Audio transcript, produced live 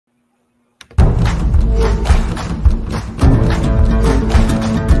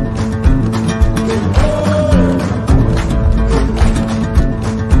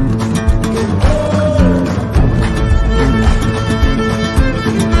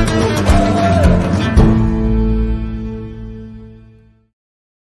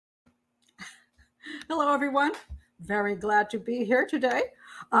everyone. Very glad to be here today.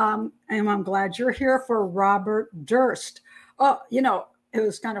 And I'm glad you're here for Robert Durst. Oh, it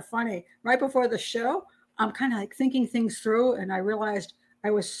was kind of funny. Right before the show, I'm kind of like thinking things through, and I realized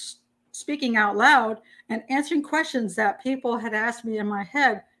I was speaking out loud and answering questions that people had asked me in my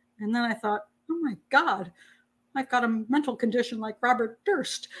head. And then I thought, oh my God, I've got a mental condition like Robert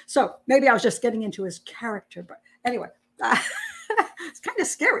Durst. So maybe I was just getting into his character. But anyway, it's kind of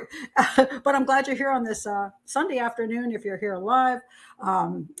scary. But I'm glad you're here on this Sunday afternoon if you're here live.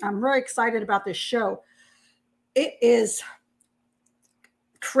 I'm really excited about this show. It is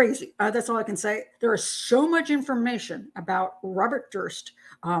crazy. That's all I can say. There is so much information about Robert Durst.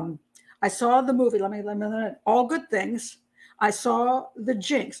 I saw the movie, let me All Good Things. I saw The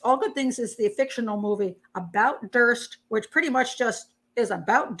Jinx. All Good Things is the fictional movie about Durst, which pretty much just is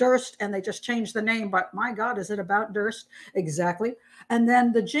about Durst, and they just changed the name. But my God, is it about Durst? Exactly. And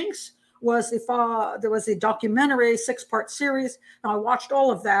then The Jinx was there was a documentary 6-part series. And I watched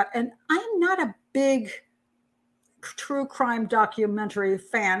all of that, and I'm not a big true crime documentary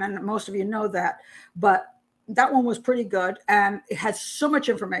fan, and most of you know that, but that one was pretty good, and it had so much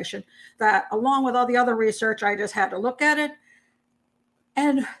information that, along with all the other research, I just had to look at it.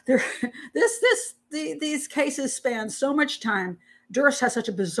 And these cases span so much time. Durst has such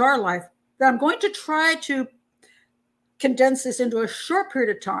a bizarre life that I'm going to try to condense this into a short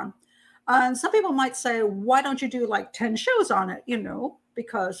period of time. And some people might say, why don't you do like 10 shows on it?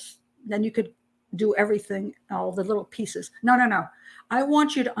 Because then you could do everything, all the little pieces. No. I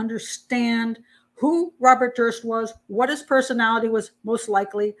want you to understand who Robert Durst was, what his personality was most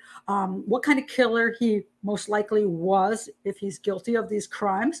likely, what kind of killer he most likely was if he's guilty of these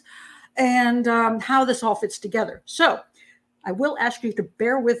crimes, and how this all fits together. So I will ask you to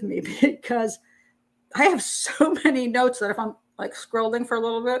bear with me because I have so many notes that if I'm like scrolling for a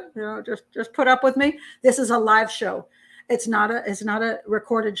little bit, just put up with me. This is a live show. It's not a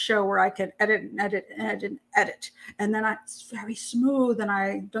recorded show where I can edit. And then it's very smooth,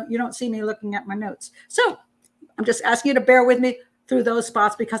 and you don't see me looking at my notes. So I'm just asking you to bear with me through those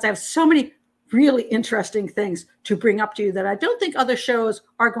spots because I have so many really interesting things to bring up to you that I don't think other shows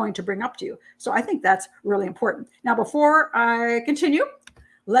are going to bring up to you. So I think that's really important. Now, before I continue,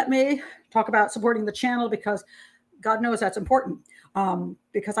 let me talk about supporting the channel, because God knows that's important.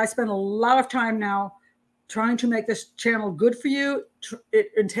 Because I spend a lot of time now trying to make this channel good for you. It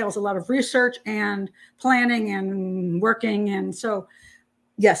entails a lot of research and planning and working. And so,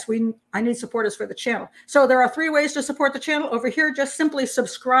 yes, I need supporters for the channel. So there are 3 ways to support the channel. Over here, just simply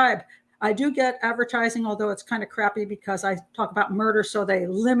subscribe. I do get advertising, although it's kind of crappy because I talk about murder, so they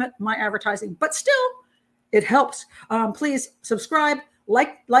limit my advertising. But still, it helps. Please subscribe,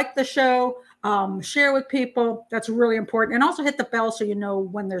 like the show, share with people. That's really important. And also hit the bell so you know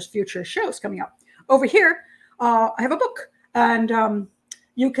when there's future shows coming up. Over here, I have a book, and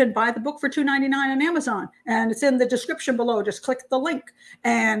you can buy the book for $2.99 on Amazon, and it's in the description below. Just click the link,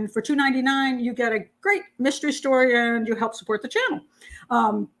 and for $2.99, you get a great mystery story, and you help support the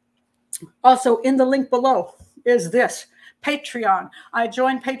channel. Also, in the link below is this Patreon. I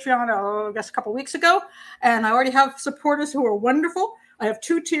joined Patreon, I guess, a couple weeks ago, and I already have supporters who are wonderful. I have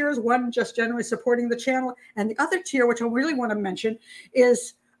 2 tiers, one just generally supporting the channel, and the other tier, which I really want to mention,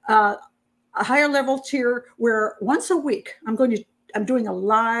 is a higher level tier where once a week I'm doing a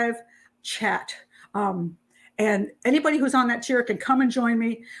live chat, and anybody who's on that tier can come and join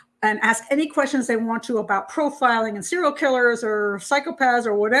me and ask any questions they want to about profiling and serial killers or psychopaths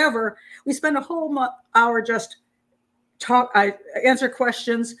or whatever. We spend a whole hour just I answer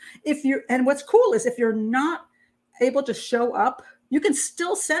questions. And what's cool is if you're not able to show up, you can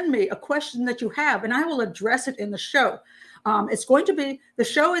still send me a question that you have, and I will address it in the show. It's going to be, the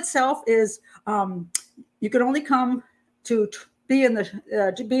show itself is, you can only come to be in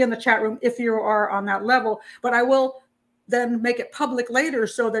the chat room if you are on that level, but I will then make it public later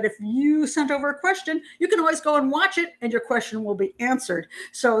so that if you sent over a question, you can always go and watch it and your question will be answered.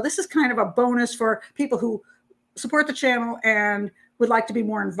 So this is kind of a bonus for people who support the channel and would like to be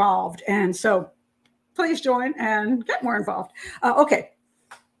more involved. And so please join and get more involved. Okay.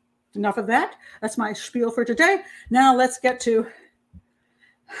 Enough of that. That's my spiel for today. Now let's get to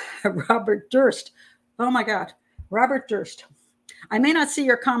Robert Durst. Oh my God, Robert Durst. I may not see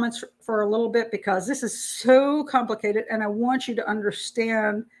your comments for a little bit because this is so complicated and I want you to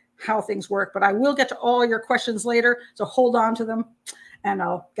understand how things work, but I will get to all your questions later. So hold on to them and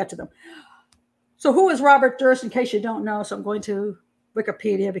I'll get to them. So who is Robert Durst, in case you don't know? So I'm going to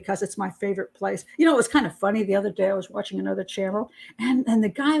Wikipedia because it's my favorite place. It was kind of funny. The other day I was watching another channel and the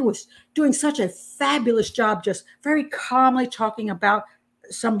guy was doing such a fabulous job, just very calmly talking about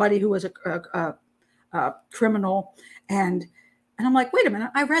somebody who was criminal. And I'm like, wait a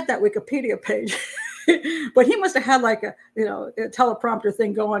minute, I read that Wikipedia page. But he must have had like a teleprompter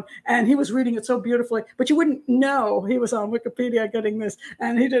thing going, and he was reading it so beautifully, but you wouldn't know he was on Wikipedia getting this,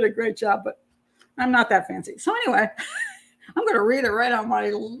 and he did a great job. But I'm not that fancy. So anyway, I'm going to read it right on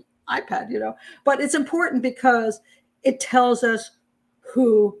my iPad, but it's important because it tells us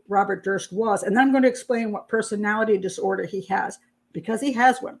who Robert Durst was. And then I'm going to explain what personality disorder he has, because he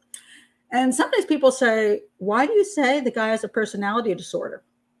has one. And sometimes people say, why do you say the guy has a personality disorder?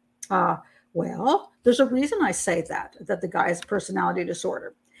 Well, there's a reason I say that the guy has a personality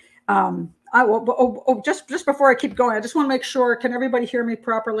disorder. Just before I keep going, I just want to make sure, can everybody hear me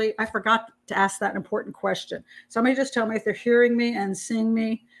properly? I forgot to ask that important question. Somebody just tell me if they're hearing me and seeing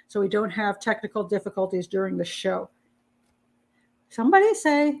me so we don't have technical difficulties during the show. Somebody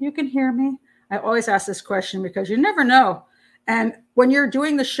say you can hear me. I always ask this question because you never know. And when you're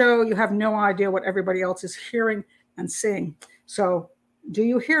doing the show, you have no idea what everybody else is hearing and seeing. So do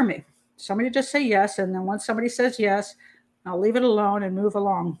you hear me? Somebody just say yes. And then once somebody says yes, I'll leave it alone and move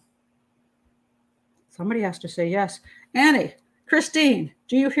along. Somebody has to say yes. Annie, Christine,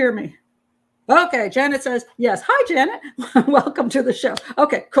 do you hear me? Okay, Janet says yes. Hi, Janet. Welcome to the show.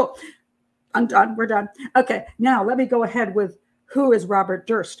 Okay, cool. I'm done. We're done. Okay, now let me go ahead with who is Robert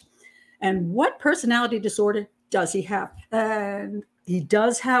Durst and what personality disorder does he have? And he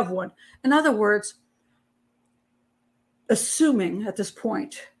does have one. In other words, assuming at this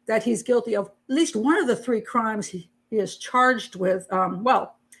point that he's guilty of at least one of the 3 crimes he is charged with.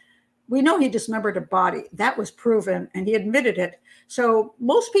 Well, we know he dismembered a body. That was proven, and he admitted it. So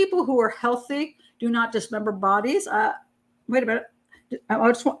most people who are healthy do not dismember bodies. Wait a minute.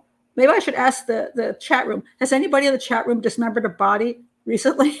 Maybe I should ask the chat room. Has anybody in the chat room dismembered a body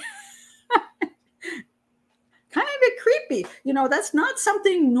recently? Kind of a bit creepy. That's not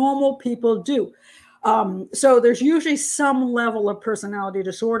something normal people do. So there's usually some level of personality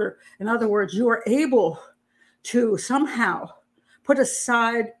disorder. In other words, you are able to somehow put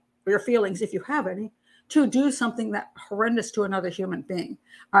aside your feelings, if you have any, to do something that horrendous to another human being.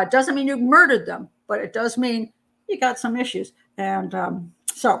 It doesn't mean you murdered them, but it does mean you got some issues. And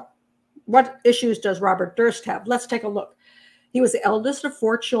so what issues does Robert Durst have? Let's take a look. He was the eldest of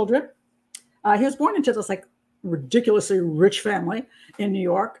 4 children. He was born into this ridiculously rich family in New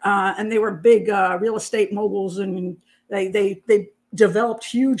York, and they were big real estate moguls, and they developed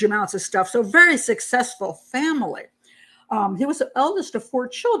huge amounts of stuff. So very successful family. He was the eldest of 4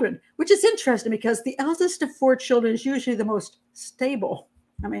 children, which is interesting because the eldest of 4 children is usually the most stable.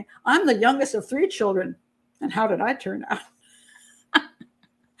 I mean, I'm the youngest of 3 children, and how did I turn out?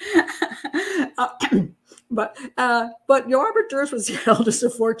 But Robert Durst was the eldest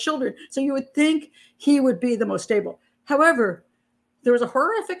of 4 children, so you would think he would be the most stable. However, there was a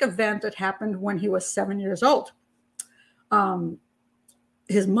horrific event that happened when he was 7 years old.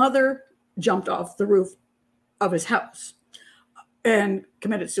 His mother jumped off the roof of his house and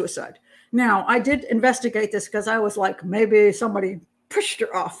committed suicide. Now, I did investigate this because I was like, maybe somebody pushed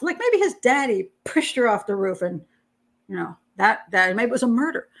her off, like maybe his daddy pushed her off the roof, and that maybe it was a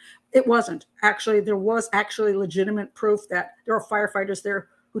murder. It wasn't. Actually, there was actually legitimate proof that there were firefighters there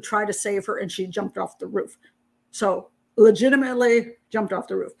who tried to save her, and she jumped off the roof. So legitimately jumped off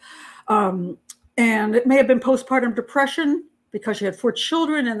the roof. And it may have been postpartum depression because she had 4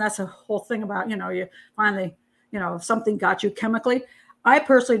 children, and that's a whole thing about, you finally, something got you chemically. I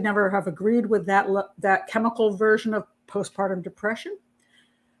personally never have agreed with that chemical version of postpartum depression.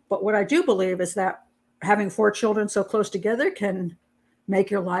 But what I do believe is that having 4 children so close together can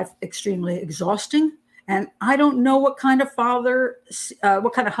make your life extremely exhausting. And I don't know what kind of father,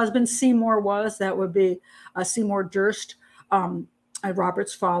 what kind of husband Seymour was. That would be Seymour Durst,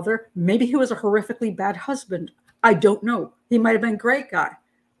 Robert's father. Maybe he was a horrifically bad husband. I don't know. He might have been a great guy.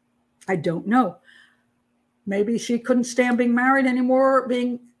 I don't know. Maybe she couldn't stand being married anymore,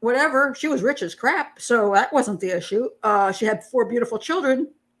 being whatever. She was rich as crap, so that wasn't the issue. She had 4 beautiful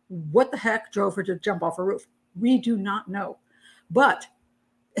children. What the heck drove her to jump off a roof? We do not know. But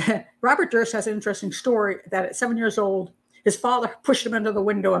Robert Durst has an interesting story that at 7 years old, his father pushed him into the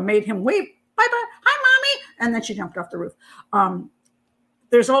window and made him wave, bye-bye, hi, mommy, and then she jumped off the roof.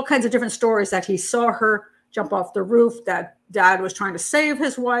 There's all kinds of different stories that he saw her jump off the roof, that dad was trying to save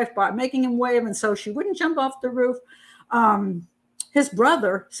his wife by making him wave, and so she wouldn't jump off the roof. His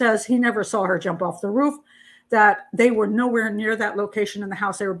brother says he never saw her jump off the roof, that they were nowhere near that location in the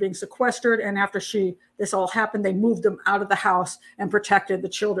house. They were being sequestered, and after this all happened, they moved them out of the house and protected the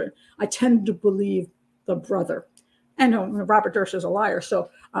children. I tend to believe the brother. And Robert Durst is a liar, so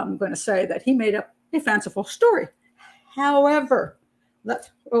I'm going to say that he made up a fanciful story. However,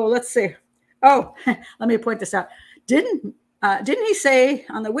 let's see. Oh, let me point this out. Didn't he say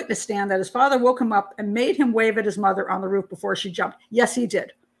on the witness stand that his father woke him up and made him wave at his mother on the roof before she jumped? Yes, he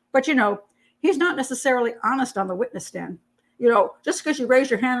did. But, he's not necessarily honest on the witness stand. Just because you raise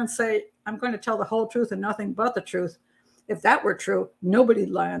your hand and say, I'm going to tell the whole truth and nothing but the truth, if that were true, nobody'd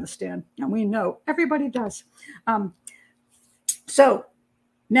lie on the stand. And we know everybody does. So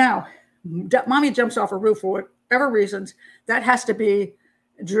now, mommy jumps off a roof for whatever reasons. That has to be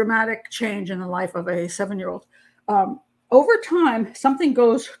a dramatic change in the life of a 7-year-old. Over time, something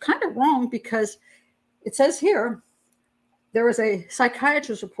goes kind of wrong because it says here, there was a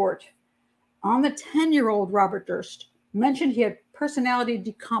psychiatrist report on the 10-year-old Robert Durst mentioned he had personality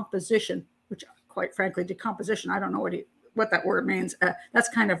decomposition, which quite frankly, decomposition, I don't know what that word means. That's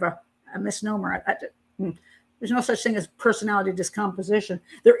kind of a misnomer. There's no such thing as personality decomposition.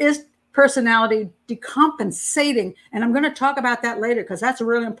 There is personality decompensating, and I'm going to talk about that later because that's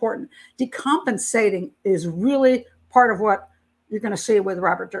really important. Decompensating is really part of what you're going to see with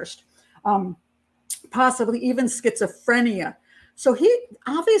Robert Durst. Possibly even schizophrenia. So he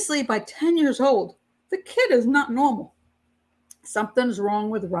obviously by 10 years old, the kid is not normal. Something's wrong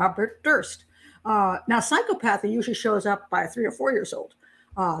with Robert Durst. Now, psychopathy usually shows up by 3 or 4 years old.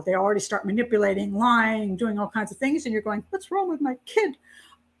 They already start manipulating, lying, doing all kinds of things, and you're going, what's wrong with my kid?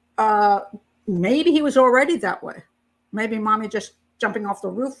 Maybe he was already that way. Maybe mommy just jumping off the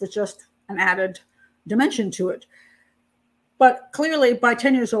roof was just an added dimension to it. But clearly, by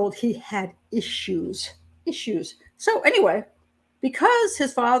 10 years old, he had issues. So anyway, because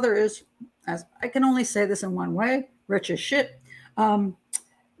his father is, as I can only say this in one way, rich as shit,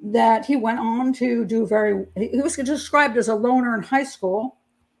 that he went on to do he was described as a loner in high school,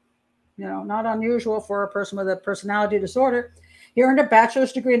 not unusual for a person with a personality disorder. He earned a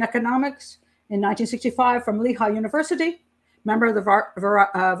bachelor's degree in economics in 1965 from Lehigh University, member of the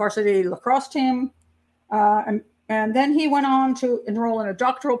varsity lacrosse team, and then he went on to enroll in a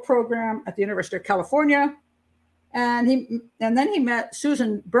doctoral program at the University of California. And then he met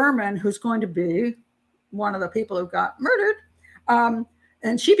Susan Berman, who's going to be one of the people who got murdered.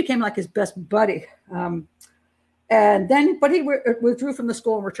 And she became like his best buddy. But he withdrew from the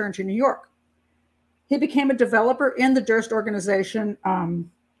school and returned to New York. He became a developer in the Durst organization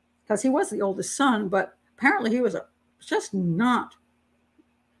because he was the oldest son, but apparently he was just not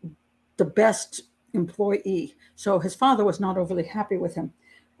the best employee. So his father was not overly happy with him.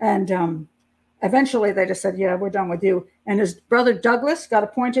 And eventually they just said, yeah, we're done with you. And his brother Douglas got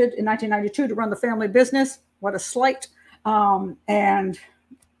appointed in 1992 to run the family business. What a slight. And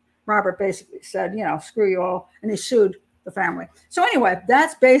Robert basically said, screw you all. And he sued the family. So anyway,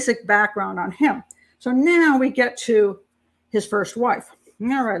 that's basic background on him. So now we get to his first wife.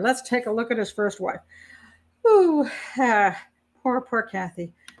 All right, let's take a look at his first wife. Ooh, poor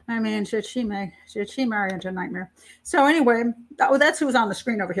Kathie. I mean, should she marry into a nightmare? So anyway, that's who was on the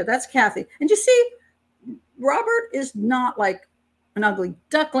screen over here. That's Kathie. And you see, Robert is not like an ugly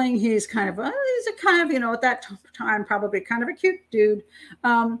duckling. He's a kind of, at that time, probably kind of a cute dude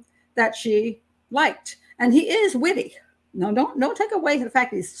that she liked. And he is witty. No, don't take away the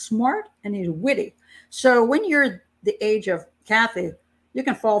fact he's smart and he's witty. So when you're the age of Kathie, you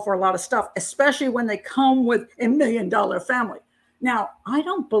can fall for a lot of stuff, especially when they come with $1 million family. Now, I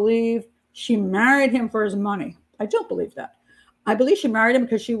don't believe she married him for his money. I don't believe that. I believe she married him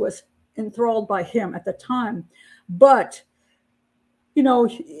because she was enthralled by him at the time. But,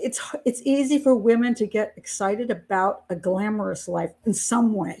 it's easy for women to get excited about a glamorous life in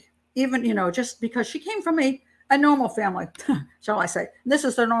some way. Even, just because she came from a normal family, shall I say. This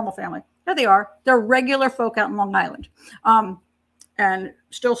is their normal family. There they are. They're regular folk out in Long Island. And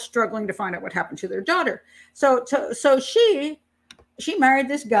still struggling to find out what happened to their daughter. So she married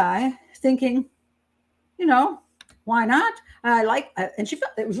this guy thinking, why not? And she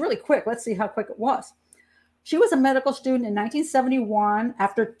felt it was really quick. Let's see how quick it was. She was a medical student in 1971.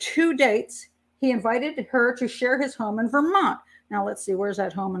 After 2 dates, he invited her to share his home in Vermont. Now, let's see, where's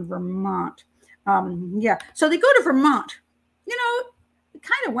that home in Vermont? So they go to Vermont.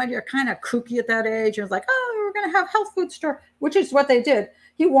 Kind of when you're kind of kooky at that age, you're like, oh, we're going to have a health food store, which is what they did.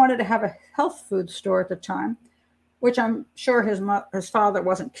 He wanted to have a health food store at the time, which I'm sure his father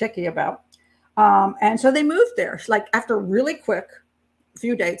wasn't kicky about. And so they moved there. Like after really quick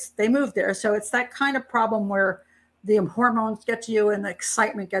few dates, they moved there. So it's that kind of problem where the hormones get to you and the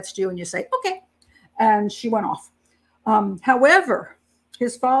excitement gets to you and you say, okay. And she went off. However,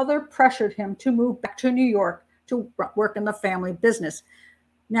 his father pressured him to move back to New York to work in the family business.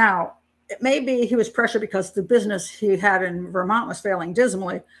 Now, it may be he was pressured because the business he had in Vermont was failing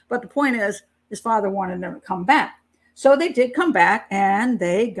dismally. But the point is, his father wanted them to come back. So they did come back and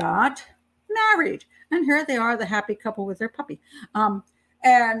they got married. And here they are, the happy couple with their puppy.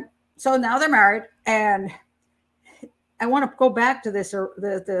 And so now they're married. And I want to go back to this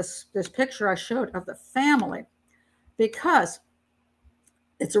this picture I showed of the family, because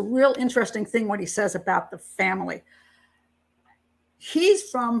it's a real interesting thing what he says about the family. He's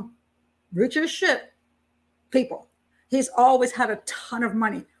from rich as shit people. He's always had a ton of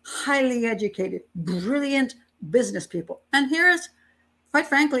money, highly educated, brilliant business people. And here's, quite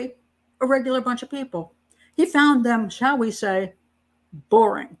frankly, a regular bunch of people. He found them, shall we say,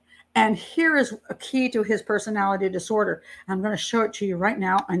 boring. And here is a key to his personality disorder. I'm going to show it to you right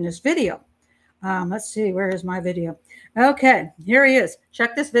now in this video. Let's see, where is my video? Okay, here he is.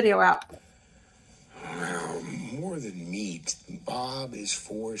 Check this video out. Well, more than meat, Bob is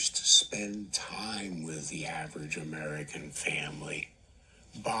forced to spend time with the average American family.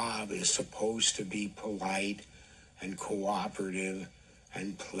 Bob is supposed to be polite and cooperative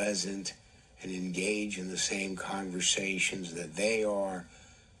and pleasant and engage in the same conversations that they are,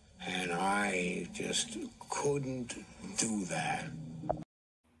 and I just couldn't do that.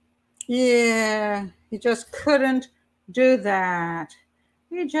 Yeah, he just couldn't do that.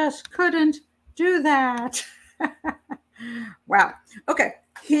 He just couldn't do that. Wow. Okay,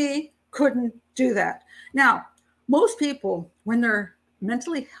 he couldn't do that. Now, most people, when they're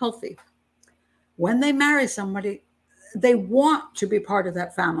mentally healthy, when they marry somebody, they want to be part of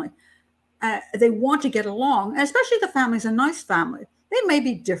that family. They want to get along, especially if the family's a nice family. They may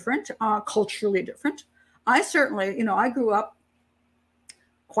be different, culturally different. I certainly, I grew up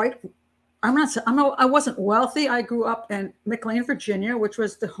I wasn't wealthy. I grew up in McLean, Virginia, which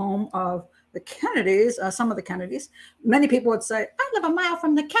was the home of the Kennedys, some of the Kennedys. Many people would say, I live a mile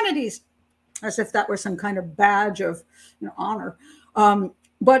from the Kennedys, as if that was some kind of badge of honor.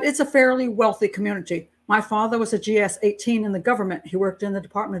 But it's a fairly wealthy community. My father was a GS-18 in the government. He worked in the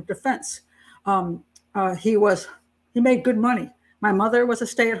Department of Defense. He made good money. My mother was a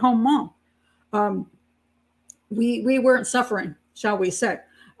stay-at-home mom. We weren't suffering, shall we say.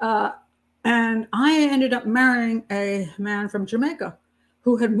 And I ended up marrying a man from Jamaica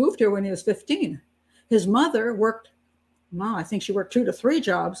who had moved here when he was 15. His mother worked, I think she worked 2 to 3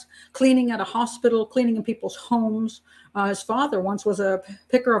 jobs, cleaning at a hospital, cleaning in people's homes. His father once was a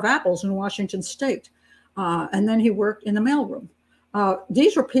picker of apples in Washington State. And then he worked in the mailroom.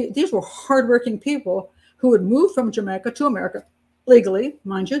 These were hardworking people who had moved from Jamaica to America legally,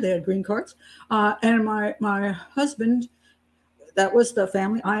 mind you, they had green cards. And my husband, that was the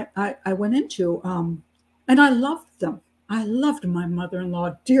family I went into, and I loved them. I loved my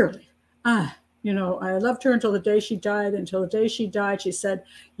mother-in-law dearly. I loved her until the day she died. Until the day she died, she said,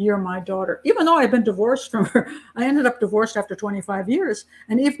 "You're my daughter." Even though I'd been divorced from her, I ended up divorced after 25 years.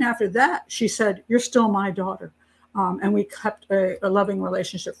 And even after that, she said, "You're still my daughter." And we kept a loving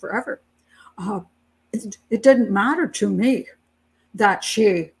relationship forever. It didn't matter to me that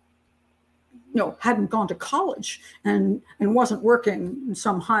she hadn't gone to college and wasn't working in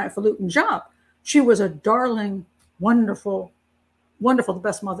some highfalutin job. She was a darling, wonderful, the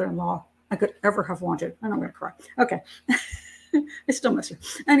best mother-in-law I could ever have wanted. And I'm going to cry. Okay. I still miss her.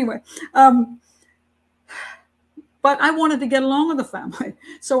 Anyway, but I wanted to get along with the family.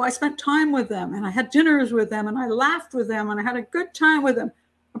 So I spent time with them, and I had dinners with them, and I laughed with them, and I had a good time with them.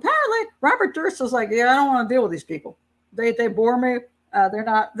 Apparently, Robert Durst was like, yeah, I don't want to deal with these people. They bore me.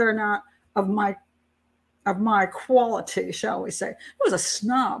 They're not of my quality, shall we say. He was a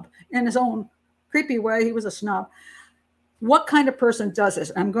snob in his own creepy way. He was a snob. What kind of person does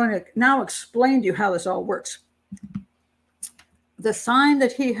this? I'm going to now explain to you how this all works. The sign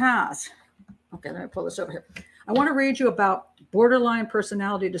that he has. Okay, let me pull this over here. I want to read you about borderline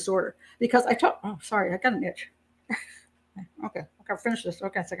personality disorder because I got an itch. Okay, I'll finish this.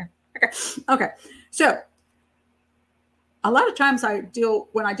 Okay, a second. Okay. So a lot of times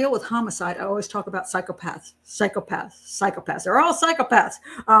when I deal with homicide, I always talk about psychopaths. They're all psychopaths.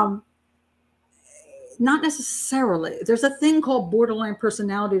 Not necessarily. There's a thing called borderline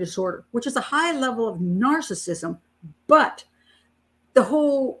personality disorder, which is a high level of narcissism, but the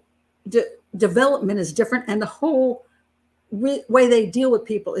whole development is different, and the whole way they deal with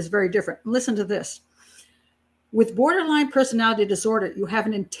people is very different. Listen to this. With borderline personality disorder, you have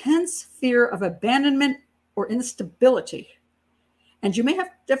an intense fear of abandonment or instability, and you may have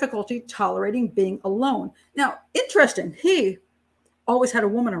difficulty tolerating being alone. Now, interesting, he always had a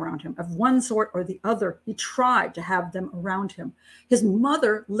woman around him of one sort or the other. He tried to have them around him. His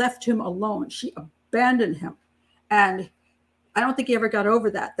mother left him alone. She abandoned him. And I don't think he ever got over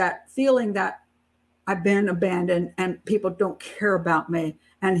that feeling that I've been abandoned and people don't care about me.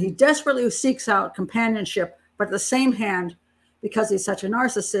 And he desperately seeks out companionship, but at the same hand, because he's such a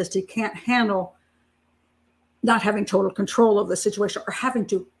narcissist, he can't handle not having total control of the situation or having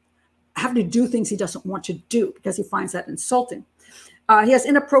to do things he doesn't want to do because he finds that insulting. He has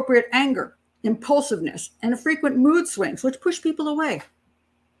inappropriate anger, impulsiveness, and frequent mood swings, which push people away.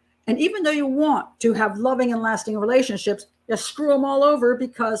 And even though you want to have loving and lasting relationships, you screw them all over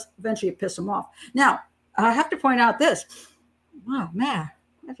because eventually you piss them off. Now, I have to point out this. Wow, man,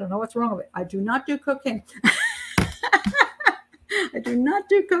 I don't know what's wrong with it. I do not do cocaine. I do not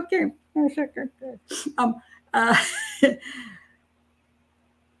do cocaine.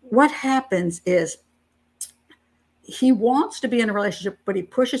 What happens is he wants to be in a relationship, but he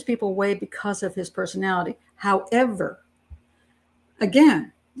pushes people away because of his personality. However,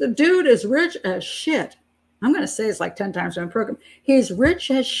 again, the dude is rich as shit. I'm going to say it's like 10 times on the program. He's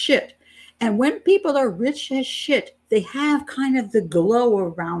rich as shit. And when people are rich as shit, they have kind of the glow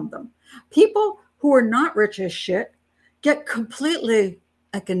around them. People who are not rich as shit get completely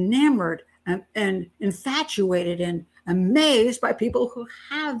like enamored and infatuated and amazed by people who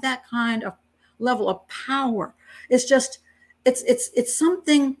have that kind of level of power. It's just, it's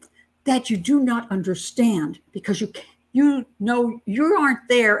something that you do not understand because you know you aren't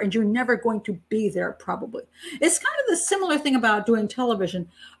there and you're never going to be there probably. It's kind of the similar thing about doing television,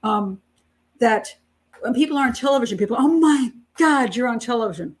 that when people are on television, people, oh my God, you're on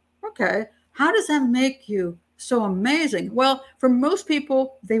television. Okay, how does that make you so amazing? Well, for most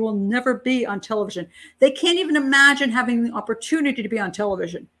people, they will never be on television. They can't even imagine having the opportunity to be on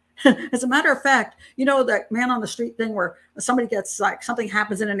television. As a matter of fact, you know, that man on the street thing where somebody gets like something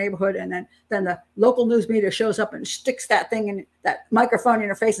happens in a neighborhood and then the local news media shows up and sticks that thing in that microphone in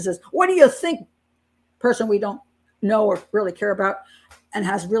your face and says, what do you think? Person we don't know or really care about and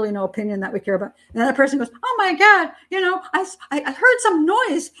has really no opinion that we care about. And then that person goes, oh my God, you know, I heard some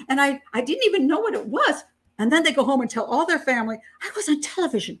noise and I didn't even know what it was. And then they go home and tell all their family, I was on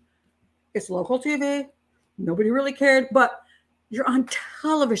television. It's local TV. Nobody really cared, but you're on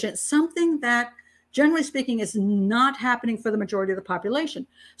television. It's something that, generally speaking, is not happening for the majority of the population.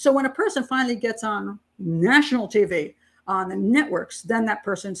 So when a person finally gets on national TV, on the networks, then that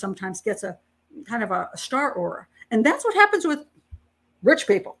person sometimes gets a kind of a star aura. And that's what happens with rich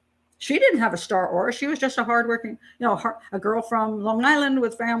people. She didn't have a star aura. She was just a hardworking, you know, a girl from Long Island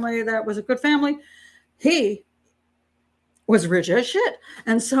with family that was a good family. He was rich as shit.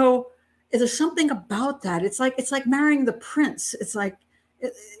 And so there's something about that. It's like marrying the prince. It's like,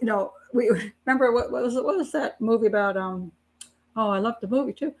 you know, we remember what was that movie about? Oh, I love the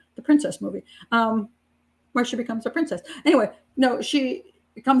movie too, the princess movie, where she becomes a princess. Anyway, no, she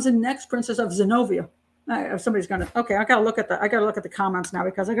becomes the next princess of Zenobia. Somebody's gonna. Okay, I gotta look at the comments now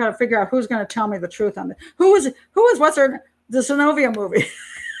because I gotta figure out who's gonna tell me the truth on this. Who is what's her the Zenobia movie?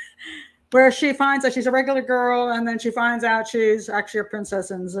 Where she finds that she's a regular girl and then she finds out she's actually a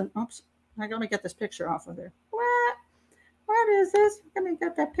princess and oops, let me get this picture off of there. What is this? Let me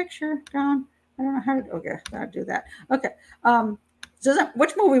get that picture gone. I don't know how to, okay, I'll do that. Okay. So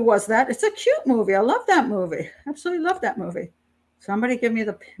which movie was that? It's a cute movie. I love that movie. Absolutely love that movie. Somebody give me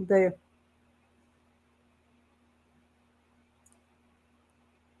the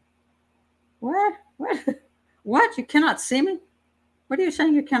what? You cannot see me? What are you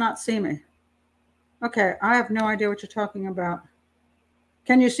saying you cannot see me? Okay, I have no idea what you're talking about.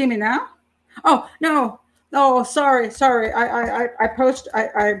 Can you see me now? Oh, no. Oh, sorry. I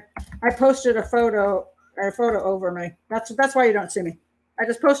posted a photo over me. That's why you don't see me. I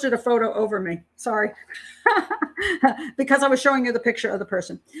just posted a photo over me. Sorry. Because I was showing you the picture of the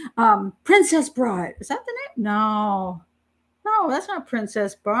person. Princess Bride. Is that the name? No, that's not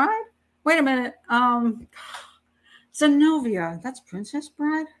Princess Bride. Wait a minute. Zenobia. That's Princess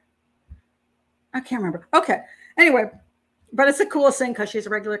Bride? I can't remember. Okay. Anyway, but it's the coolest thing because she's a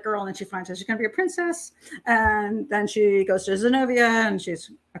regular girl and then she finds out she's going to be a princess. And then she goes to Zenobia and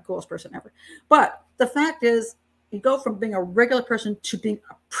she's the coolest person ever. But the fact is, you go from being a regular person to being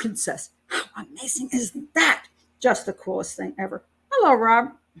a princess. How amazing is that? Just the coolest thing ever. Hello,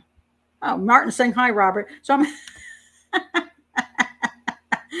 Rob. Oh, Martin's saying hi, Robert. So I'm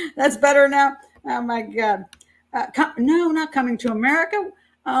that's better now. Oh my God. No, not Coming to America.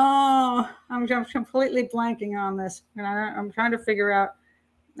 Oh, I'm completely blanking on this. And I'm trying to figure out.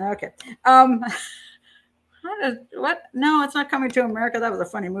 Okay. What? No, it's not Coming to America. That was a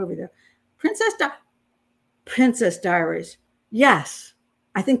funny movie though. Princess Diaries. Yes.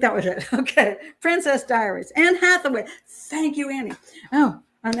 I think that was it. Okay. Princess Diaries. Anne Hathaway. Thank you, Annie. Oh,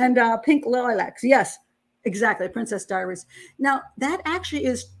 and then Pink Lilacs. Yes, exactly. Princess Diaries. Now, that actually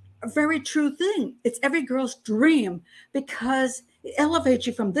is a very true thing. It's every girl's dream because It elevates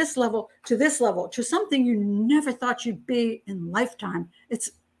you from this level to something you never thought you'd be in lifetime.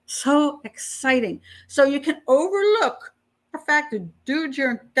 It's so exciting. So you can overlook the fact the dude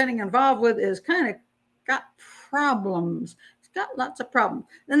you're getting involved with is kind of got problems. He's got lots of problems.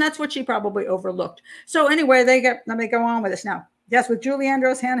 And that's what she probably overlooked. So anyway, let me go on with this now. Yes, with Julie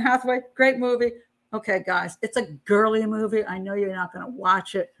Andrews, Anne Hathaway, great movie. Okay, guys, it's a girly movie. I know you're not going to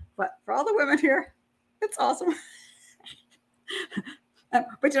watch it, but for all the women here, it's awesome.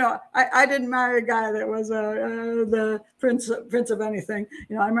 But I didn't marry a guy that was the prince of anything.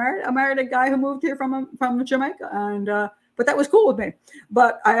 I married a guy who moved here from Jamaica, and but that was cool with me.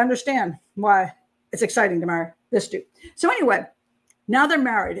 But I understand why it's exciting to marry this dude. So anyway, now they're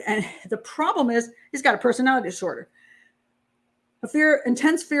married, and the problem is he's got a personality disorder,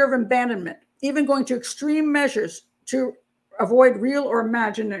 intense fear of abandonment, even going to extreme measures to avoid real or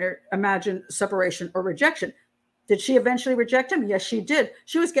imagined separation or rejection. Did she eventually reject him? Yes, she did.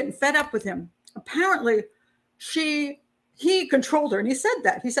 She was getting fed up with him. Apparently, he controlled her, and he said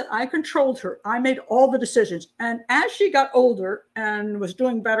that. He said, I controlled her. I made all the decisions. And as she got older and was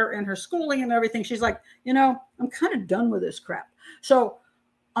doing better in her schooling and everything, she's like, I'm kind of done with this crap. So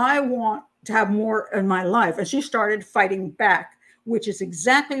I want to have more in my life. And she started fighting back, which is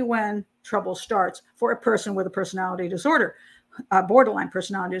exactly when trouble starts for a person with a personality disorder. Borderline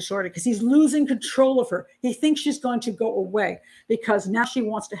personality disorder, because he's losing control of her. He thinks she's going to go away because now she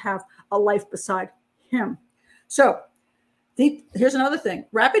wants to have a life beside him. So here's another thing.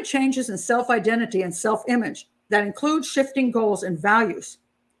 Rapid changes in self-identity and self-image that include shifting goals and values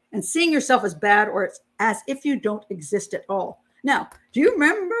and seeing yourself as bad or as if you don't exist at all. Now, do you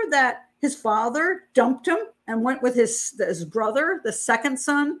remember that his father dumped him and went with his brother, the second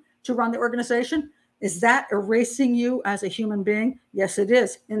son, to run the organization? Is that erasing you as a human being? Yes, it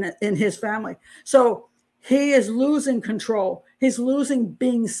is in his family. So he is losing control. He's losing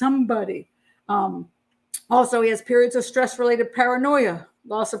being somebody. Also, he has periods of stress-related paranoia,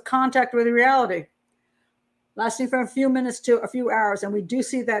 loss of contact with reality, lasting from a few minutes to a few hours. And we do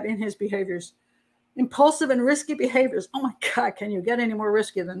see that in his behaviors. Impulsive and risky behaviors. Oh my God, can you get any more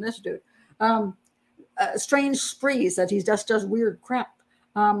risky than this dude? Strange sprees that he just does weird crap.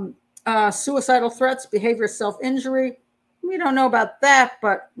 Suicidal threats, behavior of self-injury. We don't know about that,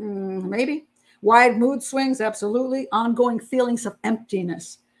 but maybe. Wide mood swings, absolutely. Ongoing feelings of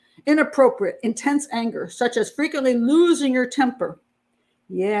emptiness. Inappropriate, intense anger, such as frequently losing your temper.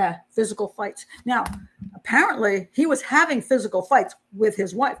 Yeah, physical fights. Now, apparently, he was having physical fights with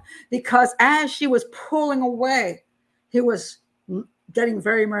his wife because as she was pulling away, he was getting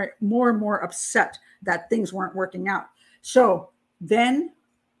very, very more and more upset that things weren't working out. So then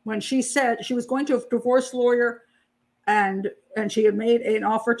when she said she was going to a divorce lawyer and she had made an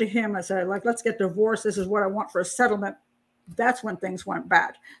offer to him, I said, like, let's get divorced. This is what I want for a settlement. That's when things went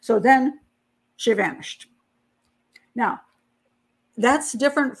bad. So then she vanished. Now, that's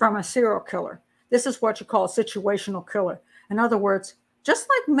different from a serial killer. This is what you call a situational killer. In other words, just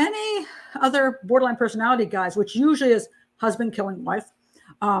like many other borderline personality guys, which usually is husband killing wife.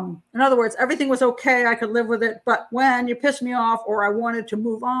 In other words, everything was okay. I could live with it. But when you pissed me off or I wanted to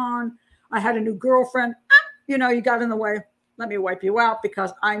move on, I had a new girlfriend, you got in the way. Let me wipe you out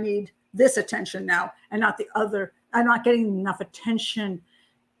because I need this attention now and not the other. I'm not getting enough attention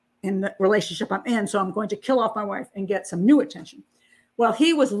in the relationship I'm in. So I'm going to kill off my wife and get some new attention. Well,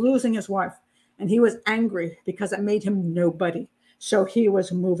 he was losing his wife and he was angry because it made him nobody. So he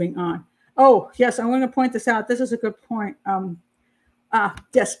was moving on. Oh, yes, I want to point this out. This is a good point.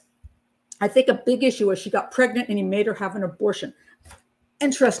 Yes, I think a big issue is she got pregnant and he made her have an abortion.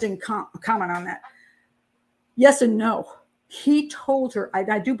 Interesting comment on that. Yes and no. He told her,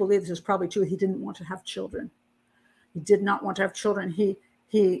 I do believe this is probably true, he didn't want to have children. He did not want to have children.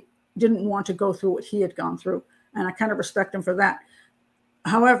 He didn't want to go through what he had gone through. And I kind of respect him for that.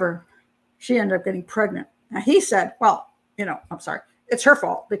 However, she ended up getting pregnant. Now he said, well, I'm sorry, it's her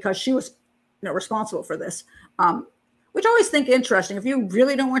fault because she was responsible for this. Which I always think interesting. If you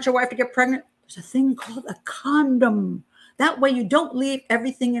really don't want your wife to get pregnant, there's a thing called a condom. That way you don't leave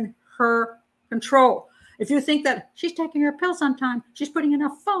everything in her control. If you think that she's taking her pills on time, she's putting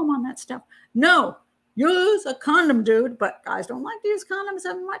enough foam on that stuff. No, use a condom, dude. But guys don't like to use condoms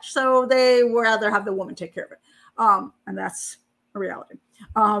that much, so they would rather have the woman take care of it. And that's a reality.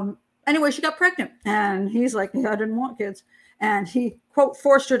 Anyway, she got pregnant, and he's like, I didn't want kids. And he, quote,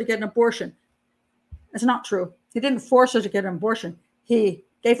 forced her to get an abortion. It's not true. He didn't force her to get an abortion. He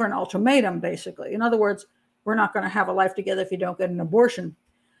gave her an ultimatum, basically. In other words, we're not going to have a life together if you don't get an abortion.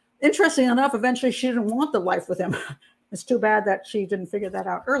 Interesting enough, eventually she didn't want the life with him. It's too bad that she didn't figure that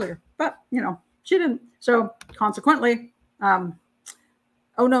out earlier. But, she didn't. So consequently,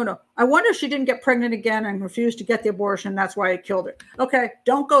 Oh, no. I wonder if she didn't get pregnant again and refused to get the abortion. That's why he killed her. Okay,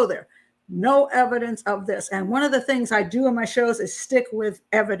 don't go there. No evidence of this. And one of the things I do in my shows is stick with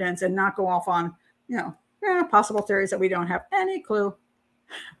evidence and not go off on, possible theories that we don't have any clue.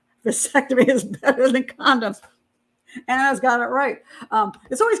 Vasectomy is better than condoms. Anna's got it right.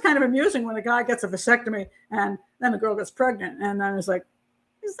 It's always kind of amusing when a guy gets a vasectomy and then the girl gets pregnant. And then it's like,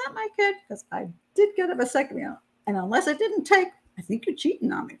 is that my kid? Because I did get a vasectomy. And unless it didn't take, I think you're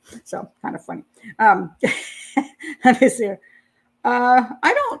cheating on me. So kind of funny. Let me see here.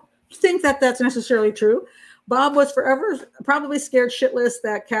 I don't think that that's necessarily true. Bob was forever probably scared shitless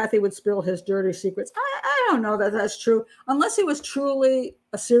that Kathie would spill his dirty secrets. I don't know that that's true. Unless he was truly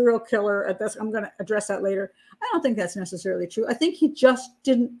a serial killer. I'm going to address that later. I don't think that's necessarily true. I think he just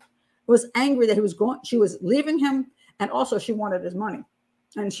was angry that she was leaving him. And also she wanted his money.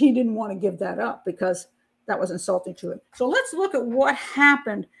 And he didn't want to give that up because that was insulting to him. So let's look at what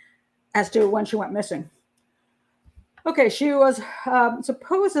happened as to when she went missing. Okay, she was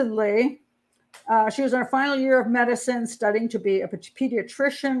supposedly, she was in her final year of medicine, studying to be a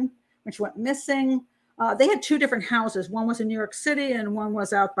pediatrician when she went missing. They had two different houses. One was in New York City and one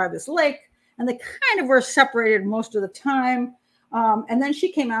was out by this lake. And they kind of were separated most of the time. And then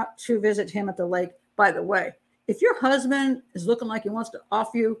she came out to visit him at the lake. By the way, if your husband is looking like he wants to off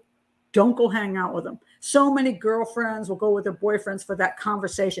you, don't go hang out with him. So many girlfriends will go with their boyfriends for that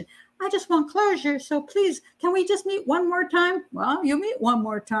conversation. I just want closure, so please, can we just meet one more time? Well, you meet one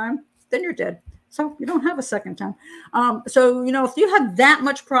more time, then you're dead. So you don't have a second time. So, if you have that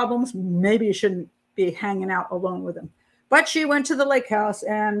much problems, maybe you shouldn't be hanging out alone with him. But she went to the lake house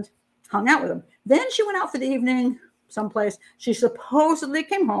and hung out with him. Then she went out for the evening someplace. She supposedly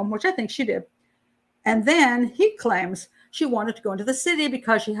came home, which I think she did. And then he claims she wanted to go into the city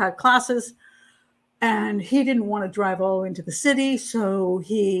because she had classes and he didn't want to drive all the way into the city. So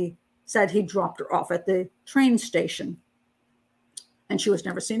he said he dropped her off at the train station and she was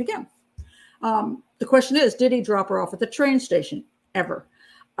never seen again. The question is, did he drop her off at the train station ever?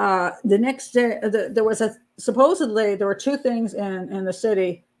 The next day, supposedly there were two things in the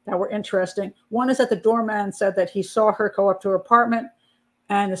city that were interesting. One is that the doorman said that he saw her go up to her apartment.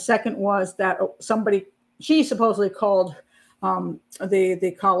 And the second was that she supposedly called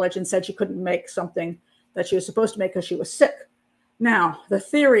the college and said she couldn't make something that she was supposed to make because she was sick. Now, the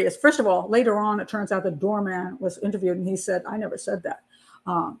theory is, first of all, later on, it turns out the doorman was interviewed and he said, I never said that,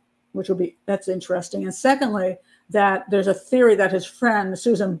 that's interesting. And secondly, that there's a theory that his friend,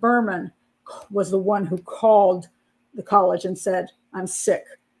 Susan Berman, was the one who called the college and said, I'm sick.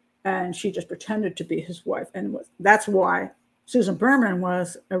 And she just pretended to be his wife. And that's why Susan Berman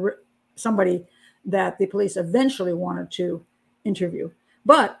was somebody that the police eventually wanted to interview.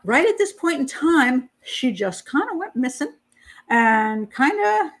 But right at this point in time, she just kind of went missing and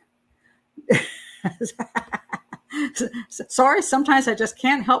kind of, sorry, sometimes I just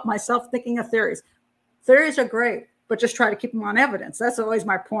can't help myself thinking of theories. Theories are great, but just try to keep them on evidence. That's always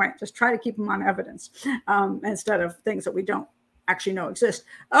my point. Just try to keep them on evidence instead of things that we don't actually know exist.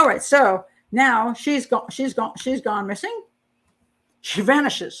 All right, so now she's gone missing. She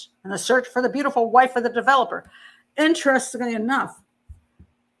vanishes in the search for the beautiful wife of the developer. Interestingly enough,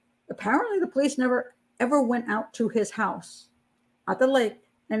 apparently the police never ever went out to his house at the lake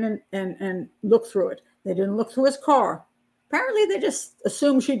and looked through it. They didn't look through his car. Apparently they just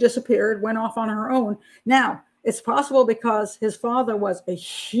assumed she disappeared, went off on her own. Now, it's possible because his father was a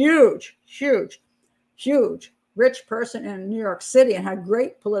huge rich person in New York City and had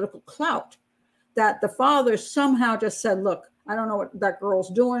great political clout, that the father somehow just said, look, I don't know what that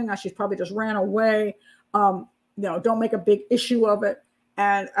girl's doing. She's probably just ran away. Don't make a big issue of it.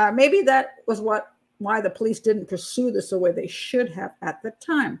 And maybe that was why the police didn't pursue this the way they should have at the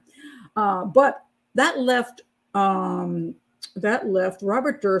time. But that left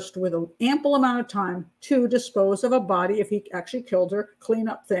Robert Durst with an ample amount of time to dispose of a body if he actually killed her, clean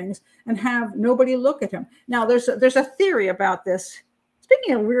up things, and have nobody look at him. Now, there's a theory about this.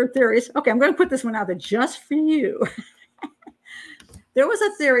 Speaking of weird theories, okay, I'm going to put this one out there just for you. There was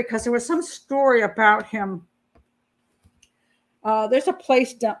a theory because there was some story about him. There's a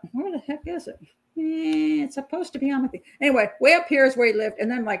place down, where the heck is it? It's supposed to be on the thing. Anyway, way up here is where he lived.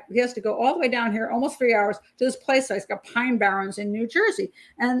 And then he has to go all the way down here, almost 3 hours, to this place that's got Pine Barrens in New Jersey.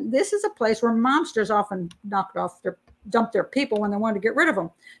 And this is a place where mobsters often dump their people when they wanted to get rid of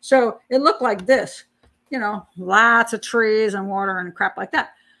them. So it looked like this, lots of trees and water and crap like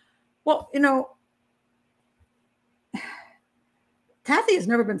that. Well, Kathie has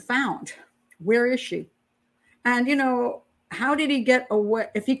never been found. Where is she? And, how did he get away?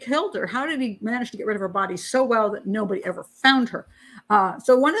 If he killed her, how did he manage to get rid of her body so well that nobody ever found her?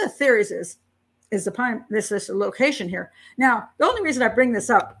 So one of the theories is this location here. Now, the only reason I bring this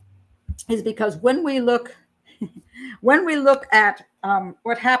up is because when we look at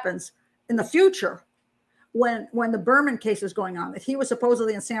what happens in the future, when the Berman case was going on, that he was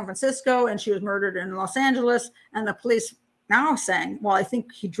supposedly in San Francisco and she was murdered in Los Angeles, and the police now saying, well, I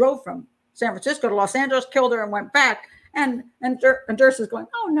think he drove from San Francisco to Los Angeles, killed her, and went back. And Durst is going,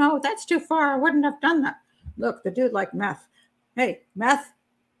 oh no, that's too far. I wouldn't have done that. Look, the dude liked meth. Hey, meth,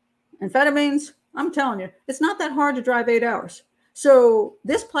 amphetamines, I'm telling you, it's not that hard to drive 8 hours. So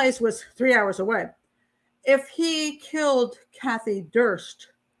this place was 3 hours away. If he killed Kathie Durst,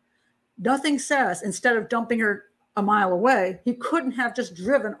 nothing says, instead of dumping her a mile away, he couldn't have just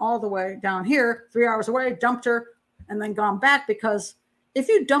driven all the way down here, 3 hours away, dumped her, and then gone back. Because if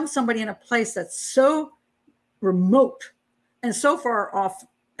you dump somebody in a place that's so remote and so far off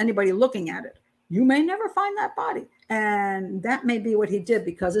anybody looking at it, you may never find that body. And that may be what he did,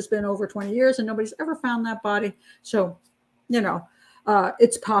 because it's been over 20 years and nobody's ever found that body. So,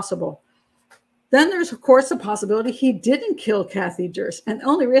 it's possible. Then there's, of course, the possibility he didn't kill Kathie Durst. And the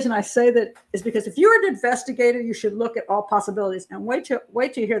only reason I say that is because if you're an investigator, you should look at all possibilities. And wait till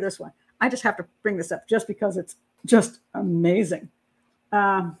you hear this one. I just have to bring this up just because it's just amazing.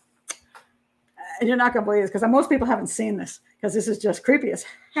 And you're not going to believe this, because most people haven't seen this, because this is just creepy as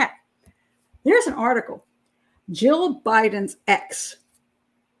heck. There's an article. Jill Biden's ex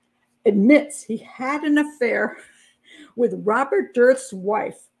admits he had an affair with Robert Durst's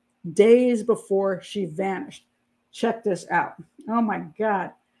wife days before she vanished. Check this out. Oh my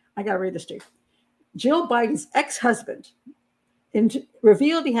God. I got to read this to you. Jill Biden's ex-husband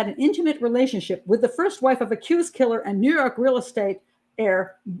revealed he had an intimate relationship with the first wife of accused killer and New York real estate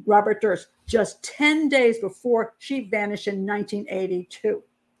heir Robert Durst just 10 days before she vanished in 1982.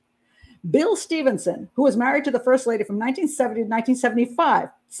 Bill Stevenson, who was married to the First Lady from 1970 to 1975,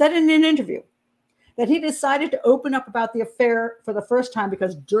 said in an interview that he decided to open up about the affair for the first time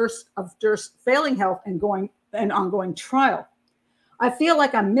because of Durst's failing health and ongoing trial. I feel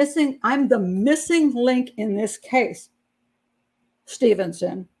like I'm the missing link in this case.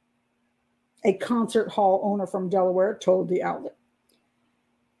 Stevenson, a concert hall owner from Delaware, told the outlet.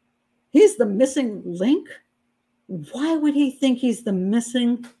 He's the missing link? Why would he think he's the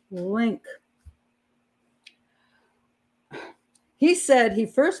missing link? He said he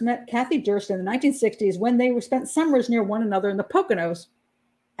first met Kathie Durst in the 1960s when they spent summers near one another in the Poconos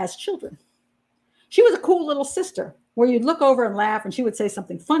as children. She was a cool little sister where you'd look over and laugh and she would say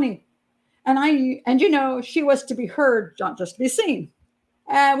something funny. And she was to be heard, not just to be seen.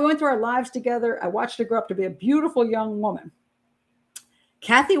 And we went through our lives together. I watched her grow up to be a beautiful young woman.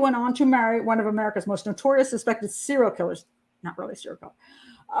 Kathie went on to marry one of America's most notorious suspected serial killers, not really serial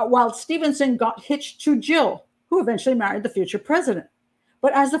killer, while Stevenson got hitched to Jill, who eventually married the future president.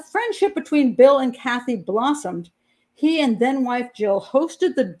 But as the friendship between Bill and Kathie blossomed, he and then-wife Jill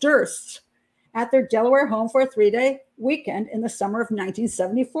hosted the Dursts at their Delaware home for a 3-day weekend in the summer of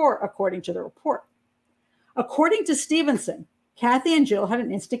 1974, according to the report. According to Stevenson, Kathie and Jill had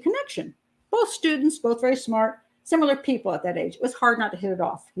an instant connection. Both students, both very smart, similar people at that age. It was hard not to hit it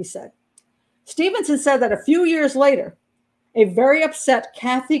off, he said. Stevenson said that a few years later, a very upset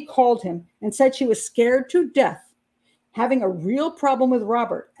Kathie called him and said she was scared to death, having a real problem with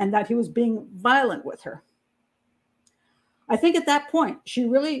Robert, and that he was being violent with her. I think at that point, she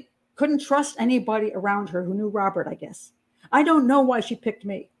really couldn't trust anybody around her who knew Robert, I guess. I don't know why she picked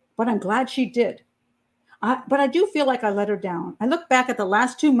me, but I'm glad she did. But I do feel like I let her down. I look back at the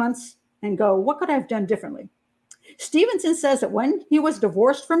last 2 months and go, what could I have done differently? Stevenson says that when he was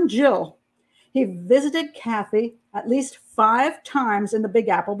divorced from Jill, he visited Kathie at least 5 times in the Big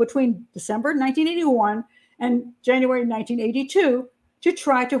Apple between December 1981 and January 1982 to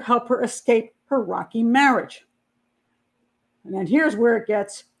try to help her escape her rocky marriage. And then here's where it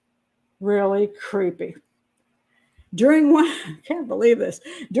gets really creepy. I can't believe this.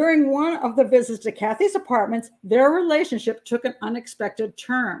 During one of the visits to Kathie's apartments, their relationship took an unexpected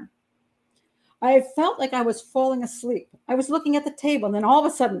turn. I felt like I was falling asleep. I was looking at the table, and then all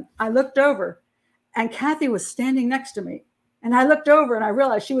of a sudden, I looked over, and Kathie was standing next to me. And I looked over, and I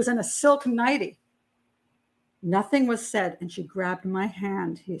realized she was in a silk nightie. Nothing was said, and she grabbed my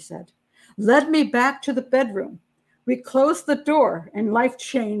hand, he said, led me back to the bedroom. We closed the door, and life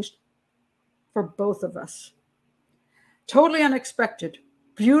changed for both of us. Totally unexpected,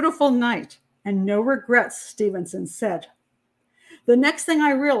 beautiful night, and no regrets, Stevenson said. The next thing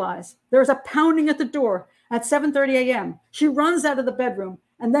I realized, there was a pounding at the door at 7:30 a.m. She runs out of the bedroom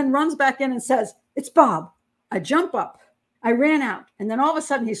and then runs back in and says, "It's Bob." I jump up I ran out, and then all of a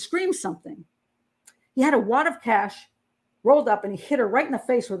sudden he screamed something. He had a wad of cash rolled up, and he hit her right in the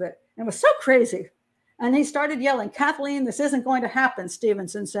face with it. And it was so crazy. And he started yelling, "Kathleen, this isn't going to happen,"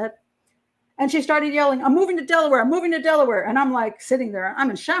 Stevenson said. And she started yelling, "I'm moving to Delaware. I'm moving to Delaware." And I'm like sitting there. I'm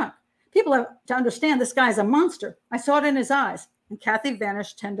in shock. People have to understand this guy's a monster. I saw it in his eyes. And Kathie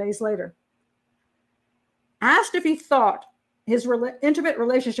vanished 10 days later. Asked if he thought his intimate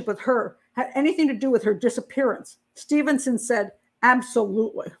relationship with her had anything to do with her disappearance, Stevenson said,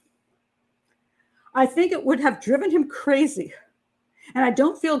 "Absolutely. I think it would have driven him crazy. And I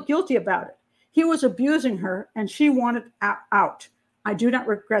don't feel guilty about it. He was abusing her and she wanted out. I do not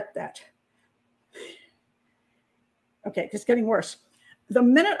regret that." Okay, just getting worse. The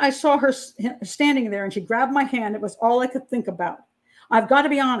minute I saw her standing there and she grabbed my hand, it was all I could think about. I've got to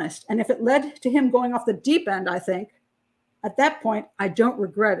be honest. And if it led to him going off the deep end, I think, at that point, I don't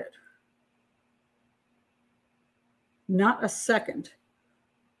regret it. Not a second.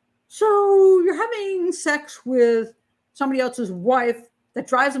 So you're having sex with somebody else's wife that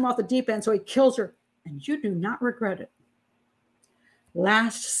drives him off the deep end, so he kills her, and you do not regret it.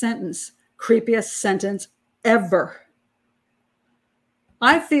 Last sentence, creepiest sentence ever.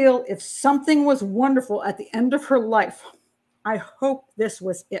 I feel if something was wonderful at the end of her life, I hope this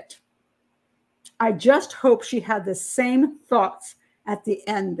was it. I just hope she had the same thoughts at the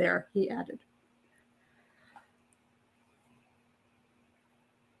end there, he added.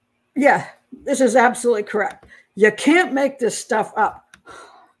 Yeah, this is absolutely correct. You can't make this stuff up.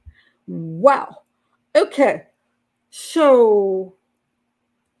 Wow. Okay. So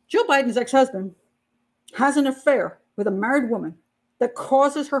Joe Biden's ex-husband has an affair with a married woman that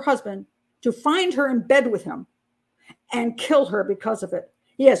causes her husband to find her in bed with him and kill her because of it.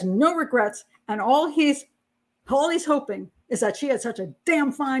 He has no regrets, and all he's hoping is that she had such a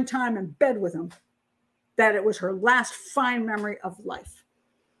damn fine time in bed with him that it was her last fine memory of life.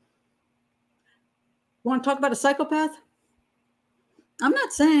 Want to talk about a psychopath? I'm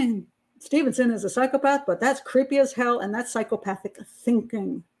not saying Stevenson is a psychopath, but that's creepy as hell, and that's psychopathic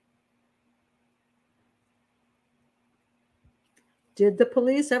thinking. Did the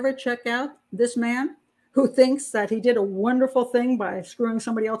police ever check out this man who thinks that he did a wonderful thing by screwing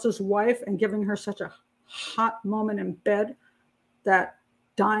somebody else's wife and giving her such a hot moment in bed that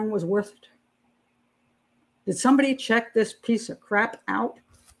dying was worth it? Did somebody check this piece of crap out?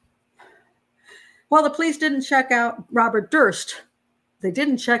 Well, the police didn't check out Robert Durst. They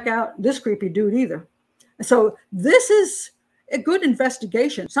didn't check out this creepy dude either. So this is a good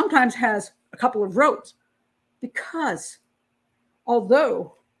investigation. Sometimes has a couple of roads, because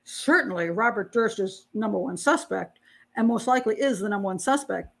although certainly Robert Durst is number one suspect and most likely is the number one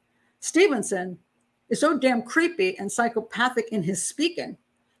suspect, Stevenson is so damn creepy and psychopathic in his speaking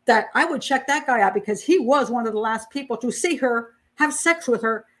that I would check that guy out, because he was one of the last people to see her, have sex with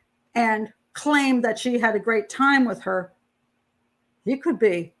her, and claim that she had a great time with her. He could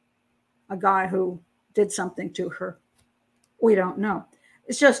be a guy who did something to her. We don't know.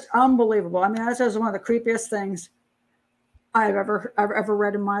 It's just unbelievable. I mean, that's just one of the creepiest things I've ever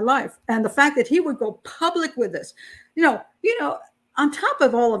read in my life. And the fact that he would go public with this, you know, on top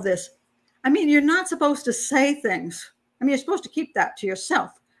of all of this, I mean, you're not supposed to say things. I mean, you're supposed to keep that to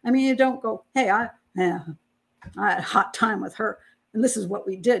yourself. I mean, you don't go, "Hey, I had a hot time with her, and this is what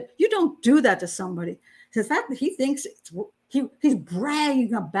we did." You don't do that to somebody. The fact that he thinks he's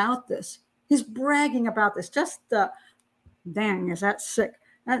bragging about this. He's bragging about this. Just dang, is that sick?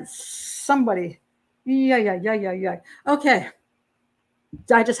 That's somebody. Yeah. Okay.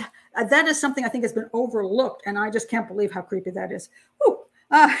 That is something I think has been overlooked, and I just can't believe how creepy that is.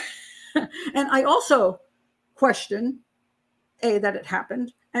 And I also question, A, that it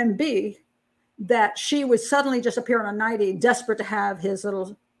happened, and B, that she would suddenly just appear on a nightie, desperate to have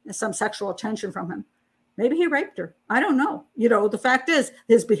some sexual attention from him. Maybe he raped her. I don't know. You know, the fact is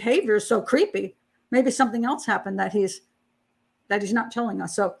his behavior is so creepy. Maybe something else happened that he's not telling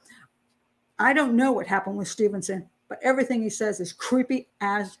us. So I don't know what happened with Stevenson, but everything he says is creepy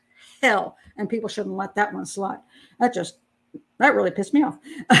as hell, and people shouldn't let that one slide. That really pissed me off.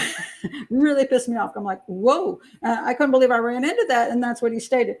 Really pissed me off. I'm like, whoa, I couldn't believe I ran into that, and that's what he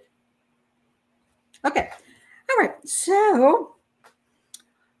stated. Okay. All right. So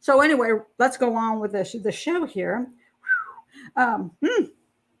anyway, let's go on with the show here.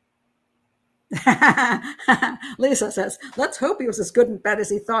 Lisa says, let's hope he was as good in bed as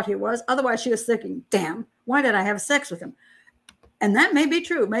he thought he was. Otherwise, she was thinking, damn, why did I have sex with him? And that may be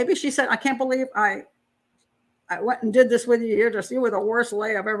true. Maybe she said, I can't believe I went and did this with you. You were the worst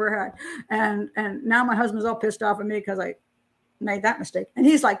lay I've ever had. And now my husband's all pissed off at me because I made that mistake. And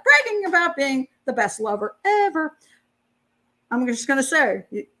he's like bragging about being the best lover ever. I'm just going to say,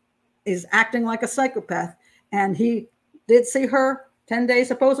 is acting like a psychopath. And he did see her 10 days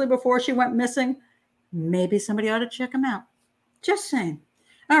supposedly before she went missing. Maybe somebody ought to check him out. Just saying.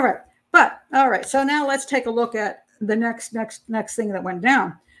 All right. But all right. So now let's take a look at the next thing that went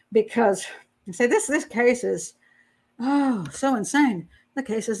down, because you say this case is so insane. The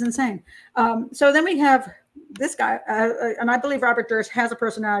case is insane. So then we have this guy, and I believe Robert Durst has a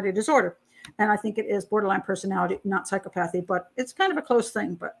personality disorder. And I think it is borderline personality, not psychopathy, but it's kind of a close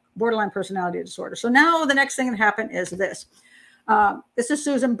thing, but borderline personality disorder. So now the next thing that happened is this. This is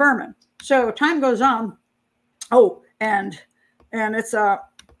Susan Berman. So time goes on. Oh, and it's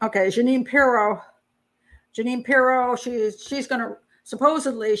okay, Jeanine Pirro, she's going to,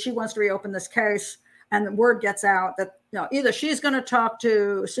 supposedly she wants to reopen this case, and the word gets out that, you know, either she's going to talk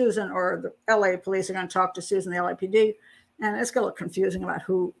to Susan or the LA police are going to talk to Susan, the LAPD, and it's going to look confusing about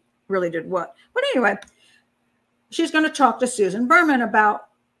who really did what. But anyway, she's going to talk to Susan Berman about,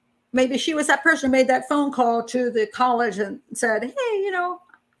 maybe she was that person who made that phone call to the college and said, hey,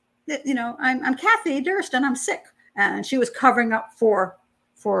 I'm Kathie Durst and I'm sick. And she was covering up for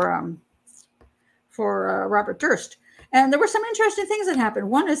Robert Durst. And there were some interesting things that happened.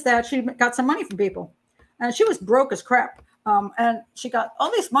 One is that she got some money from people, and she was broke as crap. And she got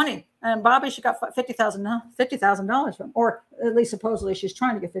all this money. And Bobby, she got $50,000 from him, or at least supposedly she's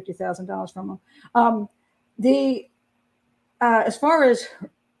trying to get $50,000 from him. As far as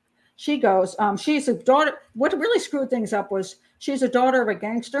she goes, she's a daughter. What really screwed things up was she's a daughter of a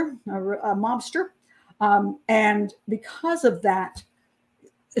gangster, a mobster. And because of that,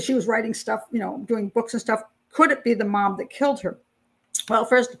 she was writing stuff, doing books and stuff. Could it be the mob that killed her? Well,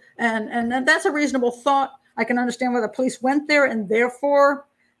 first, and that's a reasonable thought. I can understand why the police went there and therefore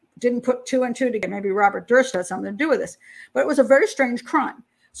didn't put two and two together. Maybe Robert Durst had something to do with this. But it was a very strange crime.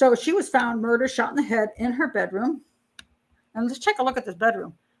 So she was found murdered, shot in the head in her bedroom. And let's take a look at this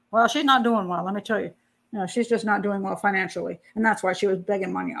bedroom. Well, she's not doing well, let me tell you. She's just not doing well financially. And that's why she was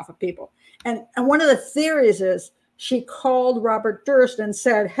begging money off of people. And one of the theories is she called Robert Durst and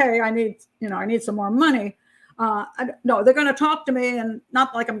said, hey, I need some more money. No, they're going to talk to me, and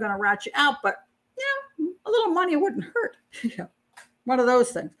not like I'm going to rat you out, but a little money wouldn't hurt. One of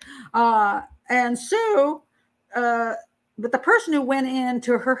those things. And so, but the person who went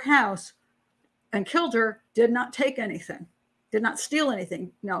into her house and killed her did not take anything, did not steal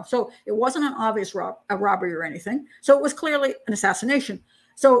anything. No, so it wasn't an obvious robbery or anything. So it was clearly an assassination.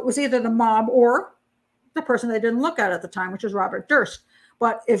 So it was either the mob or the person they didn't look at the time, which was Robert Durst.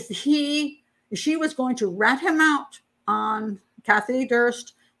 But if she was going to rat him out on Kathie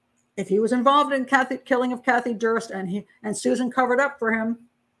Durst, if he was involved in killing of Kathie Durst, and Susan covered up for him,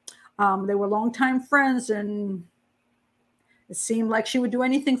 they were longtime friends, and it seemed like she would do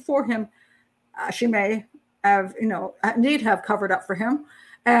anything for him. She may have, indeed have covered up for him.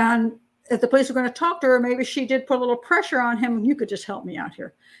 And if the police were going to talk to her, maybe she did put a little pressure on him. You could just help me out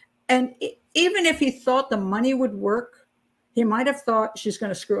here. And even if he thought the money would work, he might have thought she's going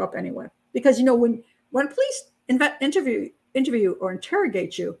to screw up anyway. Because, when police interview or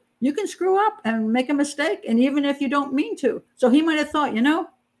interrogate you, you can screw up and make a mistake. And even if you don't mean to. So he might have thought,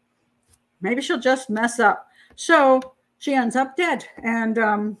 maybe she'll just mess up. So she ends up dead. And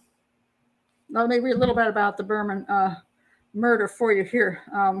let me read a little bit about the Berman murder for you here.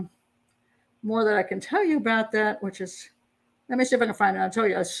 More that I can tell you about that, which is, let me see if I can find it. I'll tell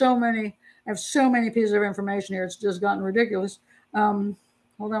you, I have so many pieces of information here. It's just gotten ridiculous. Hold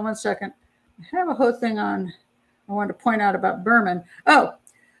on one second. I have a whole thing on, I wanted to point out about Berman. Oh,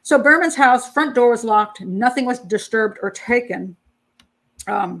 so Berman's house, front door was locked. Nothing was disturbed or taken.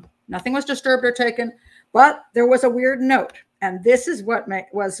 Nothing was disturbed or taken, but there was a weird note. And this is what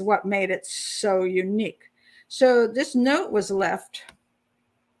made it so unique. So this note was left.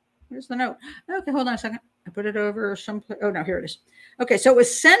 Where's the note? Okay, hold on a second. I put it over someplace. Oh, no, here it is. Okay, so it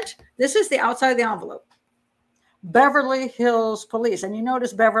was sent. This is the outside of the envelope. Beverly Hills Police. And you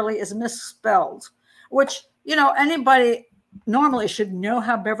notice Beverly is misspelled, which, anybody normally should know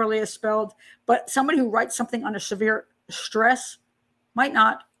how Beverly is spelled. But somebody who writes something under severe stress might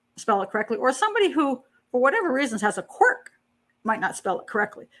not spell it correctly. Or somebody who, for whatever reasons, has a quirk might not spell it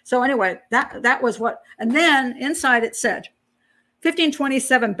correctly. So anyway, that was what. And then inside it said,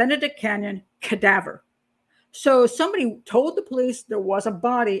 1527 Benedict Canyon, cadaver. So somebody told the police there was a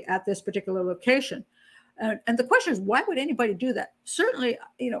body at this particular location. And the question is, why would anybody do that? Certainly,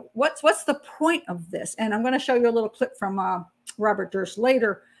 what's the point of this? And I'm going to show you a little clip from Robert Durst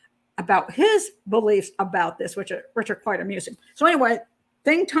later about his beliefs about this, which are quite amusing. So anyway,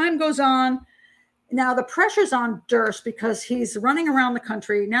 time goes on. Now the pressure's on Durst because he's running around the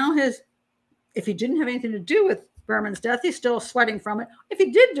country. Now if he didn't have anything to do with Berman's death. He's still sweating from it. If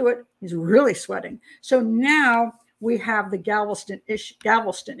he did do it, he's really sweating. So now we have the Galveston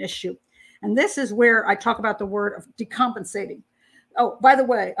issue. And this is where I talk about the word of decompensating. Oh, by the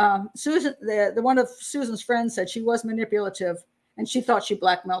way, Susan, the one of Susan's friends said she was manipulative and she thought she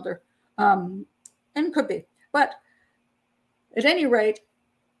blackmailed her. And could be. But at any rate,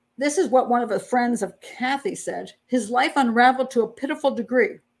 this is what one of the friends of Kathie said. His life unraveled to a pitiful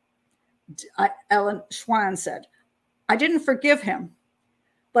degree. Ellen Schwan said, I didn't forgive him,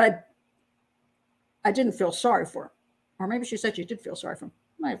 but I didn't feel sorry for him. Or maybe she said she did feel sorry for him.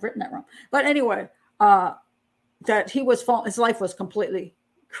 I might have written that wrong. But anyway, that his life was completely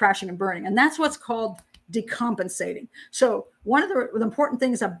crashing and burning. And that's what's called decompensating. So one of the important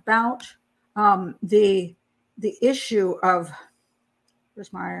things about the issue of,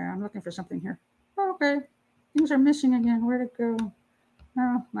 I'm looking for something here. Oh, okay, things are missing again. Where'd it go?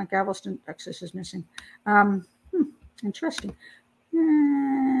 Oh, my Galveston, Texas is missing. Interesting.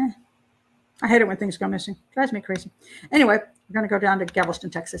 I hate it when things go missing. Drives me crazy. Anyway, we're going to go down to Galveston,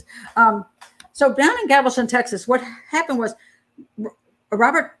 Texas. So down in Galveston, Texas, what happened was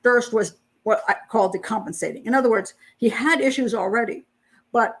Robert Durst was what I call decompensating. In other words, he had issues already,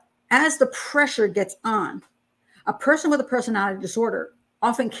 but as the pressure gets on, a person with a personality disorder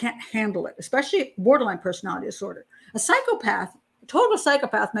often can't handle it, especially borderline personality disorder. A psychopath, a total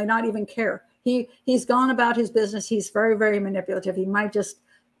psychopath, may not even care. He's gone about his business. He's very, very manipulative. He might just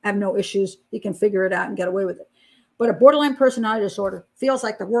have no issues. He can figure it out and get away with it. But a borderline personality disorder feels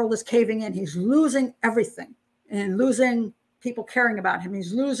like the world is caving in. He's losing everything and losing people caring about him.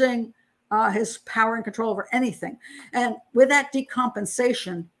 He's losing his power and control over anything. And with that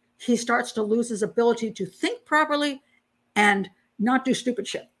decompensation, he starts to lose his ability to think properly and not do stupid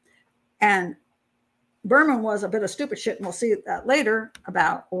shit. And Berman was a bit of stupid shit, and we'll see that later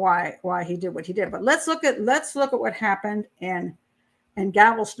about why he did what he did. But let's look at what happened in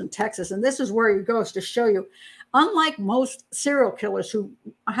Galveston, Texas. And this is where he goes to show you, unlike most serial killers who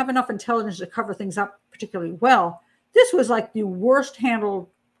have enough intelligence to cover things up particularly well, this was like the worst handled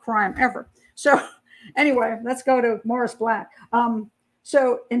crime ever. So anyway, let's go to Morris Black.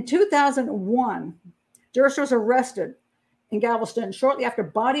 So in 2001, Durst was arrested in Galveston shortly after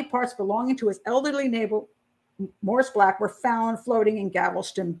body parts belonging to his elderly neighbor, Morris Black, were found floating in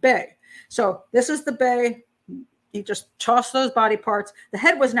Galveston Bay. So this is the bay. He just tossed those body parts. The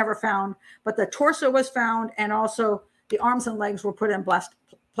head was never found, but the torso was found, and also the arms and legs were put in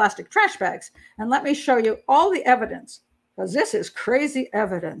plastic trash bags. And let me show you all the evidence, because this is crazy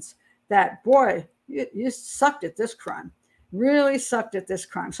evidence that, boy, you sucked at this crime. Really sucked at this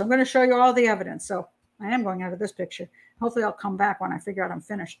crime. So I'm going to show you all the evidence. So I am going out of this picture. Hopefully I'll come back when I figure out I'm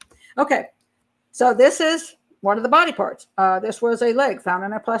finished. Okay, so this is one of the body parts. This was a leg found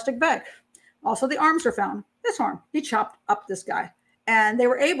in a plastic bag. Also, the arms were found. This arm, he chopped up this guy. And they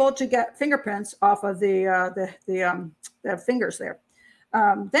were able to get fingerprints off of the fingers there.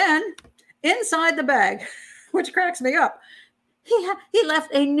 Then inside the bag, which cracks me up, he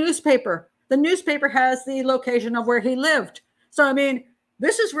left a newspaper. The newspaper has the location of where he lived. So, I mean,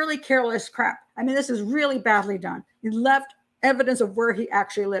 this is really careless crap. I mean, this is really badly done. He left evidence of where he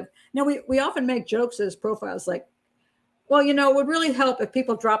actually lived. Now, we often make jokes as profiles like, well, you know, it would really help if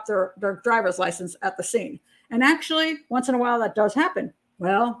people drop their driver's license at the scene. And actually, once in a while, that does happen.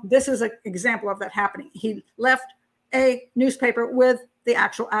 Well, this is an example of that happening. He left a newspaper with the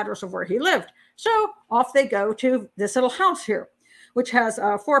actual address of where he lived. So off they go to this little house here, which has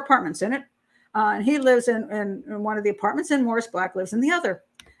 4 apartments in it. And he lives in one of the apartments, and Morris Black lives in the other.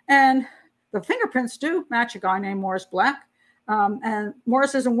 And the fingerprints do match a guy named Morris Black. And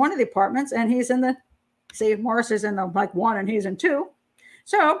Morris is in one of the apartments, and he's in the, see, Morris is in the like 1 and he's in 2.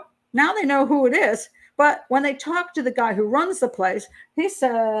 So now they know who it is. But when they talk to the guy who runs the place, he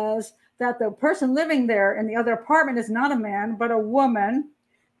says that the person living there in the other apartment is not a man, but a woman.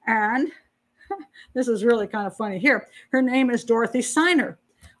 And this is really kind of funny here. Her name is Dorothy Siner.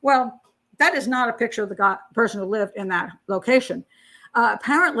 Well, that is not a picture of the person who lived in that location.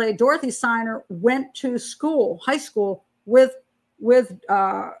 Apparently, Dorothy Siner went to school, high school, with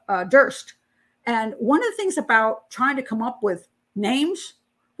Durst. And one of the things about trying to come up with names,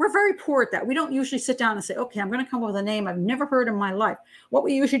 we're very poor at that. We don't usually sit down and say, okay, I'm going to come up with a name I've never heard in my life. What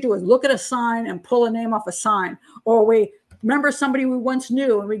we usually do is look at a sign and pull a name off a sign. Or we remember somebody we once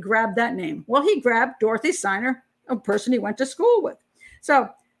knew and we grab that name. Well, he grabbed Dorothy Siner, a person he went to school with. So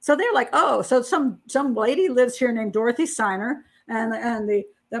they're like, oh, so some lady lives here named Dorothy Siner, and the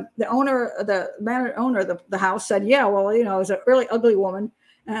owner, the manager owner of the house said, yeah, well, you know, it was a really ugly woman,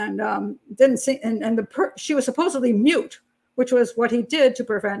 and didn't see, and she was supposedly mute, which was what he did to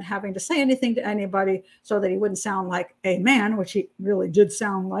prevent having to say anything to anybody so that he wouldn't sound like a man, which he really did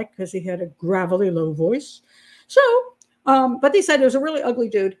sound like because he had a gravelly low voice. So, but they said it was a really ugly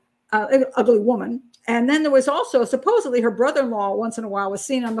dude, ugly woman. And then there was also supposedly her brother-in-law once in a while was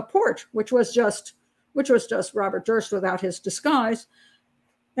seen on the porch, which was just Robert Durst without his disguise.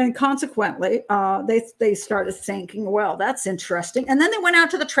 And consequently, they started thinking, well, that's interesting. And then they went out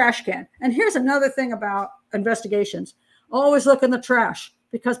to the trash can. And here's another thing about investigations. Always look in the trash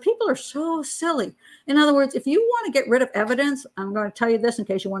because people are so silly. In other words, if you want to get rid of evidence, I'm going to tell you this in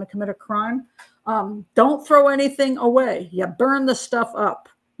case you want to commit a crime, don't throw anything away. You burn the stuff up.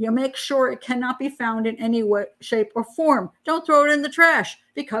 You make sure it cannot be found in any way, shape, or form. Don't throw it in the trash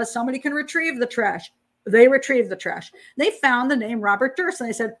because somebody can retrieve the trash. They retrieved the trash. They found the name Robert Durst, and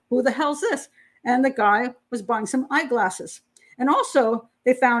they said, who the hell's this? And the guy was buying some eyeglasses. And also,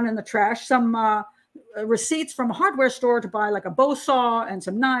 they found in the trash some receipts from a hardware store to buy like a bow saw and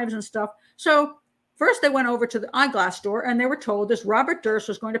some knives and stuff. So first, they went over to the eyeglass store, and they were told this Robert Durst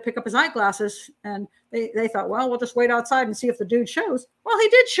was going to pick up his eyeglasses. And they thought, well, we'll just wait outside and see if the dude shows. Well, he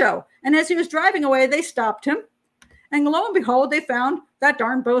did show. And as he was driving away, they stopped him. And lo and behold, they found that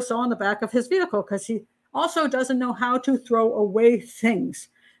darn bow saw in the back of his vehicle because he also doesn't know how to throw away things,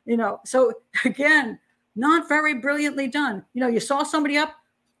 So again, not very brilliantly done. You saw somebody up,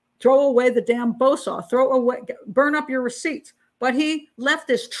 throw away the damn bow saw, burn up your receipts. But he left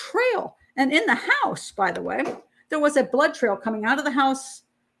this trail. And in the house, by the way, there was a blood trail coming out of the house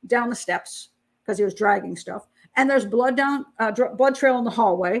down the steps because he was dragging stuff. And there's blood trail in the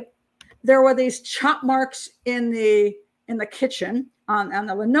hallway. There were these chop marks in the kitchen on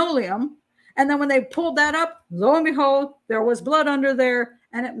the linoleum. And then when they pulled that up, lo and behold, there was blood under there,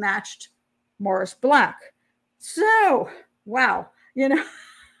 and it matched Morris Black. So, wow,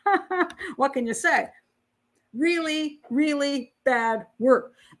 what can you say? Really, really bad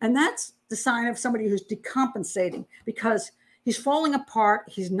work. And that's the sign of somebody who's decompensating because he's falling apart.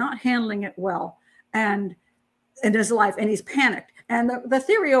 He's not handling it well and in his life, and he's panicked. And the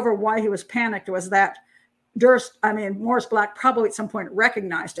theory over why he was panicked was that Morris Black probably at some point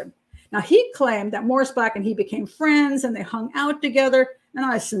recognized him. Now, he claimed that Morris Black and he became friends and they hung out together. And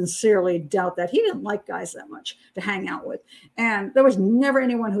I sincerely doubt that. He didn't like guys that much to hang out with. And there was never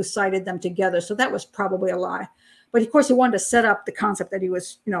anyone who cited them together. So that was probably a lie. But of course, he wanted to set up the concept that he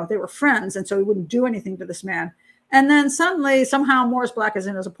was, they were friends. And so he wouldn't do anything to this man. And then suddenly, somehow, Morris Black is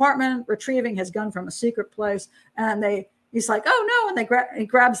in his apartment, retrieving his gun from a secret place. And he's like, oh, no. And he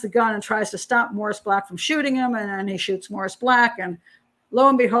grabs the gun and tries to stop Morris Black from shooting him. And then he shoots Morris Black. And lo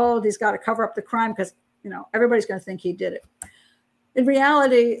and behold, he's got to cover up the crime because, everybody's going to think he did it. In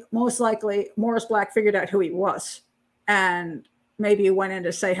reality, most likely, Morris Black figured out who he was. And maybe he went in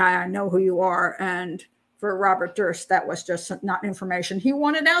to say, hi, I know who you are. And for Robert Durst, that was just not information he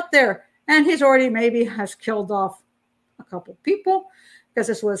wanted out there. And he's already maybe has killed off a couple people because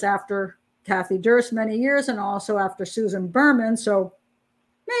this was after Kathie Durst many years and also after Susan Berman. So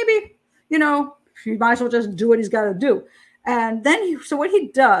maybe, he might as well just do what he's got to do. And then so what he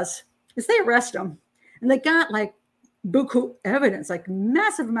does is they arrest him and they got like buku evidence, like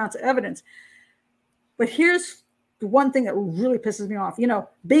massive amounts of evidence. But here's the one thing that really pisses me off.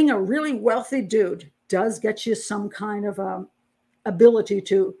 Being a really wealthy dude does get you some kind of ability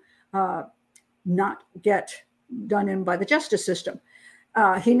to not get done in by the justice system.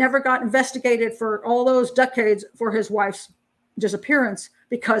 He never got investigated for all those decades for his wife's disappearance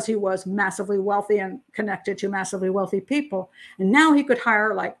because he was massively wealthy and connected to massively wealthy people. And now he could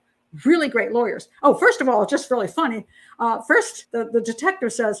hire like really great lawyers. Oh, first of all, it's just really funny. First, the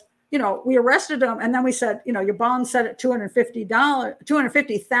detective says, we arrested him. And then we said, your bond set at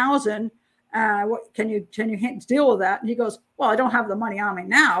 $250,000. What can you deal with that? And he goes, well, I don't have the money on me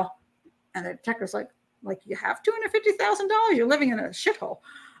now. And the detective's like you have $250,000? You're living in a shithole.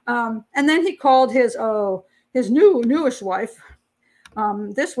 And then he called his newest wife.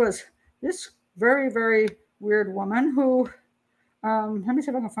 This very, very weird woman who, let me see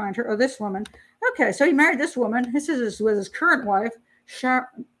if I can find her. Oh, this woman. Okay, so he married this woman. This is with his current wife, I'm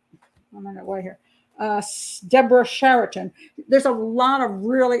on that way here. Deborah Sheraton. There's a lot of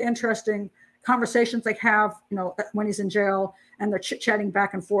really interesting conversations they have, when he's in jail, and they're chit-chatting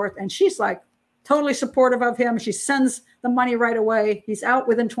back and forth. And she's like totally supportive of him. She sends the money right away. He's out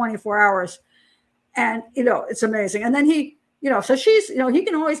within 24 hours. And, it's amazing. And then he, so she's, he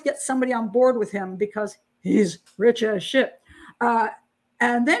can always get somebody on board with him because he's rich as shit.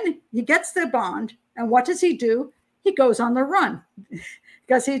 And then he gets the bond. And what does he do? He goes on the run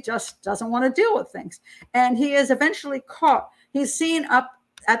because he just doesn't want to deal with things. And he is eventually caught. He's seen up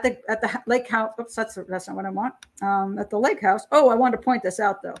at the lake house. Oops, that's not what I want. At the lake house. Oh, I wanted to point this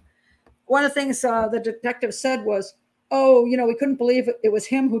out though. One of the things the detective said was, oh, we couldn't believe it was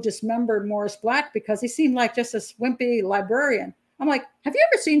him who dismembered Morris Black because he seemed like just a wimpy librarian. I'm like, have you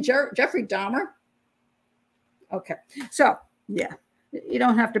ever seen Jeffrey Dahmer? Okay, so yeah, you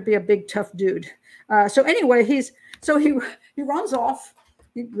don't have to be a big tough dude. So anyway, he runs off.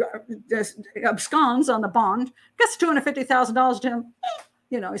 He absconds on the bond, gets $250,000 to him.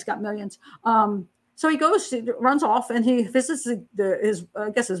 He's got millions. So he runs off, and he visits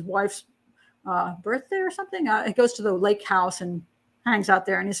his wife's birthday or something. He goes to the lake house and hangs out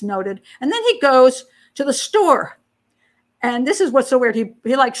there, and he's noted. And then he goes to the store, and this is what's so weird. He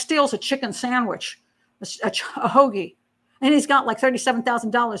like steals a chicken sandwich, a hoagie, and he's got like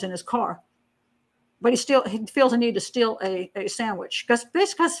 $37,000 in his car. But he feels a need to steal a sandwich because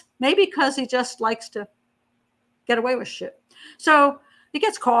he just likes to get away with shit. So he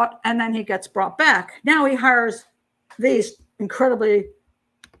gets caught, and then he gets brought back. Now he hires these incredibly,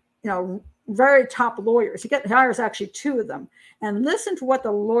 very top lawyers. He hires actually two of them. And listen to what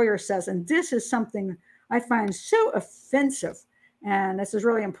the lawyer says. And this is something I find so offensive. And this is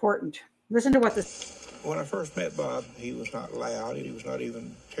really important. Listen to what this. When I first met Bob, he was not loud. He was not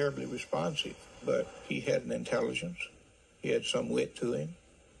even terribly responsive. But he had an intelligence. He had some wit to him.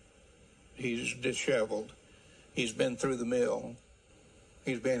 He's disheveled. He's been through the mill.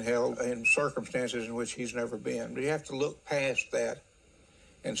 He's been held in circumstances in which he's never been. But you have to look past that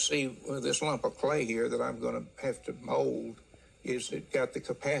and see, well, this lump of clay here that I'm going to have to mold, is it got the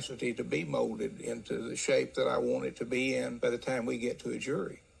capacity to be molded into the shape that I want it to be in by the time we get to a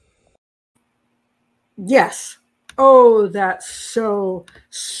jury. Yes. Oh, that so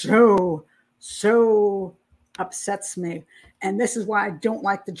upsets me. And this is why I don't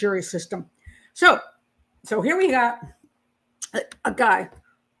like the jury system. So here we got a guy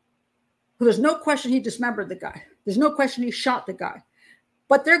who there's no question he dismembered the guy. There's no question he shot the guy.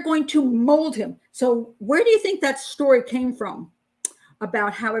 But they're going to mold him. So where do you think that story came from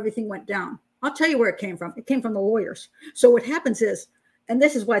about how everything went down? I'll tell you where it came from. It came from the lawyers. So what happens is, and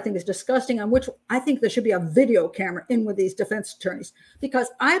this is what I think is disgusting, on which I think there should be a video camera in with these defense attorneys, because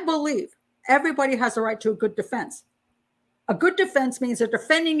I believe everybody has a right to a good defense. A good defense means they're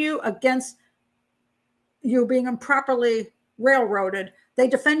defending you against you being improperly railroaded. They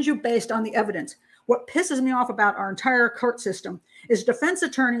defend you based on the evidence. What pisses me off about our entire court system is defense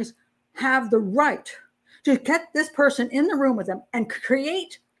attorneys have the right to get this person in the room with them and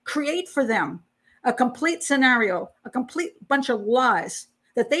create for them a complete scenario, a complete bunch of lies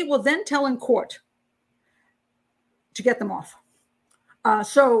that they will then tell in court to get them off.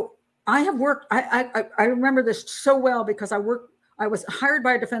 So I have worked, I remember this so well because I was hired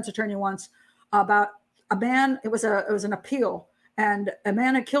by a defense attorney once about a man. It was an appeal, and a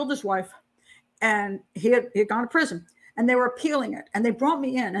man had killed his wife, and he had gone to prison, and they were appealing it. And they brought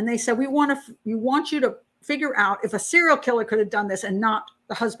me in, and they said, we want you to figure out if a serial killer could have done this and not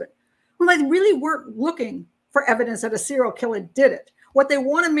the husband. Well, they really weren't looking for evidence that a serial killer did it. What they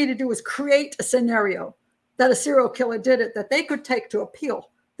wanted me to do was create a scenario that a serial killer did it that they could take to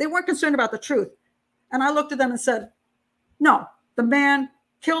appeal. They weren't concerned about the truth. And I looked at them and said, no, the man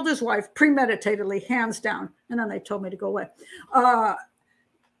killed his wife premeditatedly, hands down. And then they told me to go away.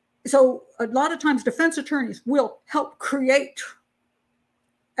 So a lot of times defense attorneys will help create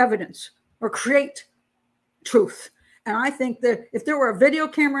evidence or create truth. And I think that if there were a video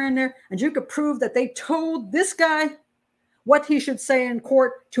camera in there and you could prove that they told this guy what he should say in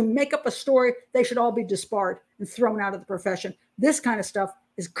court to make up a story, they should all be disbarred and thrown out of the profession. This kind of stuff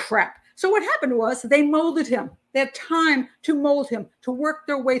is crap. So what happened was they molded him. They had time to mold him, to work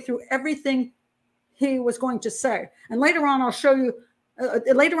their way through everything he was going to say. And later on, I'll show you, I'll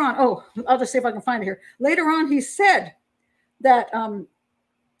just see if I can find it here. Later on, he said that,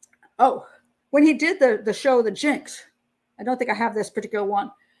 when he did the show, The Jinx, I don't think I have this particular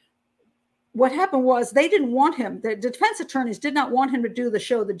one. What happened was they didn't want him. The defense attorneys did not want him to do the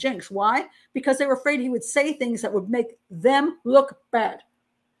show, The Jinx. Why? Because they were afraid he would say things that would make them look bad.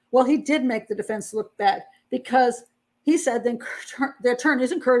 Well, he did make the defense look bad because he said the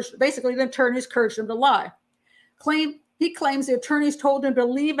attorneys encouraged him to lie. He claims the attorneys told him to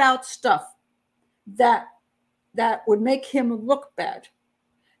leave out stuff that would make him look bad.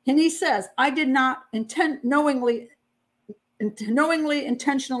 And he says, I did not knowingly,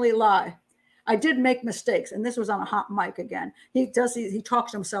 intentionally lie. I did make mistakes. And this was on a hot mic again. He talks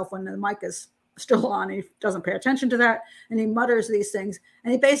to himself when the mic is still on. He doesn't pay attention to that. And he mutters these things.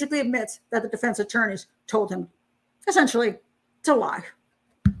 And he basically admits that the defense attorneys told him essentially to lie.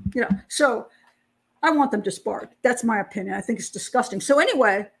 So I want them disbarred. That's my opinion. I think it's disgusting. So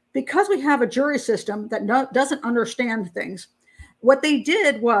anyway, because we have a jury system that doesn't understand things, what they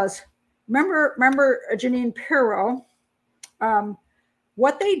did was, remember Janine Pirro,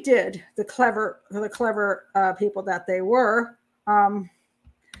 what they did, the clever people that they were,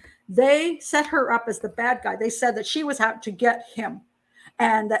 they set her up as the bad guy. They said that she was out to get him,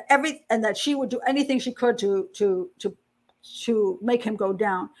 and that she would do anything she could to make him go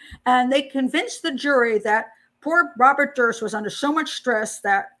down. And they convinced the jury that poor Robert Durst was under so much stress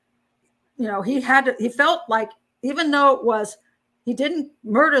that, you know, he felt like, even though he didn't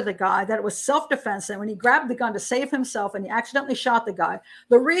murder the guy, that it was self-defense. And when he grabbed the gun to save himself and he accidentally shot the guy,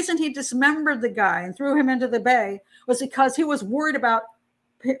 the reason he dismembered the guy and threw him into the bay was because he was worried about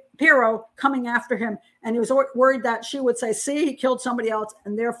Pirro coming after him. And he was worried that she would say, see, he killed somebody else,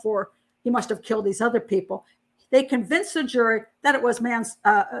 and therefore he must have killed these other people. They convinced the jury that it was man's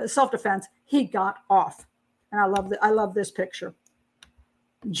self-defense. He got off. And I love this picture.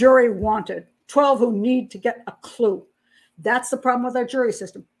 Jury wanted 12 who need to get a clue. That's the problem with our jury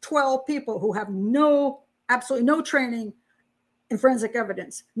system. 12 people who have absolutely no training in forensic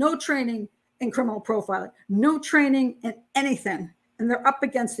evidence, no training in criminal profiling, no training in anything. And they're up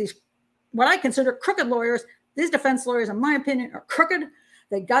against these, what I consider crooked lawyers. These defense lawyers, in my opinion, are crooked.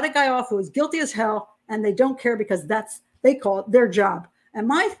 They got a guy off who is guilty as hell, and they don't care because they call it their job. In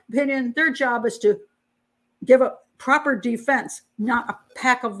my opinion, their job is to give a proper defense, not a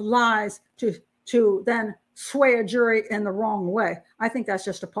pack of lies to then sway a jury in the wrong way. I think that's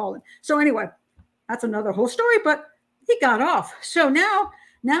just appalling. So anyway, that's another whole story, but he got off. So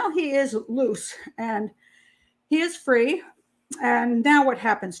now he is loose and he is free. And now what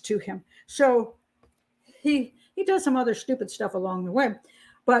happens to him? So he does some other stupid stuff along the way,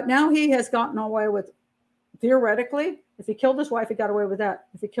 but now he has gotten away with, theoretically, if he killed his wife, he got away with that.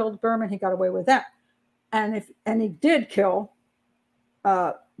 If he killed Berman, he got away with that. And he did kill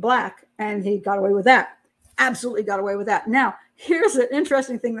Black, and he got away with that. Absolutely got away with that. Now, here's an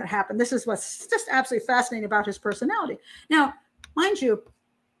interesting thing that happened. This is what's just absolutely fascinating about his personality. Now, mind you,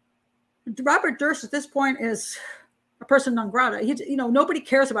 Robert Durst at this point is a person non grata. Nobody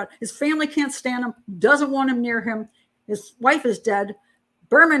cares about it. His family can't stand him, doesn't want him near him. His wife is dead.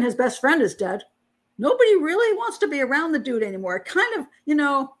 Berman, his best friend, is dead. Nobody really wants to be around the dude anymore. Kind of,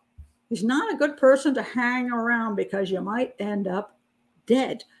 he's not a good person to hang around because you might end up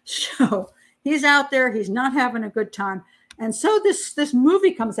dead. So he's out there. He's not having a good time. And so this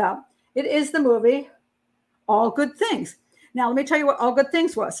movie comes out. It is the movie All Good Things. Now, let me tell you what All Good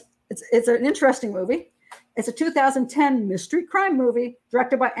Things was. It's an interesting movie. It's a 2010 mystery crime movie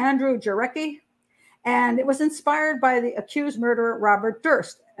directed by Andrew Jarecki. And it was inspired by the accused murderer, Robert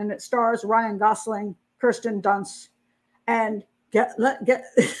Durst. And it stars Ryan Gosling, Kirsten Dunst, and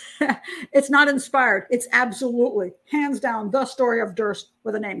it's not inspired. It's absolutely, hands down, the story of Durst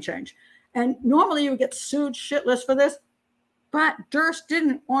with a name change. And normally you would get sued shitless for this, but Durst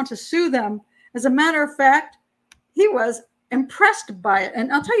didn't want to sue them. As a matter of fact, he was impressed by it.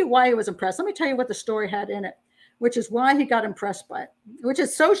 And I'll tell you why he was impressed. Let me tell you what the story had in it, which is why he got impressed by it, which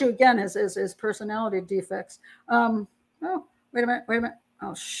shows you again his personality defects. Oh, wait a minute.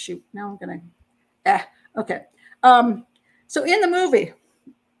 Oh, shoot. Now I'm going to, okay. So in the movie,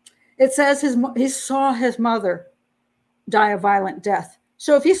 it says he saw his mother die a violent death.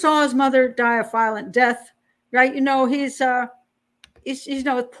 So if he saw his mother die a violent death, right, he's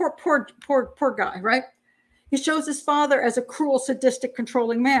poor guy, right? He shows his father as a cruel, sadistic,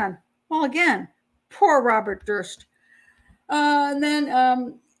 controlling man. Well, again, poor Robert Durst. And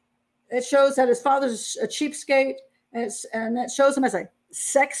then it shows that his father's a cheapskate, and it shows him as a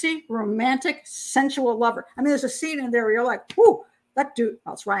sexy, romantic, sensual lover. I mean, there's a scene in there where you're like, whoo, that dude,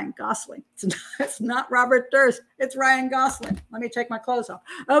 well, it's Ryan Gosling. It's not Robert Durst. It's Ryan Gosling. Let me take my clothes off.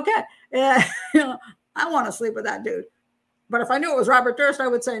 Okay. I want to sleep with that dude. But if I knew it was Robert Durst, I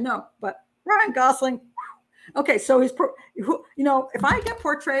would say no. But Ryan Gosling, okay, so if I get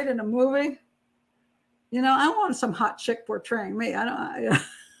portrayed in a movie, I want some hot chick portraying me.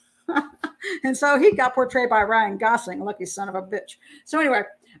 And so he got portrayed by Ryan Gosling, lucky son of a bitch. So anyway,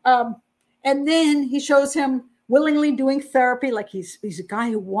 and then he shows him willingly doing therapy, like he's a guy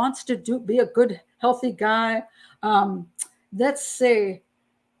who wants to be a good, healthy guy. Let's see.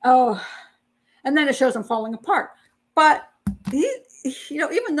 Oh, and then it shows him falling apart. But he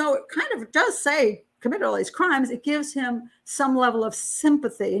even though it kind of does say committed all these crimes, it gives him some level of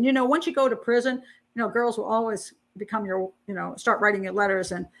sympathy. And once you go to prison, girls will always become your, start writing you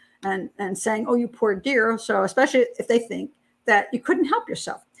letters and saying, oh, you poor dear. So especially if they think that you couldn't help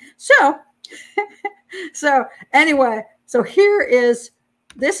yourself. So anyway, so here is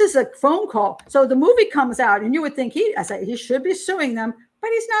this is a phone call. So the movie comes out, and you would think he should be suing them, but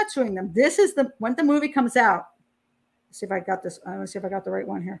he's not suing them. This is when the movie comes out. Let's see if I got this. Let's see if I got the right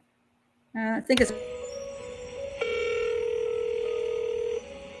one here. I think it's.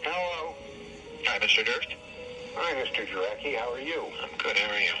 Hello. Hi, Mr. Durst. Hi, Mr. Jarecki. How are you? I'm good.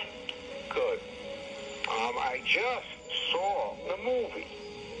 How are you? Good. I just saw the movie.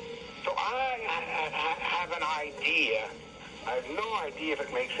 So I have an idea. I have no idea if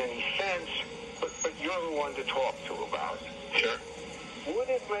it makes any sense, but you're the one to talk to about it. Sure. Would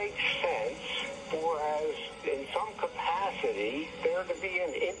it make sense for, as in some capacity, there to be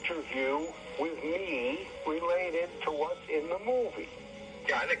an interview with me related to what's in the movie?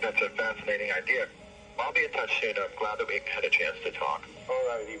 Yeah, I think that's a fascinating idea. I'll be in touch soon. I'm glad that we had a chance to talk. All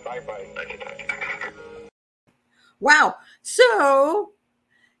righty. Bye-bye. Thank you. Wow. So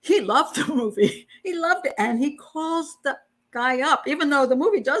he loved the movie. He loved it. And he calls the guy up, even though the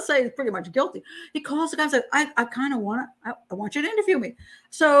movie does say he's pretty much guilty. He calls the guy and says, I kind of want you to interview me.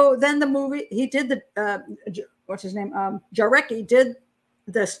 So then the movie, he did the, what's his name? Jarecki did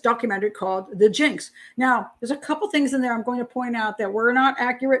this documentary called The Jinx. Now, there's a couple things in there I'm going to point out that were not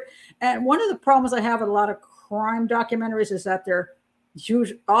accurate. And one of the problems I have with a lot of crime documentaries is that they're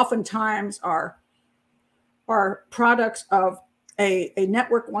oftentimes are products of a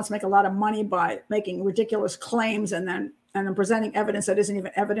network wants to make a lot of money by making ridiculous claims and then presenting evidence that isn't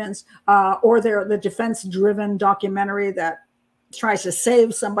even evidence, or they're the defense-driven documentary that tries to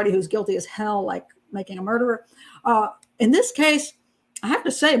save somebody who's guilty as hell, like making a murderer. In this case, I have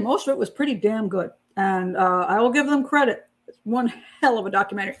to say most of it was pretty damn good, and I will give them credit. It's one hell of a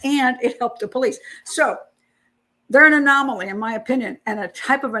documentary, and it helped the police. So they're an anomaly, in my opinion, and a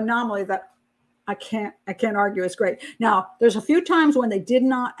type of anomaly that I can't argue is great. Now, there's a few times when they did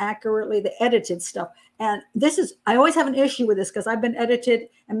not accurately, they edited stuff. And I always have an issue with this because I've been edited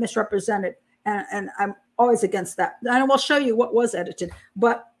and misrepresented. And I'm always against that. And I will show you what was edited.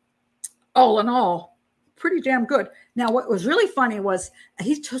 But all in all, pretty damn good. Now, what was really funny was,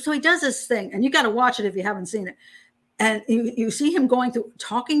 he does this thing, and you got to watch it if you haven't seen it. And you see him going through,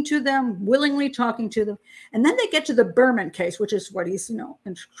 talking to them, willingly talking to them. And then they get to the Berman case, which is what he's,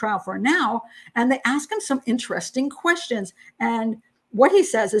 in trial for now. And they ask him some interesting questions. And what he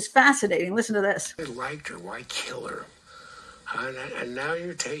says is fascinating. Listen to this. I liked her. Why kill her? And now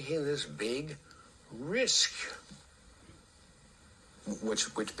you're taking this big risk.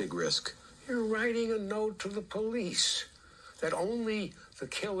 Which big risk? You're writing a note to the police that only the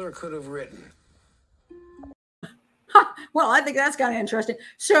killer could have written. Well, I think that's kind of interesting.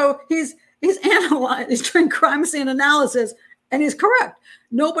 So he's doing crime scene analysis, and he's correct.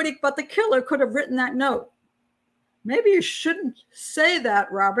 Nobody but the killer could have written that note. Maybe you shouldn't say that,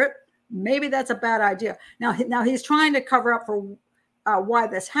 Robert. Maybe that's a bad idea. Now he's trying to cover up for why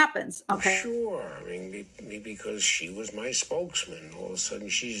this happens. Okay. Sure. I mean, because she was my spokesman. All of a sudden,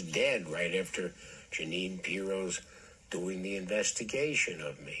 she's dead right after Janine Pirro's doing the investigation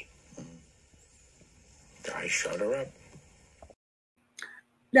of me. I shut her up.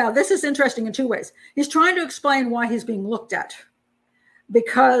 Now, this is interesting in two ways. He's trying to explain why he's being looked at,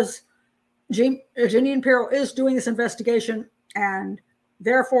 because Janine Pirro is doing this investigation, and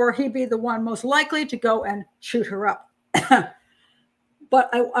therefore he'd be the one most likely to go and shoot her up. But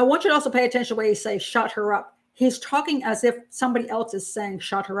I want you to also pay attention to the way he says shut her up. He's talking as if somebody else is saying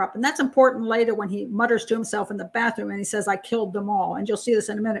shut her up. And that's important later when he mutters to himself in the bathroom and he says, I killed them all. And you'll see this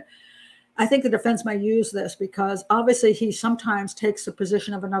in a minute. I think the defense may use this because obviously he sometimes takes the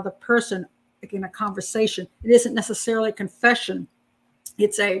position of another person in a conversation. It isn't necessarily a confession.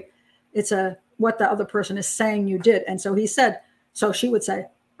 It's what the other person is saying you did. And so he said, so she would say,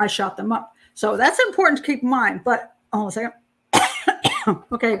 I shot them up. So that's important to keep in mind. But hold on a second.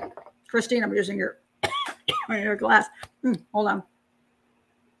 Okay, Christine, I'm using your glass. Hold on.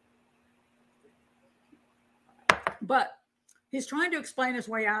 But he's trying to explain his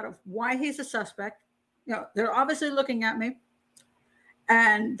way out of why he's a suspect. They're obviously looking at me.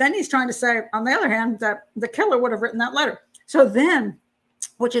 And then he's trying to say, on the other hand, that the killer would have written that letter. So then,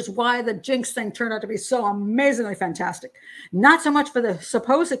 which is why the Jinx thing turned out to be so amazingly fantastic. Not so much for the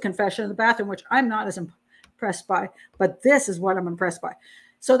supposed confession in the bathroom, which I'm not as impressed by, but this is what I'm impressed by.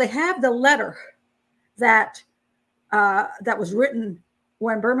 So they have the letter that was written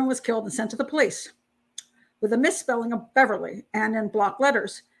when Berman was killed and sent to the police, with a misspelling of Beverly and in block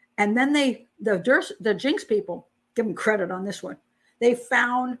letters. And then the Jinx people, give them credit on this one. They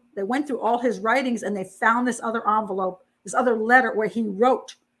went through all his writings and they found this other envelope, this other letter where he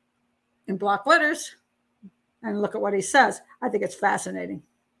wrote in block letters. And look at what he says. I think it's fascinating.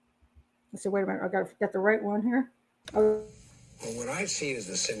 Let's see, wait a minute. I got to get the right one here. Well, what I see as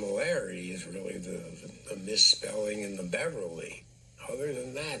the similarity is really the misspelling in the Beverly. Other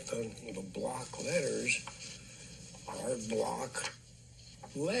than that, the block letters are block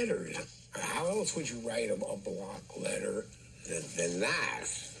letters. How else would you write a block letter than that?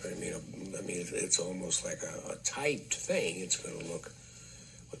 I mean, it's almost like a typed thing. It's going to look,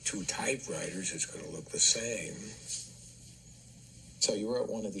 with two typewriters, it's going to look the same. So you wrote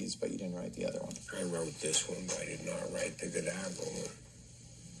one of these, but you didn't write the other one. I wrote this one, but I did not write the Godiva one.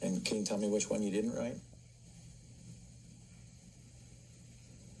 And can you tell me which one you didn't write?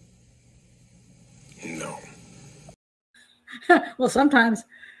 No. Well, sometimes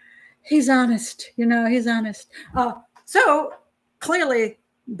he's honest, he's honest. So clearly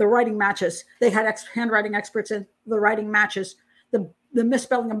the writing matches. They had handwriting experts in the writing matches. The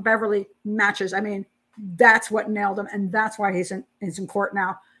misspelling of Beverly matches. I mean, that's what nailed him. And that's why he's in court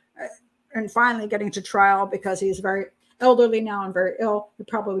now. And finally getting to trial because he's very elderly now and very ill. He'll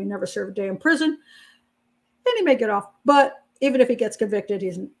probably never serve a day in prison. And he may get off. But even if he gets convicted,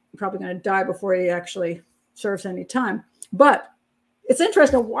 he's probably going to die before he actually serves any time. But it's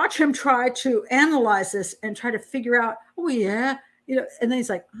interesting to watch him try to analyze this and try to figure out, oh yeah, and then he's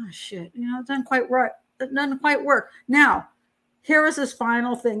like, oh shit, it doesn't quite work. It doesn't quite work. Now, here is his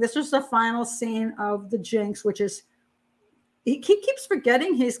final thing. This was the final scene of the Jinx, which is, he keeps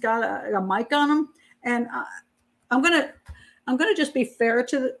forgetting he's got a mic on him. And I'm gonna just be fair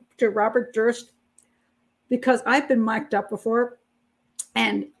to Robert Durst, because I've been mic'd up before.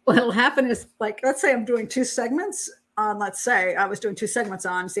 And what'll happen is, like, let's say I'm doing two segments on, let's say I was doing two segments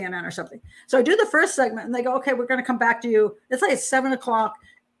on CNN or something. So I do the first segment and they go, okay, we're going to come back to you. It's like 7:00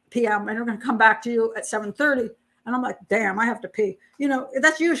 p.m. and we're going to come back to you at 7:30. And I'm like, damn, I have to pee.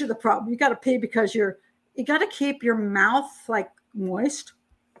 That's usually the problem. You got to pee because you got to keep your mouth like moist.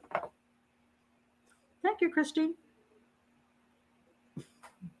 Thank you, Christine.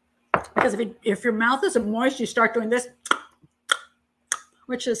 Because if your mouth isn't moist, you start doing this,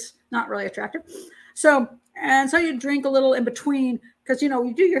 which is not really attractive. So you drink a little in between, because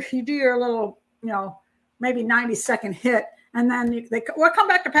you do your little maybe 90-second hit, and then we'll come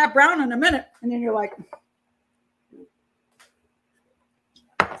back to Pat Brown in a minute, and then you're like,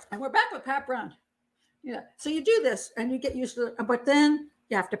 and we're back with Pat Brown. Yeah. So you do this and you get used to it, but then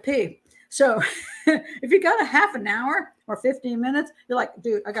you have to pee. So if you got a half an hour or 15 minutes, you're like,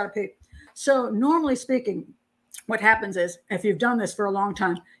 dude, I got to pee. So normally speaking, what happens is, if you've done this for a long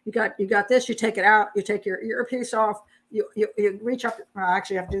time, you got this, you take it out, you take your earpiece off, you reach up, well,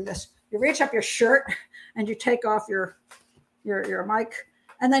 actually you have to do this. You reach up your shirt and you take off your mic,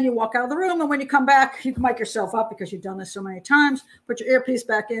 and then you walk out of the room. And when you come back, you can mic yourself up because you've done this so many times, put your earpiece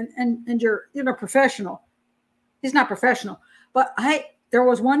back in, and you're professional. He's not professional. But there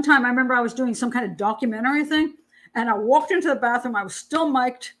was one time I remember I was doing some kind of documentary thing, and I walked into the bathroom. I was still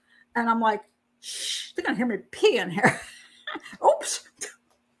mic'd, and I'm like, shh, they're going to hear me pee in here. Oops.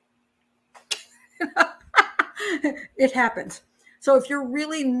 It happens. So if you're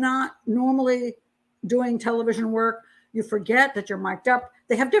really not normally doing television work, you forget that you're mic'd up.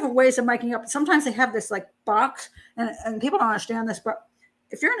 They have different ways of miking up. Sometimes they have this like box, and people don't understand this, but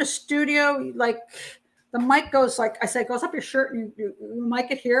if you're in a studio, like the mic goes, like I said, goes up your shirt, and you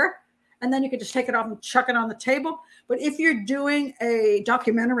mic it here, and then you can just take it off and chuck it on the table. But if you're doing a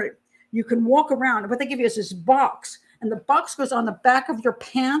documentary, you can walk around. What they give you is this box, and the box goes on the back of your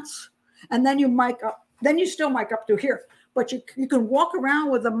pants, and then you mic up. Then you still mic up to here, but you can walk around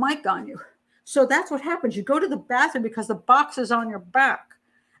with the mic on you. So that's what happens. You go to the bathroom because the box is on your back.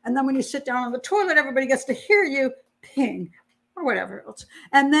 And then when you sit down on the toilet, everybody gets to hear you ping or whatever else.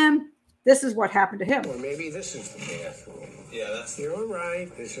 And then this is what happened to him. Or maybe this is the bathroom. Yeah, You're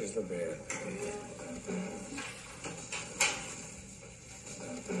right. This is the bathroom.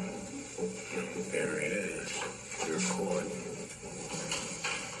 There it is. You're caught.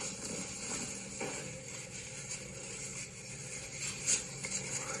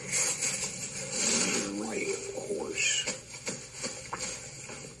 You're right, of course.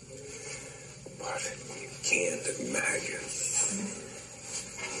 But you can't imagine.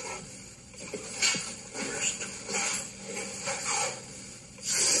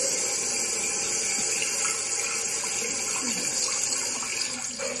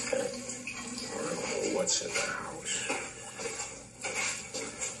 What's in the house?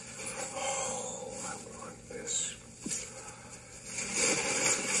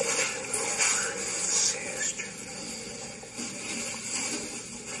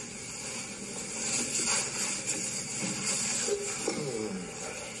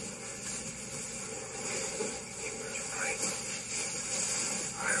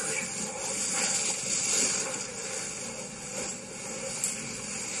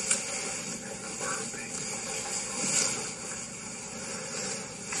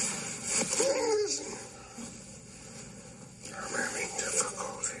 I'm having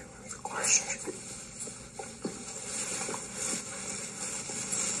difficulty with the question.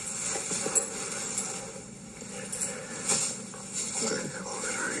 What the hell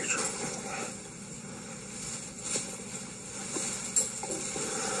did I do?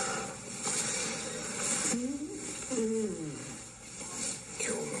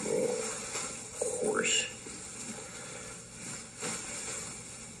 Kill them all, of course.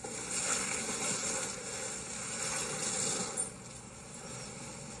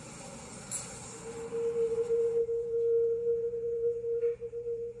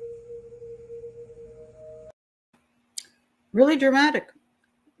 Really dramatic,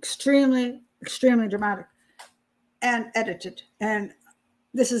 extremely, extremely dramatic, and edited. And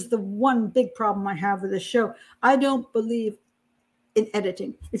this is the one big problem I have with this show. I don't believe in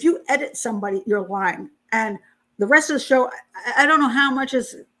editing. If you edit somebody, you're lying. And the rest of the show, I don't know how much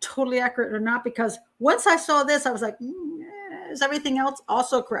is totally accurate or not, because once I saw this, I was like, is everything else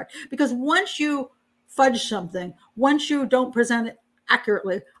also correct? Because once you fudge something, once you don't present it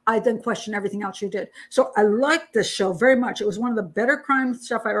accurately, I then question everything else you did. So I liked this show very much. It was one of the better crime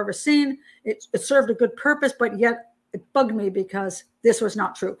stuff I've ever seen. It served a good purpose, but yet it bugged me because this was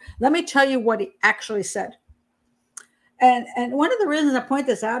not true. Let me tell you what he actually said. And one of the reasons I point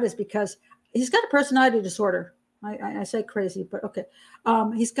this out is because he's got a personality disorder. I say crazy, but okay.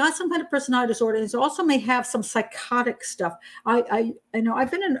 He's got some kind of personality disorder. He also may have some psychotic stuff. I know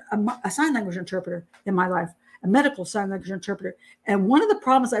I've been a sign language interpreter in my life, a medical sign language interpreter. And one of the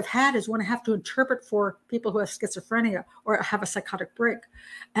problems I've had is when I have to interpret for people who have schizophrenia or have a psychotic break.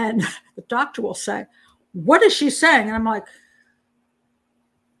 And the doctor will say, "What is she saying?" And I'm like,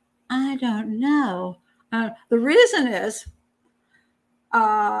 I don't know. The reason is,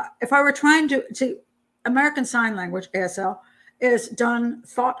 if I were trying to American Sign Language, ASL, is done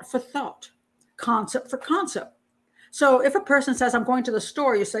thought for thought, concept for concept. So if a person says, "I'm going to the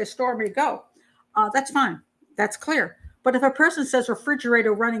store," you say, "Store me, go." That's fine. That's clear. But if a person says,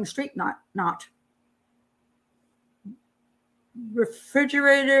 "Refrigerator running, street not.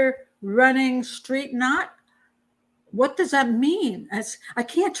 Refrigerator running, street not? What does that mean? I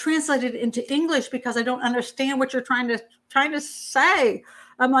can't translate it into English because I don't understand what you're trying to say.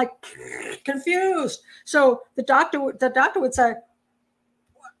 I'm like confused. So the doctor would say,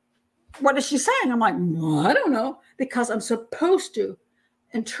 "What is she saying?" I'm like, "Well, I don't know," because I'm supposed to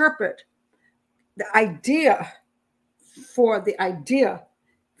interpret the idea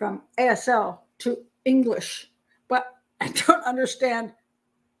from ASL to English, but I don't understand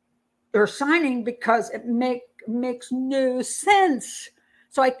their signing because it makes no sense.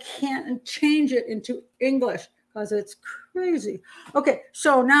 So I can't change it into English because it's crazy. Okay,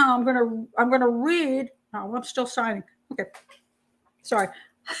 so now I'm gonna read. Oh, I'm still signing. Okay, sorry.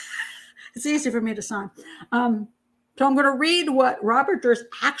 It's easy for me to sign. So I'm gonna read what Robert Durst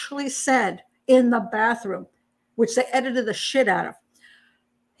actually said in the bathroom, which they edited the shit out of.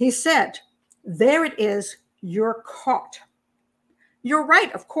 He said, "There it is. You're caught. You're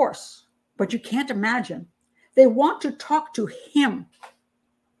right, of course, but you can't imagine. They want to talk to him.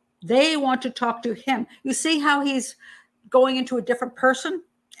 They want to talk to him." You see how he's going into a different person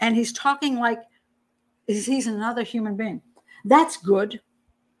and he's talking like he's another human being. That's good.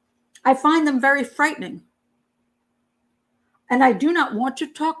 I find them very frightening. And I do not want to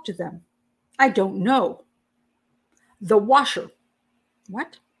talk to them. I don't know. The washer.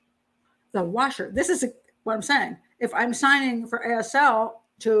 What? The washer. This is what I'm saying. If I'm signing for ASL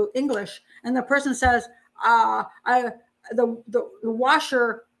to English and the person says, the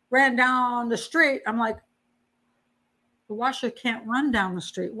washer ran down the street, I'm like, the washer can't run down the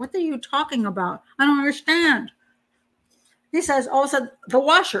street. What are you talking about? I don't understand. He says, all of a sudden, the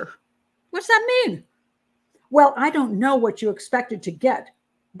washer. What's that mean? Well, I don't know what you expected to get,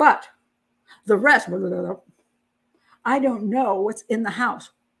 but the rest, I don't know what's in the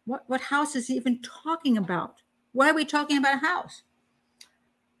house. What house is he even talking about? Why are we talking about a house?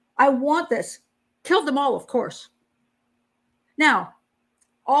 I want this. Killed them all, of course. Now,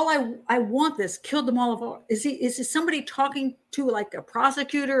 I want this. Killed them all. Is it somebody talking to like a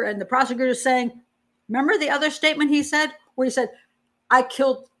prosecutor and the prosecutor saying, remember the other statement he said where he said, I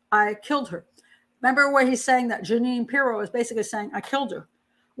killed her. Remember where he's saying that Janine Pirro is basically saying, I killed her.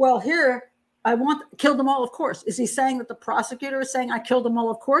 Well, here, killed them all, of course. Is he saying that the prosecutor is saying, I killed them all,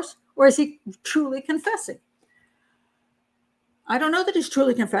 of course? Or is he truly confessing? I don't know that he's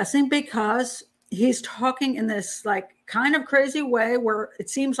truly confessing because he's talking in this like kind of crazy way where it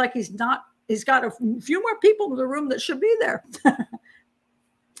seems like he's got a few more people in the room that should be there.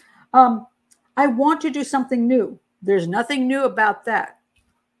 I want to do something new. There's nothing new about that.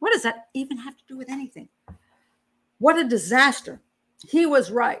 What does that even have to do with anything? What a disaster. He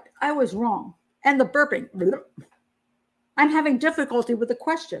was right. I was wrong. And the burping. I'm having difficulty with the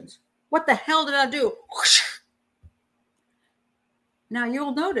questions. What the hell did I do? Now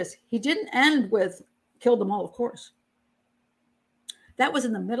you'll notice he didn't end with kill them all, of course. That was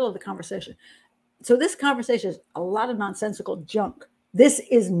in the middle of the conversation. So this conversation is a lot of nonsensical junk. This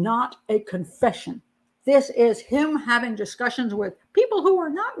is not a confession. This is him having discussions with people who are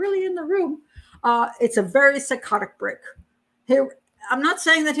not really in the room. It's a very psychotic break. Here, I'm not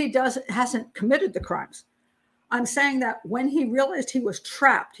saying that he hasn't committed the crimes. I'm saying that when he realized he was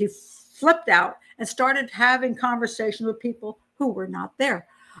trapped, he flipped out and started having conversations with people who were not there.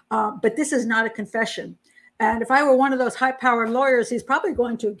 But this is not a confession. And if I were one of those high-powered lawyers he's probably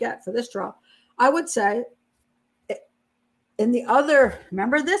going to get for this trial, I would say in the other,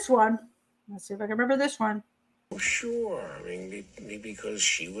 remember this one? Let's see if I can remember this one. Sure. I mean, maybe because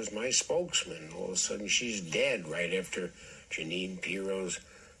she was my spokesman. All of a sudden, she's dead right after Janine Pirro's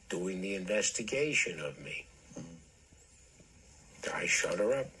doing the investigation of me. I shut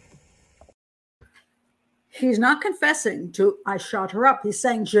her up. He's not confessing to I shot her up. He's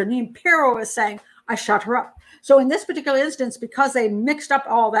saying Janine Pirro is saying I shot her up. So in this particular instance, because they mixed up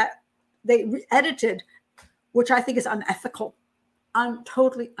all that, they edited, which I think is unethical,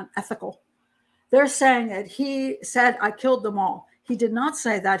 totally unethical. They're saying that he said I killed them all. He did not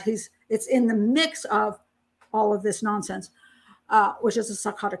say that. It's in the mix of all of this nonsense, which is a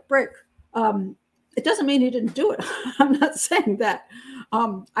psychotic break. It doesn't mean he didn't do it. I'm not saying that.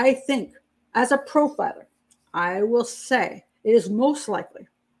 I think as a profiler, I will say it is most likely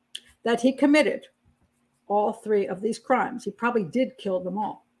that he committed all three of these crimes. He probably did kill them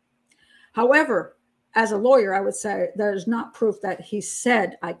all. However, as a lawyer, I would say there's not proof that he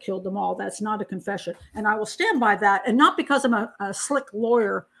said I killed them all. That's not a confession. And I will stand by that. And not because I'm a slick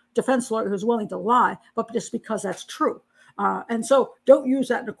lawyer, defense lawyer who's willing to lie, but just because that's true. And so don't use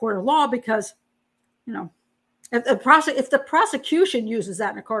that in a court of law because, you know, if the prosecution uses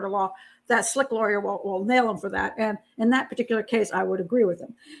that in a court of law, that slick lawyer will nail him for that. And in that particular case, I would agree with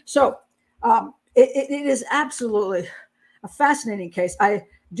him. So it is absolutely a fascinating case. I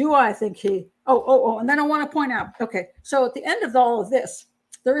think he, and then I want to point out, okay, so at the end of all of this,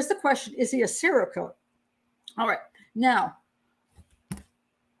 there is the question, is he a serial killer? All right, now,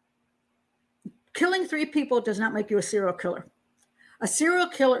 killing 3 people does not make you a serial killer. A serial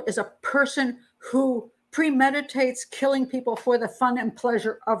killer is a person who premeditates killing people for the fun and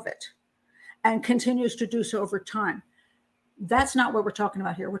pleasure of it and continues to do so over time. That's not what we're talking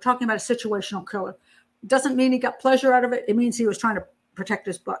about here. We're talking about a situational killer. Doesn't mean he got pleasure out of it. It means he was trying to protect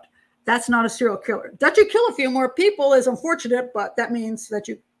his butt. That's not a serial killer. That you kill a few more people is unfortunate, but that means that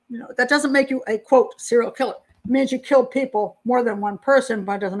that doesn't make you a, quote, serial killer. It means you killed people, more than one person,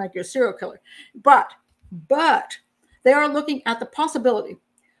 but it doesn't make you a serial killer. But they are looking at the possibility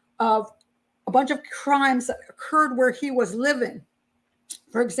of a bunch of crimes that occurred where he was living.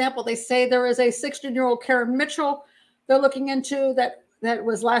 For example, they say there is a 16-year-old Karen Mitchell they're looking into that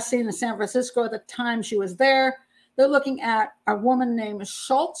was last seen in San Francisco at the time she was there. They're looking at a woman named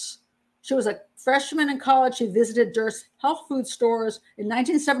Schultz. She was a freshman in college. She visited Durst's health food stores in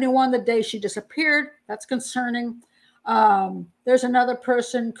 1971, the day she disappeared. That's concerning. There's another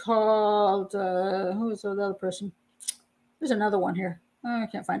person called, who's the other person? There's another one here. Oh, I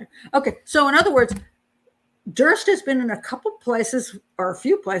can't find her. Okay, so in other words, Durst has been in a couple places or a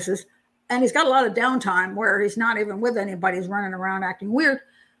few places, and he's got a lot of downtime where he's not even with anybody. He's running around acting weird,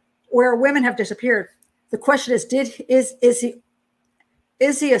 where women have disappeared. The question is,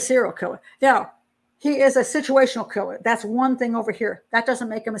 is he a serial killer? Now, he is a situational killer. That's one thing over here. That doesn't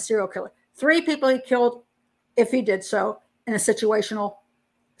make him a serial killer. 3 people he killed, if he did so, in a situational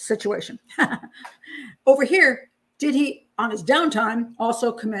situation. Over here, did he, on his downtime,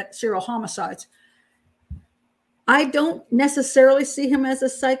 also commit serial homicides? I don't necessarily see him as a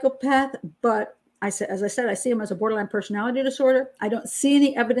psychopath, but as I said, I see him as a borderline personality disorder. I don't see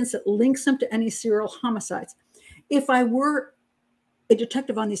any evidence that links him to any serial homicides. If I were a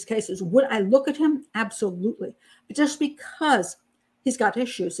detective on these cases, would I look at him? Absolutely. But just because he's got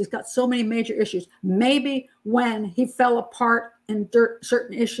issues, he's got so many major issues. Maybe when he fell apart in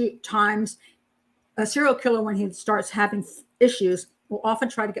certain times, a serial killer, when he starts having issues, will often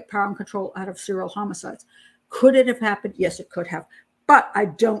try to get power and control out of serial homicides. Could it have happened? Yes, it could have, but I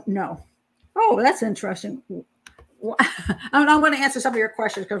don't know. Oh, that's interesting. I'm going to answer some of your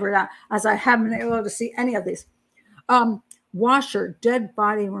questions because we're not, as I haven't been able to see any of these. Washer, dead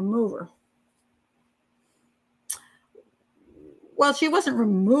body remover. Well, she wasn't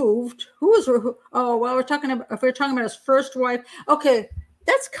removed. Who was? Oh, well, if we're talking about his first wife. Okay,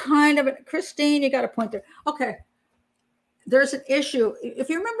 that's kind of Christine, you got a point there. Okay. There's an issue. If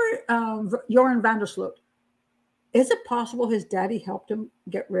you remember Joran van der Sloot, is it possible his daddy helped him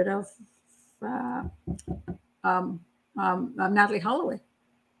get rid of Natalie Holloway?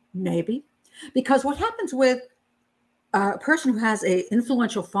 Maybe. Because what happens with a person who has an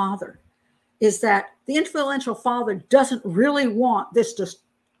influential father is that the influential father doesn't really want this just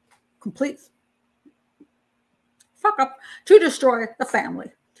complete fuck up to destroy the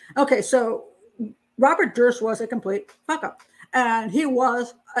family. Okay, so Robert Durst was a complete fuck up, and he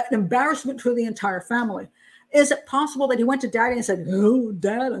was an embarrassment to the entire family. Is it possible that he went to daddy and said, "Oh,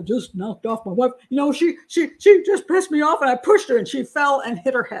 Dad, I just knocked off my wife. You know, she just pissed me off and I pushed her and she fell and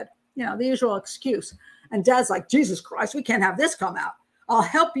hit her head." You know, the usual excuse. And Dad's like, "Jesus Christ, we can't have this come out. I'll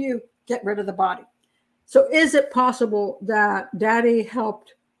help you get rid of the body." So is it possible that Daddy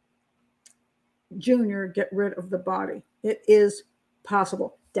helped Junior get rid of the body? It is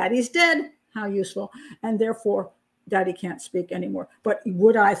possible. Daddy's dead. How useful. And therefore, Daddy can't speak anymore. But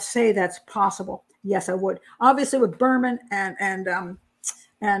would I say that's possible? Yes, I would. Obviously, with Berman and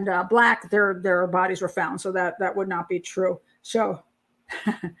Black, their bodies were found, so that would not be true. So,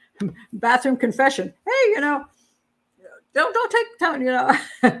 bathroom confession. Hey, you know, don't take time. You know,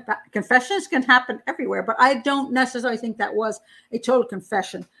 confessions can happen everywhere, but I don't necessarily think that was a total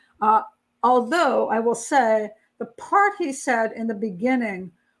confession. Although I will say the part he said in the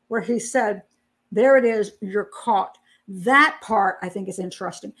beginning, where he said, "There it is, you're caught." That part I think is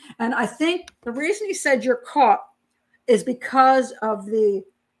interesting. And I think the reason he said "you're caught" is because of the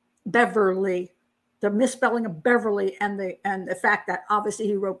Beverly, the misspelling of Beverly, and the fact that obviously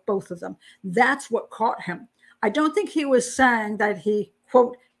he wrote both of them. That's what caught him. I don't think he was saying that he,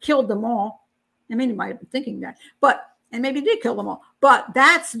 quote, killed them all. I mean, he might have been thinking that, and maybe he did kill them all, but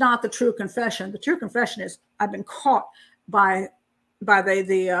that's not the true confession. The true confession is, I've been caught by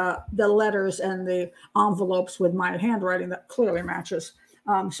the letters and the envelopes with my handwriting that clearly matches.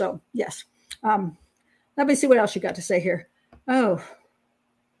 So yes. Let me see what else you got to say here. Oh,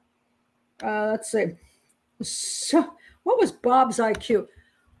 let's see. So what was Bob's IQ?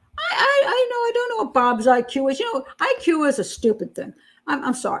 I don't know what Bob's IQ is. You know, IQ is a stupid thing.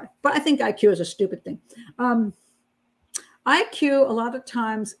 I'm sorry, but I think IQ is a stupid thing. IQ, a lot of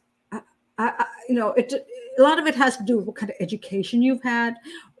times, you know, a lot of it has to do with what kind of education you've had,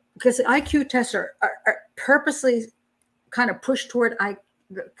 because the IQ tests are purposely kind of pushed toward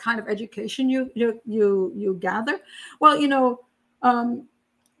the kind of education you gather. Well, you know,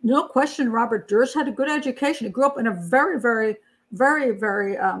 no question, Robert Durst had a good education. He grew up in a very, very, very,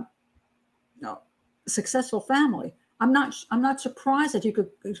 very successful family. I'm not surprised that you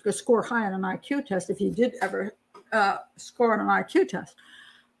could score high on an IQ test if you did ever score on an IQ test.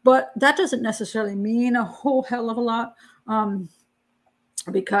 But that doesn't necessarily mean a whole hell of a lot,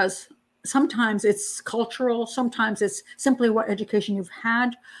 because sometimes it's cultural. Sometimes it's simply what education you've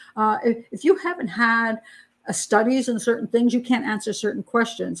had. If you haven't had studies in certain things, you can't answer certain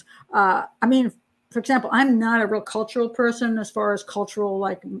questions. I mean, for example, I'm not a real cultural person as far as cultural,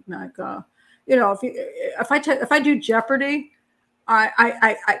 like you know, if I do Jeopardy,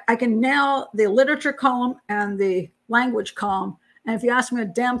 I can nail the literature column and the language column. And if you ask me a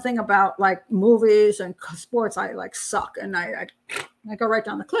damn thing about like movies and sports, I like suck, and I go right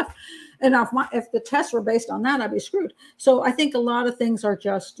down the cliff. And if the tests were based on that, I'd be screwed. So I think a lot of things are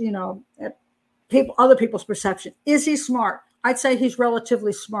just, you know, other people's perception. Is he smart? I'd say he's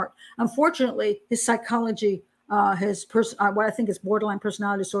relatively smart. Unfortunately, his psychology, what I think is borderline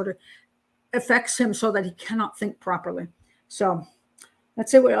personality disorder, affects him so that he cannot think properly. So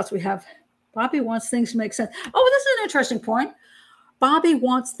let's see what else we have. Bobby wants things to make sense. Oh, this is an interesting point. Bobby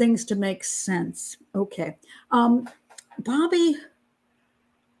wants things to make sense. Okay. Bobby,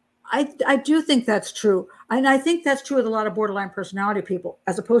 I do think that's true. And I think that's true with a lot of borderline personality people,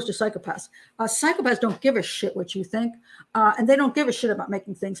 as opposed to psychopaths. Psychopaths don't give a shit what you think. And they don't give a shit about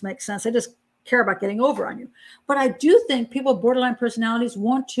making things make sense. They just care about getting over on you. But I do think people with borderline personalities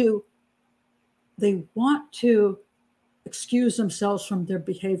want to excuse themselves from their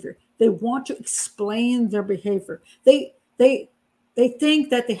behavior. They want to explain their behavior. They think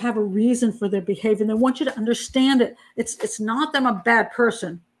that they have a reason for their behavior, and they want you to understand it. It's not them a bad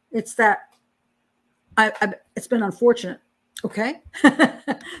person. It's that it's been unfortunate. Okay.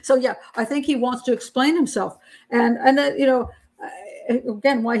 So yeah, I think he wants to explain himself, and you know,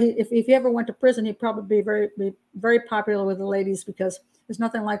 again, why if he ever went to prison, he'd probably be very popular with the ladies, because there's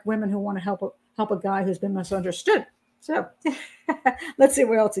nothing like women who want to help a guy who's been misunderstood. So let's see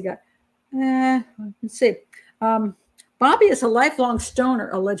what else he got. Let's see. Bobby is a lifelong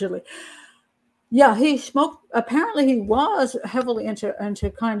stoner, allegedly. Yeah, he smoked. Apparently, he was heavily into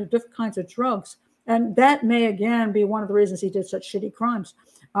kind of different kinds of drugs, and that may again be one of the reasons he did such shitty crimes,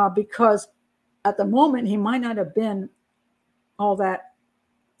 because at the moment he might not have been all that.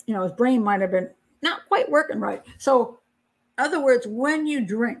 His brain might have been not quite working right. So, in other words, when you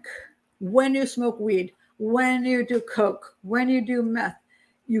drink, when you smoke weed, when you do coke, when you do meth,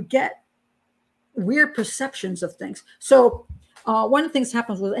 you get weird perceptions of things. So one of the things that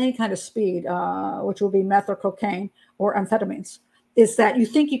happens with any kind of speed, which will be meth or cocaine or amphetamines, is that you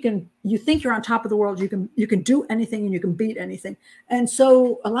think you're on top of the world. You can do anything and you can beat anything. And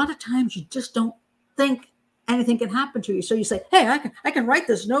so a lot of times you just don't think anything can happen to you. So you say, hey, I can write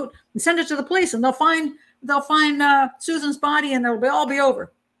this note and send it to the police, and they'll find Susan's body, and it'll all be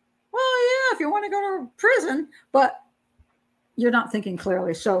over. Well, yeah, if you want to go to prison, but you're not thinking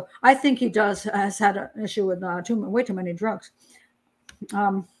clearly. So I think he has had an issue with way too many drugs.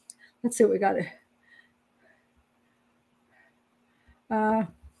 Let's see what we got here.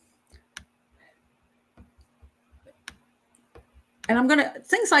 And I'm going to,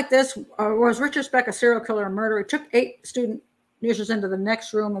 things like this, was Richard Speck a serial killer and murderer? He took 8 student users into the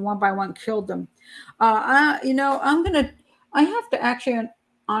next room and one by one killed them. I have to actually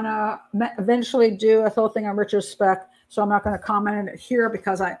eventually do a whole thing on Richard Speck. So I'm not going to comment on it here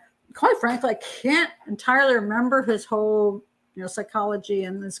because quite frankly, I can't entirely remember his whole, psychology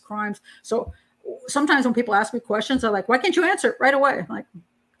and his crimes. So sometimes when people ask me questions, they're like, why can't you answer it right away? I'm like,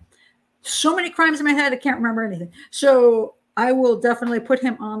 so many crimes in my head, I can't remember anything. So I will definitely put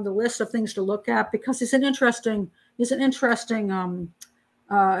him on the list of things to look at because he's an interesting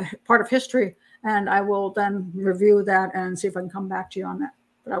part of history. And I will then review that and see if I can come back to you on that,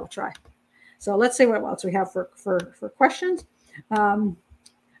 but I will try. So let's see what else we have for questions. I'm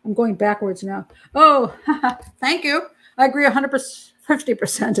going backwards now. Oh, thank you. I agree 100%,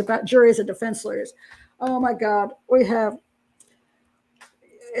 50% about juries and defense lawyers. Oh my God,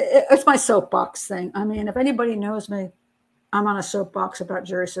 it's my soapbox thing. I mean, if anybody knows me, I'm on a soapbox about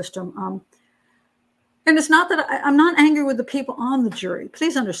jury system. And it's not that I'm not angry with the people on the jury.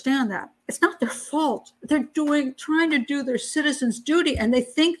 Please understand that. It's not their fault. They're trying to do their citizens' duty, and they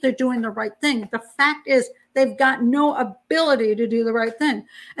think they're doing the right thing. The fact is they've got no ability to do the right thing.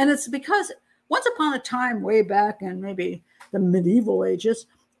 And it's because once upon a time, way back in maybe the medieval ages,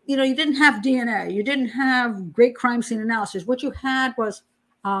 you didn't have DNA. You didn't have great crime scene analysis. What you had was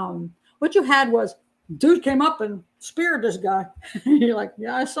dude came up and speared this guy. You're like,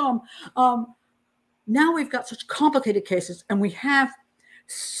 yeah, I saw him. Now we've got such complicated cases, and we have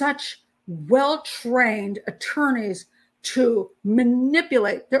such well-trained attorneys to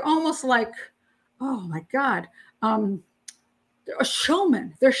manipulate. They're almost like, oh my God, they're a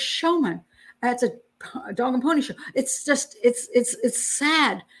showman. They're showmen. It's a dog and pony show. It's just, it's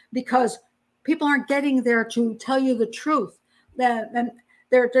sad because people aren't getting there to tell you the truth. And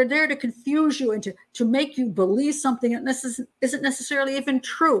they're there to confuse you and to make you believe something that isn't necessarily even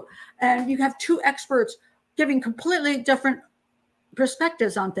true. And you have 2 experts giving completely different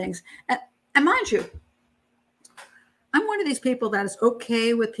perspectives on things. And mind you, I'm one of these people that is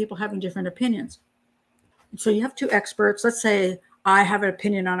okay with people having different opinions. So you have 2 experts. Let's say I have an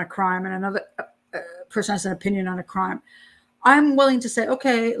opinion on a crime and another person has an opinion on a crime. I'm willing to say,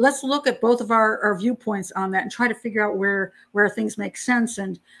 okay, let's look at both of our viewpoints on that and try to figure out where things make sense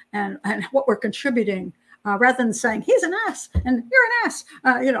and what we're contributing, rather than saying he's an ass and you're an ass,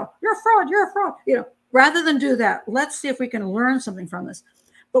 you're a fraud, rather than do that. Let's see if we can learn something from this.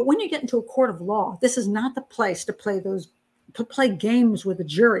 But when you get into a court of law, this is not the place to play games with a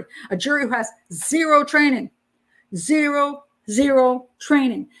jury who has zero training.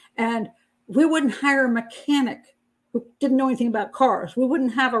 And we wouldn't hire a mechanic who didn't know anything about cars. We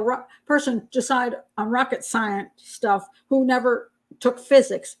wouldn't have a person decide on rocket science stuff who never took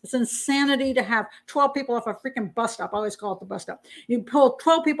physics. It's insanity to have 12 people off a freaking bus stop. I always call it the bus stop. You pull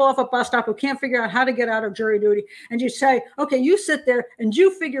 12 people off a bus stop who can't figure out how to get out of jury duty, and you say, okay, you sit there and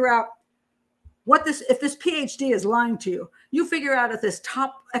you figure out if this PhD is lying to you. You figure out if this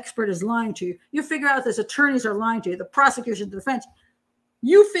top expert is lying to you. You figure out if this attorneys are lying to you, the prosecution, the defense.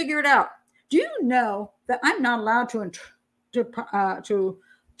 You figure it out. Do you know that I'm not allowed to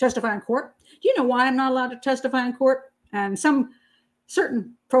testify in court? Do you know why I'm not allowed to testify in court? And some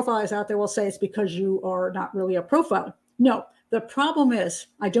certain profilers out there will say it's because you are not really a profiler. No, the problem is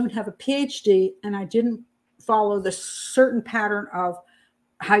I don't have a PhD and I didn't follow the certain pattern of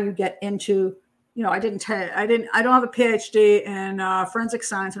how you get into, I don't have a PhD in forensic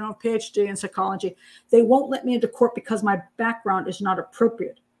science. I don't have a PhD in psychology. They won't let me into court because my background is not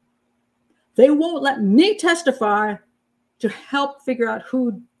appropriate. They won't let me testify to help figure out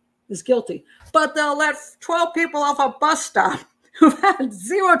who is guilty. But they'll let 12 people off a bus stop who've had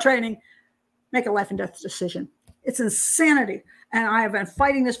zero training make a life and death decision. It's insanity. And I have been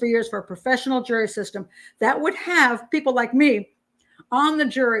fighting this for years for a professional jury system that would have people like me on the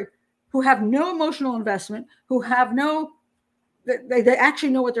jury who have no emotional investment, who have they actually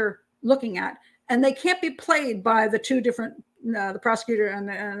know what they're looking at. And they can't be played by the two different, the prosecutor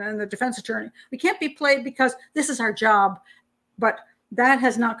and the defense attorney. We can't be played because this is our job. But that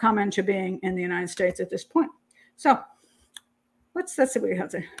has not come into being in the United States at this point. So let's see what we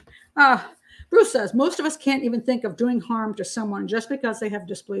have to. Bruce says, most of us can't even think of doing harm to someone just because they have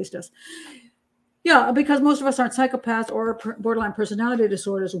displeased us. Yeah, because most of us aren't psychopaths or borderline personality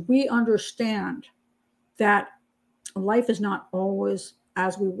disorders. We understand that life is not always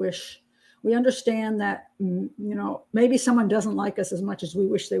as we wish. We understand that, maybe someone doesn't like us as much as we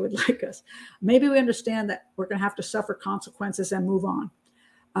wish they would like us. Maybe we understand that we're going to have to suffer consequences and move on.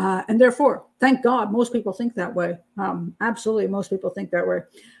 And therefore, thank God, most people think that way. Absolutely, most people think that way.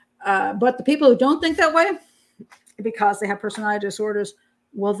 But the people who don't think that way, because they have personality disorders,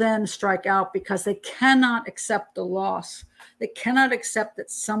 will then strike out because they cannot accept the loss. They cannot accept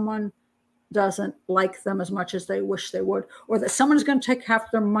that someone doesn't like them as much as they wish they would, or that someone is going to take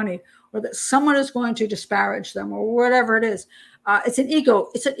half their money, or that someone is going to disparage them, or whatever it is. It's an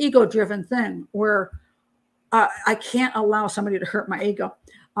ego-driven thing where I can't allow somebody to hurt my ego.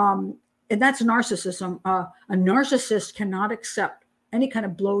 And that's narcissism. A narcissist cannot accept any kind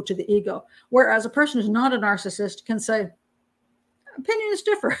of blow to the ego, whereas a person who's not a narcissist can say, opinions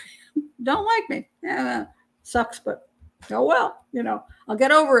differ. Don't like me. Yeah, sucks, but oh well, I'll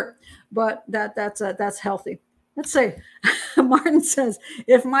get over it. But that's healthy. Let's see. Martin says,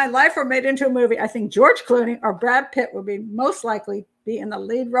 if my life were made into a movie, I think George Clooney or Brad Pitt would be most likely be in the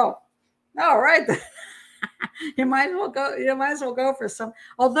lead role. All right. You might as well go for some,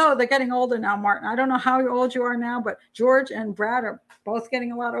 although they're getting older now, Martin. I don't know how old you are now, but George and Brad are both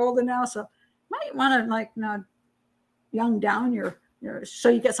getting a lot older now. So might want to young down your so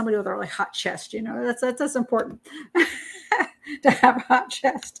you get somebody with a really hot chest, that's important to have a hot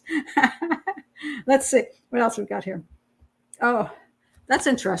chest. Let's see what else we've got here. Oh, that's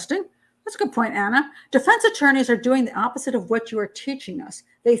interesting. That's a good point, Anna. Defense attorneys are doing the opposite of what you are teaching us.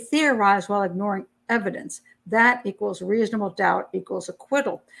 They theorize while ignoring evidence. That equals reasonable doubt equals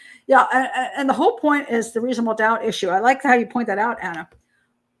acquittal. Yeah, and the whole point is the reasonable doubt issue. I like how you point that out, Anna.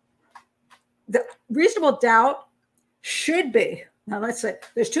 The reasonable doubt should be, now let's say,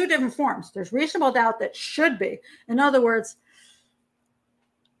 there's two different forms. There's reasonable doubt that should be. In other words,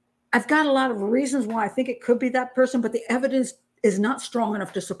 I've got a lot of reasons why I think it could be that person, but the evidence is not strong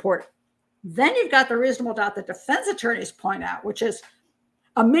enough to support it. Then you've got the reasonable doubt that defense attorneys point out, which is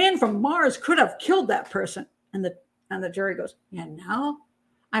a man from Mars could have killed that person. And the jury goes,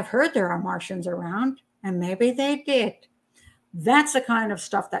 I've heard there are Martians around, and maybe they did. That's the kind of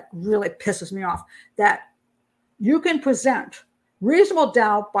stuff that really pisses me off, that you can present reasonable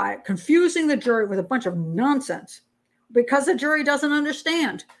doubt by confusing the jury with a bunch of nonsense because the jury doesn't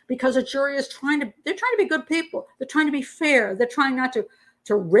understand, because the jury is they're trying to be good people. They're trying to be fair. They're trying not to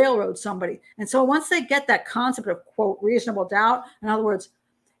railroad somebody. And so once they get that concept of, quote, reasonable doubt, in other words,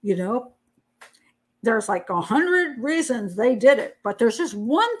 there's like 100 reasons they did it, but there's just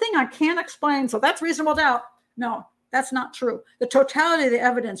one thing I can't explain. So that's reasonable doubt. No, that's not true. The totality of the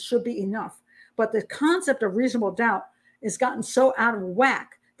evidence should be enough. But the concept of reasonable doubt has gotten so out of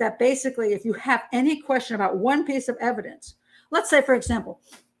whack that basically if you have any question about one piece of evidence, let's say, for example,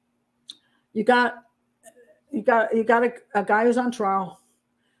 you got a guy who's on trial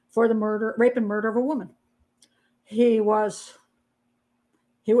for the rape and murder of a woman. He was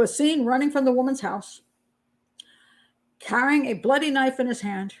seen running from the woman's house, carrying a bloody knife in his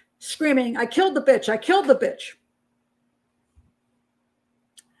hand, screaming, "I killed the bitch, I killed the bitch."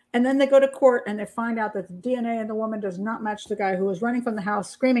 And then they go to court and they find out that the DNA in the woman does not match the guy who was running from the house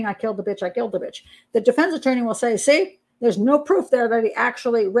screaming, "I killed the bitch, I killed the bitch." The defense attorney will say, see, there's no proof there that he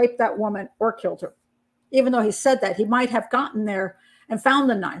actually raped that woman or killed her. Even though he said that, he might have gotten there and found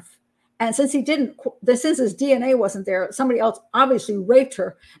the knife. And since he didn't, since his DNA wasn't there, somebody else obviously raped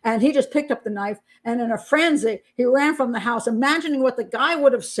her, and he just picked up the knife, and in a frenzy, he ran from the house, imagining what the guy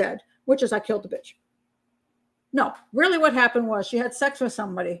would have said, which is, "I killed the bitch." No, really what happened was she had sex with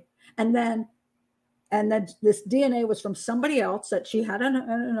somebody, and then this DNA was from somebody else that she had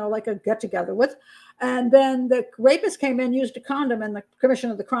like a get together with. And then the rapist came in, used a condom in the commission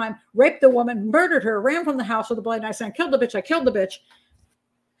of the crime, raped the woman, murdered her, ran from the house with a bloody knife saying, "I killed the bitch, I killed the bitch."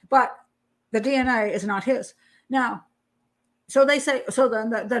 But the DNA is not his. Now, so they say, so then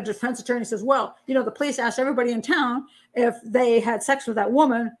the defense attorney says, well, the police asked everybody in town if they had sex with that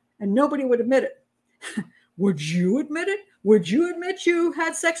woman, and nobody would admit it. Would you admit it? Would you admit you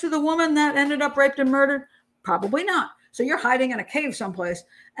had sex with a woman that ended up raped and murdered? Probably not. So you're hiding in a cave someplace,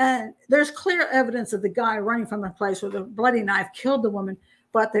 and there's clear evidence of the guy running from the place with a bloody knife killed the woman,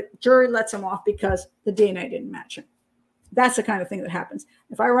 but the jury lets him off because the DNA didn't match him. That's the kind of thing that happens.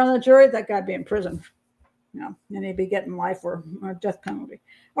 If I run the jury, that guy'd be in prison, and he'd be getting life or death penalty,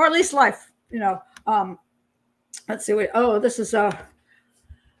 or at least life. Let's see. This is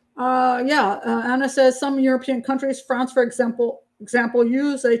Anna says some European countries, France, for example,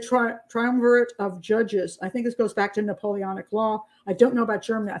 use a triumvirate of judges. I think this goes back to Napoleonic law. I don't know about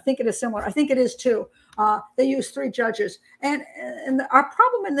Germany. I think it is similar. I think it is too. They use 3 judges. And our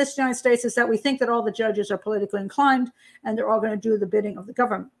problem in this United States is that we think that all the judges are politically inclined and they're all going to do the bidding of the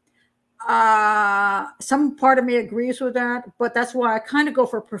government. Some part of me agrees with that, but that's why I kind of go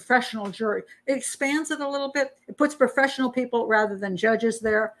for a professional jury. It expands it a little bit. It puts professional people rather than judges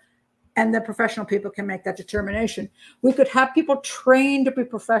there. And the professional people can make that determination. We could have people trained to be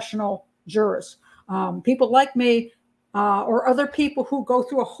professional jurors. People like me or other people who go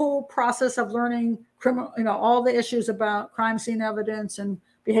through a whole process of learning criminal, all the issues about crime scene evidence and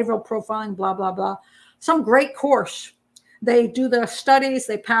behavioral profiling, blah, blah, blah. Some great course. They do the studies,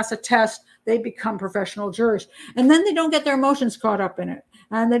 they pass a test, they become professional jurors. And then they don't get their emotions caught up in it.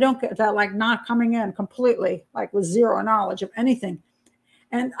 And they don't get that like not coming in completely, like with zero knowledge of anything.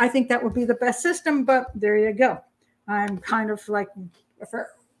 And I think that would be the best system, but there you go. I'm kind of like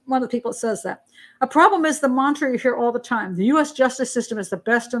one of the people that says that. A problem is the mantra you hear all the time. The U.S. justice system is the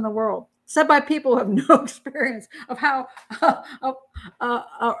best in the world, said by people who have no experience of how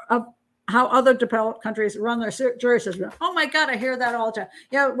other developed countries run their jury system. Oh my God, I hear that all the time.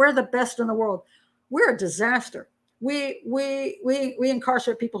 Yeah, we're the best in the world. We're a disaster. We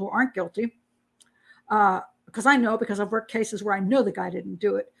incarcerate people who aren't guilty. Because I've worked cases where I know the guy didn't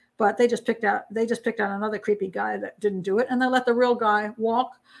do it, but they just picked out another creepy guy that didn't do it, and they let the real guy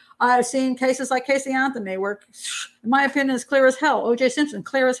walk. I've seen cases like Casey Anthony, where, in my opinion, is clear as hell. O.J. Simpson,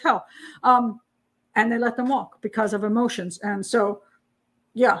 clear as hell, and they let them walk because of emotions. And so,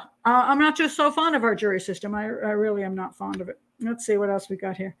 yeah, I'm not just so fond of our jury system. I really am not fond of it. Let's see what else we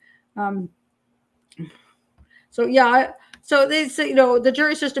got here. So they say, the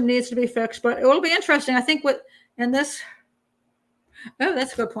jury system needs to be fixed, but it will be interesting. I think that's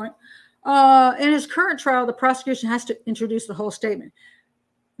a good point. In his current trial, the prosecution has to introduce the whole statement.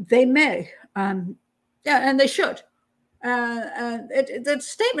 They may, and they should. The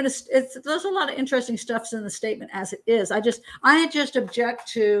statement there's a lot of interesting stuff in the statement as it is. I just object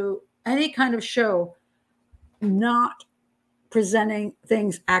to any kind of show not presenting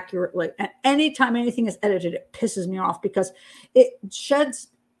things accurately. And anytime anything is edited, it pisses me off because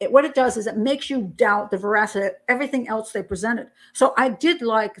what it does is it makes you doubt the veracity of everything else they presented. So I did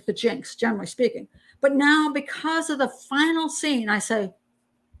like the jinx, generally speaking. But now because of the final scene, I say,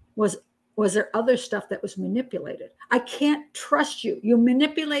 was there other stuff that was manipulated? I can't trust you. You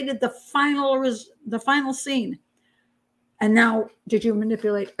manipulated the final scene. And now, did you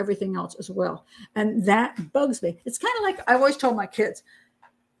manipulate everything else as well? And that bugs me. It's kind of like I've always told my kids,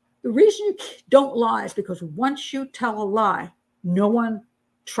 the reason you don't lie is because once you tell a lie, no one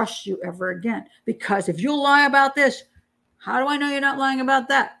trusts you ever again. Because if you lie about this, how do I know you're not lying about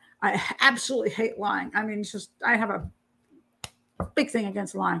that? I absolutely hate lying. I mean, I have a big thing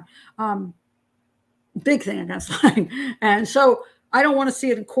against lying. Big thing against lying. And so I don't want to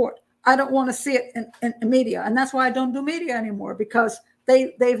see it in court. I don't want to see it in media. And that's why I don't do media anymore, because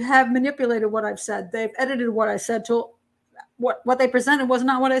they have manipulated what I've said. They've edited what I said till what they presented was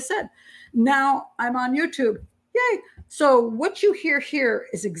not what I said. Now I'm on YouTube. Yay. So what you hear here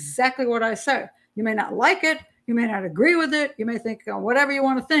is exactly what I said. You may not like it. You may not agree with it. You may think whatever you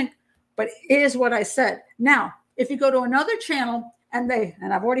want to think, but it is what I said. Now, if you go to another channel and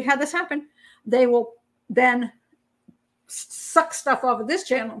I've already had this happen, they will then suck stuff off of this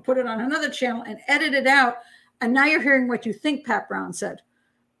channel and put it on another channel and edit it out. And now you're hearing what you think Pat Brown said,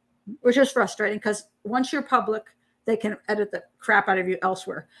 which is frustrating because once you're public, they can edit the crap out of you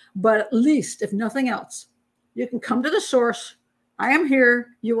elsewhere. But at least, if nothing else, you can come to the source. I am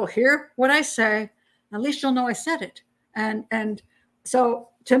here. You will hear what I say. At least you'll know I said it. And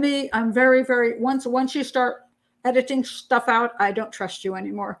so to me, I'm very, very, once you start editing stuff out, I don't trust you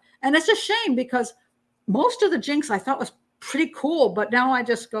anymore. And it's a shame because most of the jinx I thought was pretty cool, but now I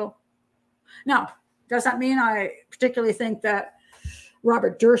just go. Now, does that mean I particularly think that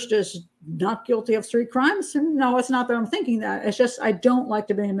Robert Durst is not guilty of 3 crimes? No, it's not that I'm thinking that. It's just I don't like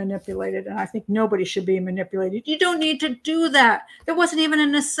to be manipulated, and I think nobody should be manipulated. You don't need to do that. There wasn't even a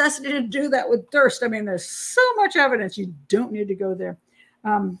necessity to do that with Durst. I mean, there's so much evidence. You don't need to go there.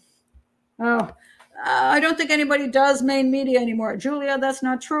 Oh, I don't think anybody does main media anymore. Julia, that's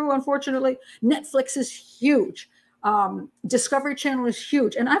not true, unfortunately. Netflix is huge. Discovery Channel is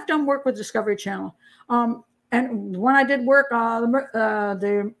huge. And I've done work with Discovery Channel. And when I did work,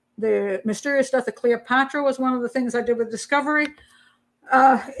 the Mysterious Death of Cleopatra was one of the things I did with Discovery.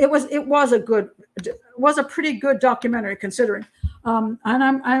 It was a pretty good documentary considering. And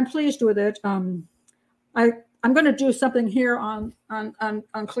I'm pleased with it. I'm going to do something here on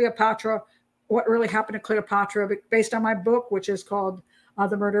Cleopatra, what really happened to Cleopatra, based on my book, which is called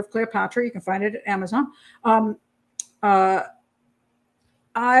The Murder of Cleopatra. You can find it at Amazon.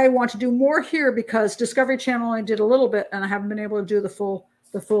 I want to do more here because Discovery Channel only did a little bit, and I haven't been able to do the full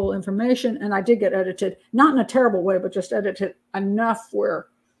information. And I did get edited, not in a terrible way, but just edited enough where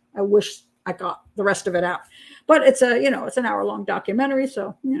I wish I got the rest of it out. But it's it's an hour-long documentary,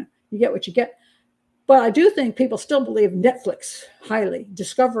 so you get what you get. But I do think people still believe Netflix highly,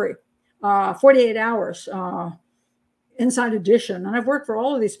 Discovery, 48 Hours, Inside Edition. And I've worked for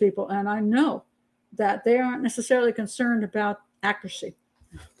all of these people, and I know that they aren't necessarily concerned about accuracy.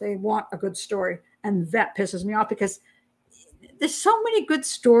 They want a good story. And that pisses me off because there's so many good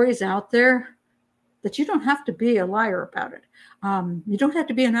stories out there that you don't have to be a liar about it. You don't have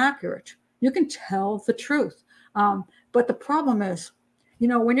to be inaccurate. You can tell the truth. But the problem is,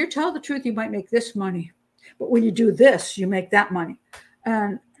 when you tell the truth, you might make this money. But when you do this, you make that money.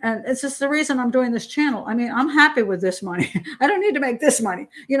 And it's just the reason I'm doing this channel. I mean, I'm happy with this money. I don't need to make this money.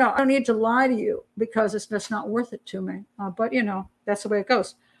 I don't need to lie to you because it's just not worth it to me. But, that's the way it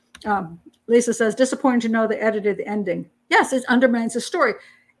goes. Lisa says, disappointing to know they edited the ending. Yes, it undermines the story.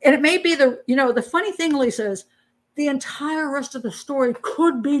 And it may be the funny thing, Lisa, is the entire rest of the story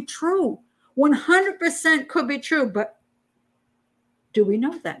could be true. 100% could be true. But do we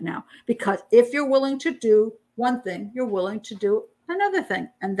know that now? Because if you're willing to do one thing, you're willing to do another thing,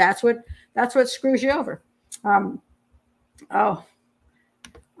 and that's what screws you over. I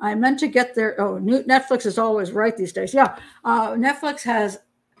meant to get there. Netflix is always right these days. Yeah, Netflix has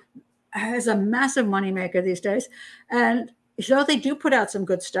a massive moneymaker these days, and they do put out some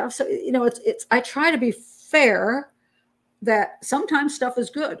good stuff. So it's I try to be fair that sometimes stuff is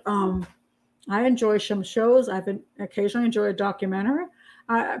good. I enjoy some shows. I've occasionally enjoy a documentary.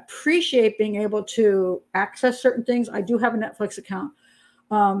 I appreciate being able to access certain things. I do have a Netflix account.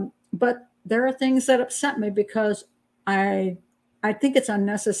 But there are things that upset me because I think it's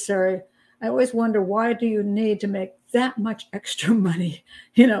unnecessary. I always wonder, why do you need to make that much extra money?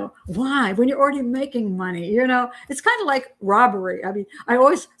 Why? When you're already making money, it's kind of like robbery. I mean,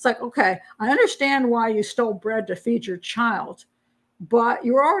 it's like, okay, I understand why you stole bread to feed your child, but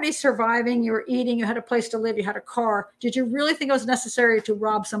you were already surviving, you were eating, you had a place to live, you had a car. Did you really think it was necessary to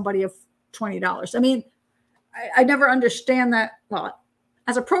rob somebody of $20? I mean, I never understand that. Well,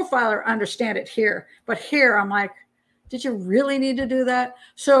 as a profiler, I understand it here. But here, I'm like, did you really need to do that?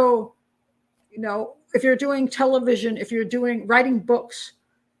 So, if you're doing television, if you're writing books,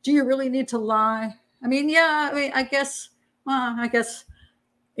 do you really need to lie? I mean, yeah, I guess,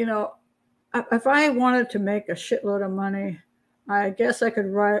 if I wanted to make a shitload of money, I guess I could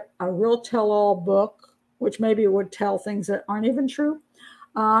write a real tell-all book, which maybe would tell things that aren't even true.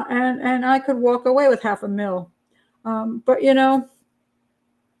 And I could walk away with $500,000. But,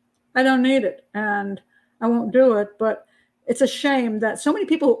 I don't need it and I won't do it. But it's a shame that so many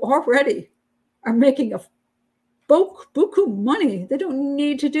people already are making a buku money. They don't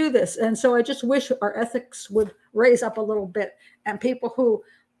need to do this. And so I just wish our ethics would raise up a little bit, and people who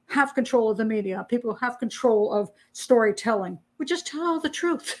have control of the media, people who have control of storytelling, would just tell the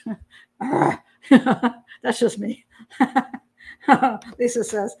truth. That's just me. Lisa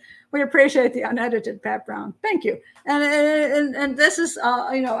says, we appreciate the unedited Pat Brown. Thank you. And this is,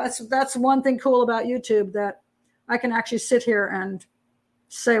 that's one thing cool about YouTube, that I can actually sit here and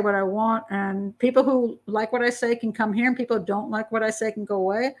say what I want, and people who like what I say can come here, and people who don't like what I say can go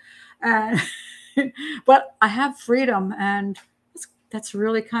away. And but I have freedom, and that's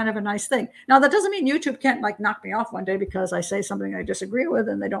really kind of a nice thing. Now, that doesn't mean YouTube can't knock me off one day because I say something I disagree with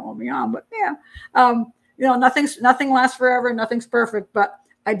and they don't want me on. But yeah, nothing lasts forever. Nothing's perfect. But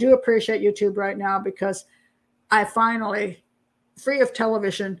I do appreciate YouTube right now because I finally, free of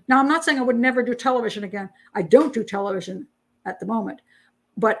television. Now, I'm not saying I would never do television again. I don't do television at the moment.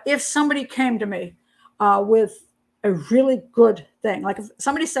 But if somebody came to me with a really good thing, like if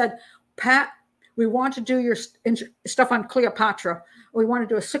somebody said, Pat, we want to do your stuff on Cleopatra. We want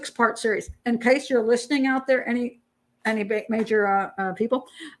to do a 6-part series. In case you're listening out there, any any major people.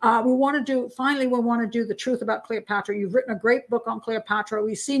 We want to do the truth about Cleopatra. You've written a great book on Cleopatra.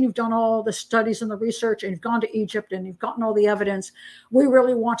 We've seen you've done all the studies and the research, and you've gone to Egypt and you've gotten all the evidence. We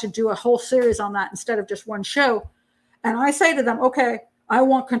really want to do a whole series on that instead of just one show. And I say to them, okay, I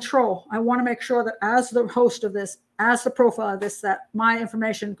want control. I want to make sure that as the host of this, as the profile of this, that my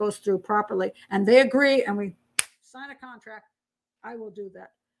information goes through properly. And they agree, and we sign a contract. I will do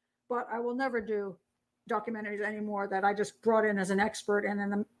that. But I will never do documentaries anymore that I just brought in as an expert,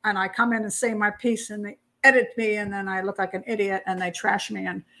 and I come in and say my piece, and they edit me, and then I look like an idiot, and they trash me,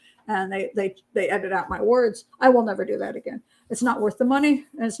 and they edit out my words. I will never do that again. It's not worth the money,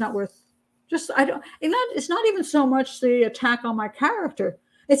 and it's not worth it's not even so much the attack on my character.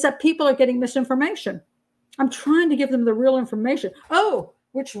 It's that people are getting misinformation. I'm trying to give them the real information. Oh,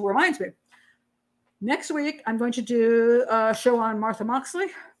 which reminds me, next week I'm going to do a show on Martha Moxley.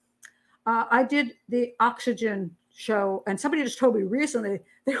 I did the Oxygen show, and somebody just told me recently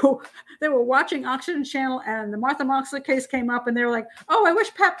they were watching Oxygen Channel, and the Martha Moxley case came up, and they were like, "Oh, I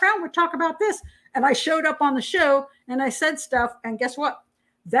wish Pat Brown would talk about this." And I showed up on the show, and I said stuff, and guess what?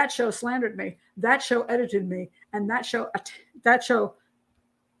 That show slandered me. That show edited me, and that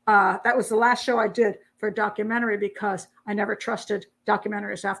was the last show I did for a documentary because I never trusted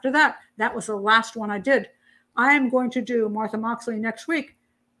documentaries after that. That was the last one I did. I am going to do Martha Moxley next week,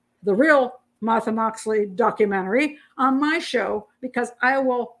 the real Martha Moxley documentary on my show, because I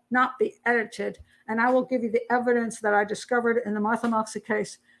will not be edited, and I will give you the evidence that I discovered in the Martha Moxley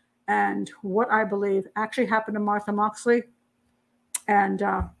case and what I believe actually happened to Martha Moxley, and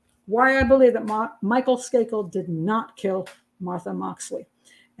why I believe that Michael Skakel did not kill Martha Moxley.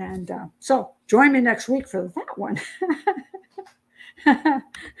 And so join me next week for that one.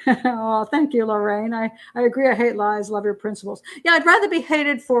 Oh, thank you, Lorraine. I agree. I hate lies. Love your principles. Yeah, I'd rather be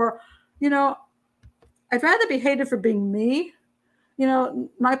hated for, I'd rather be hated for being me.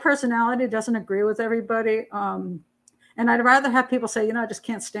 My personality doesn't agree with everybody. And I'd rather have people say, I just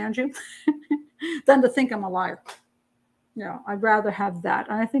can't stand you than to think I'm a liar. I'd rather have that.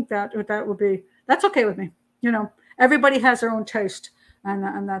 And I think that's okay with me. Everybody has their own taste.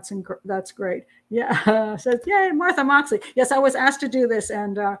 And that's great. Yeah. Says, yay, Martha Moxley. Yes, I was asked to do this,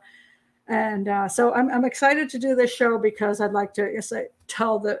 and so I'm excited to do this show because I'd like to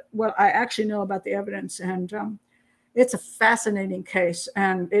tell what I actually know about the evidence, and it's a fascinating case,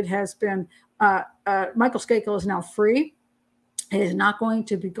 and it has been. Michael Skakel is now free. He is not going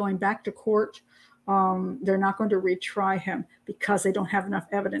to be going back to court. They're not going to retry him because they don't have enough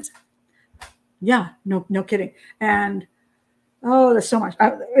evidence. Yeah, no kidding, and. Oh, there's so much.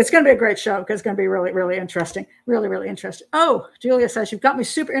 It's going to be a great show because it's going to be really, really interesting. Really, really interesting. Oh, Julia says, you've got me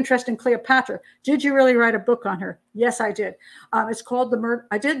super interested in Cleopatra. Did you really write a book on her? Yes, I did. It's called The Murder.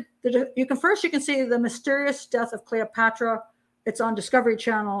 I did. You can see The Mysterious Death of Cleopatra. It's on Discovery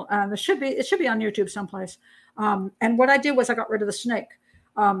Channel. And it should be on YouTube someplace. And what I did was I got rid of the snake.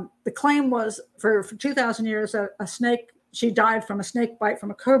 The claim was for 2,000 years, a snake, she died from a snake bite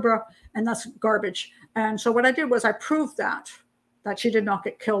from a cobra, and that's garbage. And so what I did was I proved that she did not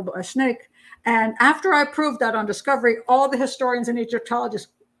get killed by a snake. And after I proved that on Discovery, all the historians and Egyptologists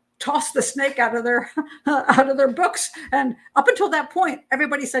tossed the snake out of their books. And up until that point,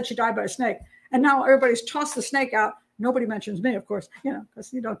 everybody said she died by a snake. And now everybody's tossed the snake out. Nobody mentions me, of course,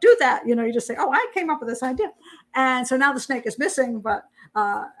 because you don't do that. You just say, oh, I came up with this idea. And so now the snake is missing, but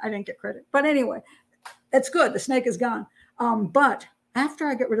I didn't get credit. But anyway, it's good. The snake is gone. But after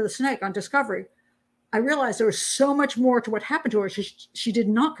I get rid of the snake on Discovery, I realized there was so much more to what happened to her. She did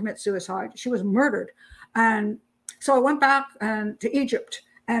not commit suicide. She was murdered. And so I went back to Egypt,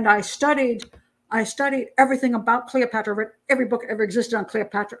 and I studied everything about Cleopatra. I read every book ever existed on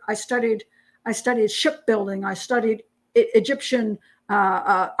Cleopatra. I studied shipbuilding. I studied Egyptian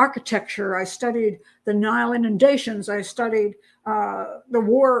architecture. I studied the Nile inundations. I studied the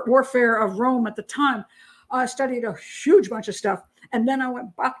warfare of Rome at the time. I studied a huge bunch of stuff. And then I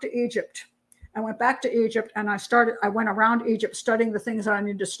went back to Egypt. And I went around Egypt studying the things that I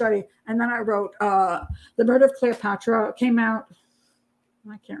needed to study. And then I wrote The Murder of Cleopatra. It came out,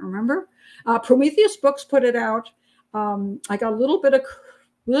 I can't remember. Prometheus Books put it out. I got a little bit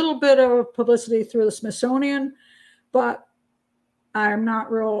of publicity through the Smithsonian, but I'm not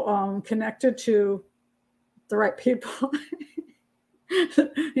real connected to the right people.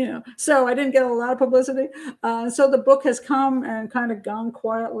 So I didn't get a lot of publicity. So the book has come and kind of gone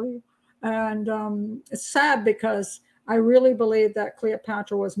quietly. And it's sad because I really believe that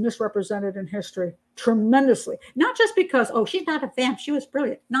Cleopatra was misrepresented in history tremendously. Not just because, she's not a vamp, she was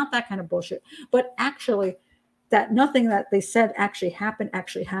brilliant. Not that kind of bullshit. But actually, that nothing that they said actually happened,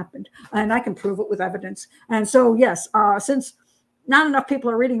 and I can prove it with evidence. And so, yes, since not enough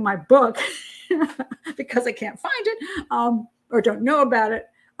people are reading my book because I can't find it or don't know about it,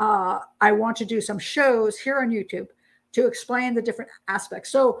 I want to do some shows here on YouTube to explain the different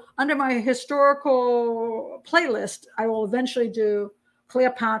aspects. So under my historical playlist, I will eventually do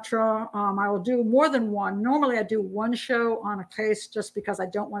Cleopatra. I will do more than one. Normally I do one show on a case just because I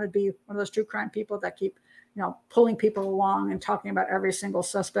don't want to be one of those true crime people that keep, pulling people along and talking about every single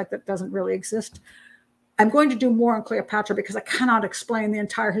suspect that doesn't really exist. I'm going to do more on Cleopatra because I cannot explain the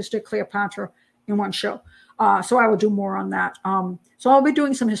entire history of Cleopatra in one show. So I will do more on that. So I'll be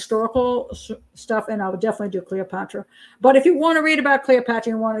doing some historical stuff, and I will definitely do Cleopatra. But if you want to read about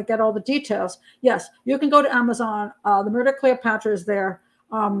Cleopatra and want to get all the details, yes, you can go to Amazon. The Murder of Cleopatra is there.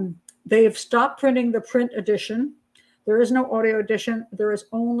 They've stopped printing the print edition. There is no audio edition. There is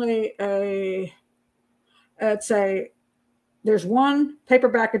only there's one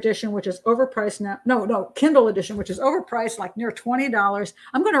paperback edition, which is overpriced now. No, Kindle edition, which is overpriced, like near $20.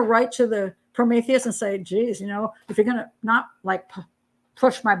 I'm going to write to the Prometheus and say, geez, if you're going to not like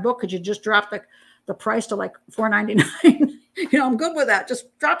push my book, could you just drop the price to like $4.99? I'm good with that.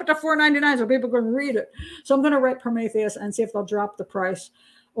 Just drop it to $4.99 so people can read it. So I'm going to write Prometheus and see if they'll drop the price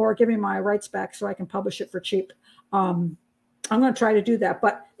or give me my rights back so I can publish it for cheap. I'm going to try to do that.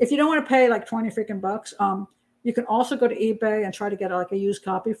 But if you don't want to pay like 20 freaking bucks, you can also go to eBay and try to get like a used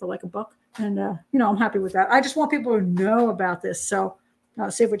copy for like $1. And, I'm happy with that. I just want people to know about this. So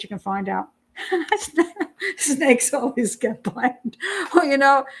see what you can find out. Snakes always get blamed.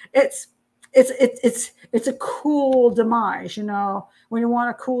 Well, it's a cool demise. When you want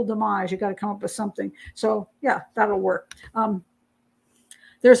a cool demise, you got to come up with something. So yeah, that'll work.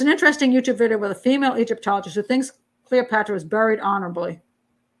 There's an interesting YouTube video with a female Egyptologist who thinks Cleopatra was buried honorably.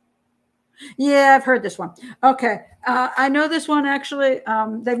 Yeah, I've heard this one. Okay. I know this one actually.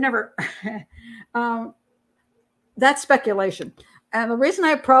 They've never, that's speculation. And the reason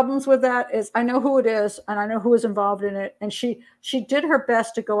I have problems with that is I know who it is and I know who is involved in it. And she did her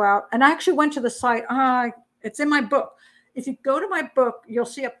best to go out. And I actually went to the site. It's in my book. If you go to my book, you'll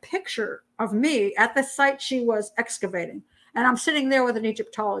see a picture of me at the site she was excavating. And I'm sitting there with an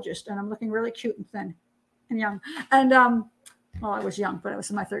Egyptologist and I'm looking really cute and thin and young. And, well, I was young, but I was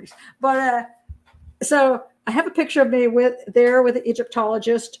in my 30s. But so I have a picture of me with the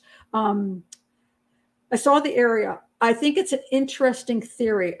Egyptologist. I saw the area. I think it's an interesting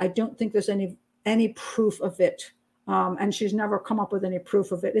theory. I don't think there's any proof of it. And she's never come up with any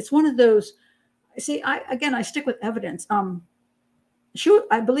proof of it. It's one of those, see, I stick with evidence.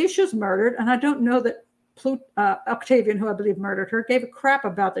 I believe she was murdered, and I don't know that Octavian, who I believe murdered her, gave a crap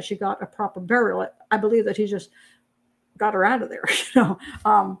about that she got a proper burial. I believe that he just got her out of there.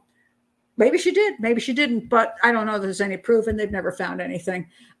 Maybe she did, maybe she didn't, but I don't know if there's any proof, and they've never found anything.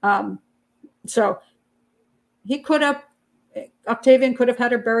 So Octavian could have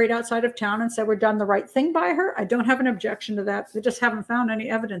had her buried outside of town and said, we're done the right thing by her. I don't have an objection to that. They just haven't found any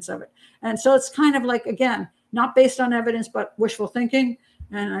evidence of it. And so it's kind of like, again, not based on evidence, but wishful thinking.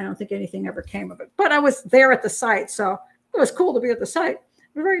 And I don't think anything ever came of it. But I was there at the site, so it was cool to be at the site.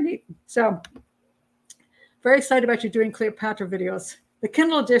 Very neat. So very excited about you doing Cleopatra videos. The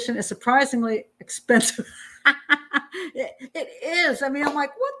Kindle edition is surprisingly expensive. It is. I mean, I'm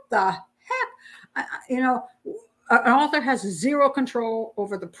like, what the heck? An author has zero control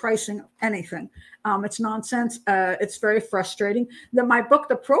over the pricing of anything. It's nonsense. It's very frustrating. My book,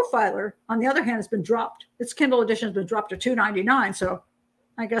 The Profiler, on the other hand, has been dropped. Its Kindle edition has been dropped to $2.99. So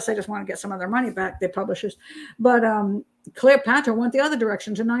I guess I just want to get some of their money back, the publishers. But Cleopatra went the other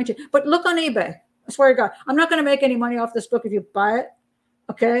direction to $19. But look on eBay. I swear to God, I'm not going to make any money off this book if you buy it.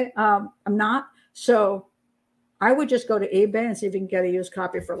 Okay, I'm not. So I would just go to eBay and see if you can get a used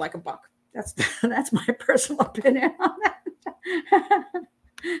copy for like $1. That's my personal opinion on that.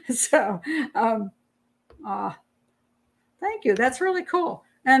 So, thank you. That's really cool.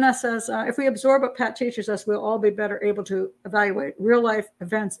 Anna says, if we absorb what Pat teaches us, we'll all be better able to evaluate real life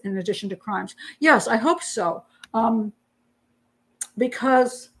events in addition to crimes. Yes, I hope so.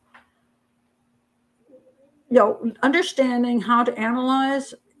 Because, understanding how to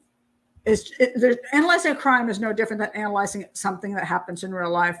analyze analyzing a crime is no different than analyzing something that happens in real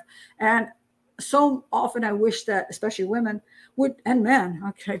life. And so often I wish that especially women would, and men,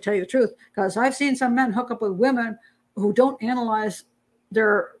 okay, I tell you the truth, because I've seen some men hook up with women who don't analyze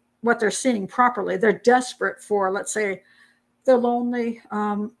what they're seeing properly. They're desperate for, let's say, they're lonely.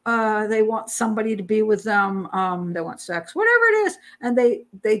 They want somebody to be with them. They want sex, whatever it is. And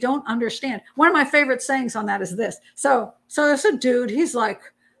they don't understand. One of my favorite sayings on that is this. So there's a dude, he's like,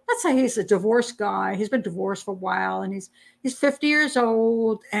 let's say he's a divorced guy. He's been divorced for a while, and he's 50 years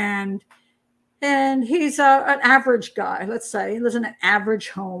old, and he's an average guy. Let's say he lives in an average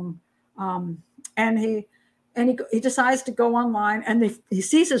home, and he decides to go online, and he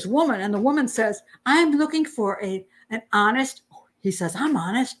sees this woman, and the woman says, "I'm looking for an honest." He says, "I'm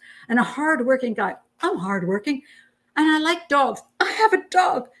honest," and a hardworking guy. "I'm hardworking, and I like dogs. I have a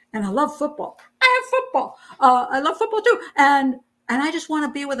dog, and I love football. I have football. I love football too, and I just want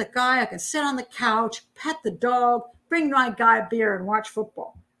to be with a guy I can sit on the couch, pet the dog, bring my guy a beer, and watch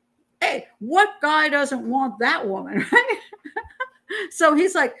football." Hey, what guy doesn't want that woman, right? So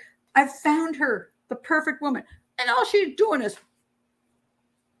he's like, "I found her, the perfect woman." And all she's doing is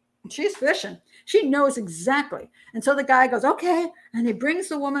she's fishing. She knows exactly. And so the guy goes, "Okay." And he brings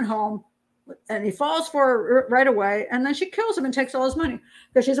the woman home, and he falls for her right away. And then she kills him and takes all his money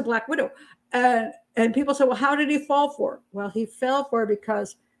because she's a black widow. And people say, "Well, how did he fall for her?" Well, he fell for her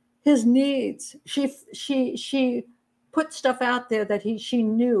because his needs, she put stuff out there that she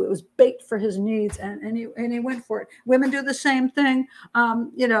knew it was bait for his needs, and he went for it. Women do the same thing.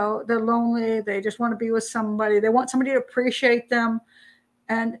 They're lonely. They just want to be with somebody. They want somebody to appreciate them.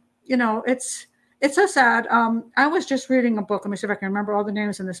 And, it's so sad. I was just reading a book. Let me see if I can remember all the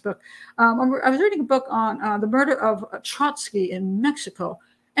names in this book. I was reading a book on the murder of Trotsky in Mexico.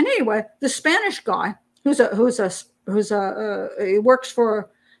 And anyway, the Spanish guy he works for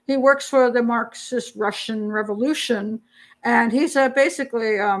the Marxist Russian Revolution, and he's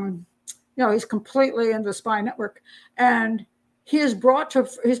basically, he's completely in the spy network, and he's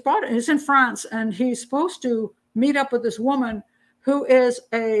in France, and he's supposed to meet up with this woman who is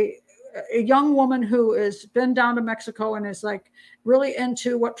a young woman who has been down to Mexico and is like really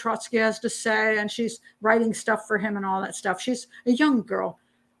into what Trotsky has to say, and she's writing stuff for him and all that stuff. She's a young girl,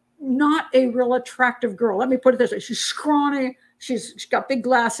 not a real attractive girl. Let me put it this way: she's scrawny. She's got big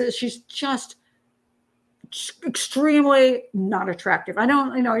glasses. She's just extremely not attractive. I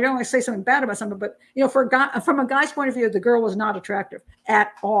don't, you don't want to say something bad about something, but from a guy's point of view, the girl was not attractive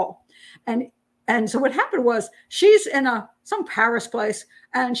at all. And so what happened was she's in some Paris place,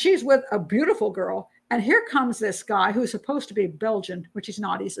 and she's with a beautiful girl. And here comes this guy who's supposed to be Belgian, which he's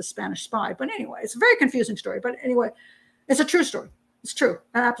not. He's a Spanish spy. But anyway, it's a very confusing story. But anyway, it's a true story. It's true,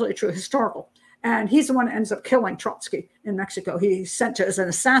 absolutely true, historical. And he's the one that ends up killing Trotsky in Mexico. He's sent to as an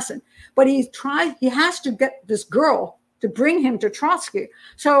assassin. But he has to get this girl to bring him to Trotsky.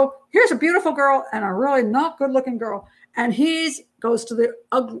 So here's a beautiful girl and a really not good looking girl. And he goes to the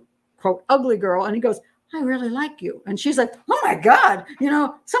quote, ugly girl, and he goes, "I really like you." And she's like, "Oh my God,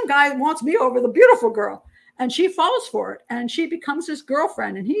 some guy wants me over the beautiful girl." And she falls for it, and she becomes his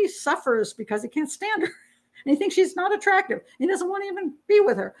girlfriend, and he suffers because he can't stand her. And he thinks she's not attractive. He doesn't want to even be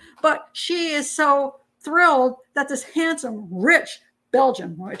with her. But she is so thrilled that this handsome, rich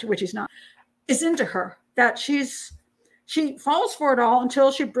Belgian, which he's not, is into her, that she falls for it all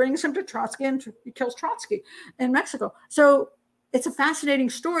until she brings him to Trotsky, and he kills Trotsky in Mexico. So it's a fascinating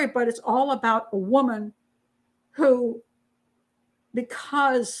story, but it's all about a woman who,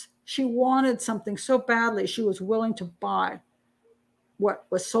 because she wanted something so badly, she was willing to buy what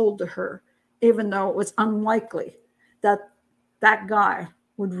was sold to her, even though it was unlikely that that guy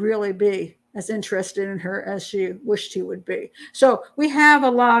would really be as interested in her as she wished he would be. So we have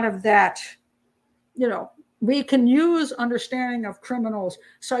a lot of that. We can use understanding of criminals,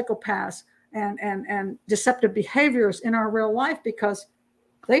 psychopaths, and deceptive behaviors in our real life because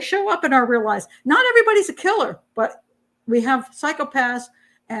they show up in our real lives. Not everybody's a killer, but we have psychopaths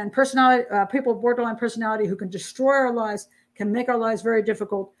and personality, people with borderline personality who can destroy our lives, can make our lives very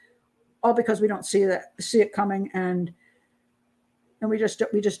difficult, all because we don't see it coming, and we just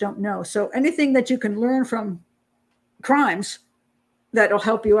don't know. So anything that you can learn from crimes that'll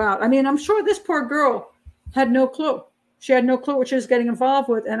help you out. I mean, I'm sure this poor girl had no clue. She had no clue what she was getting involved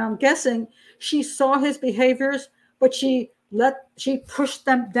with, and I'm guessing she saw his behaviors, but she pushed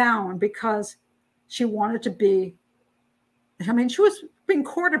them down because she wanted to be. I mean, she was being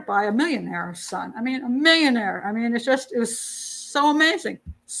courted by a millionaire son. I mean, a millionaire. I mean, it was so amazing.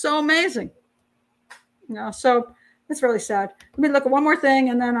 So amazing. So it's really sad. Let me look at one more thing,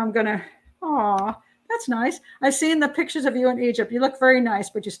 and then I'm going to, that's nice. I've seen the pictures of you in Egypt. You look very nice,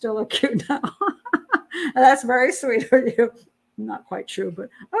 but you still look cute now. That's very sweet of you. Not quite true, but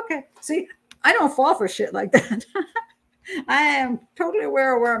okay. See, I don't fall for shit like that. I am totally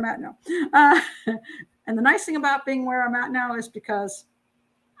aware of where I'm at now. And the nice thing about being where I'm at now is because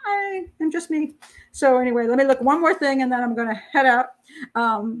I am just me. So anyway, let me look one more thing, and then I'm going to head out.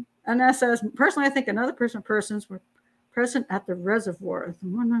 And that says, personally, I think another persons were present at the reservoir.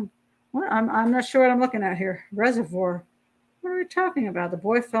 I'm not sure what I'm looking at here. Reservoir. What are we talking about? The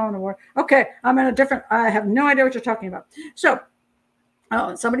boy fell in the water. Okay, I'm in a different. I have no idea what you're talking about. So,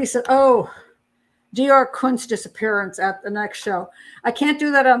 somebody said, "Oh, Dr. Kunz's disappearance at the next show." I can't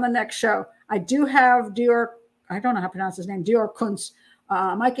do that on the next show. I do have Dr. I don't know how to pronounce his name, Dr. Kunz.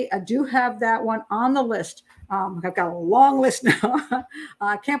 Mikey, I do have that one on the list. I've got a long list now.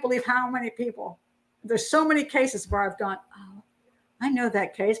 I can't believe how many people. There's so many cases where I've gone, oh, I know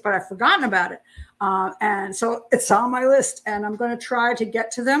that case, but I've forgotten about it. And so it's on my list, and I'm going to try to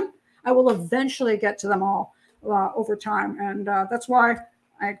get to them. I will eventually get to them all over time. And that's why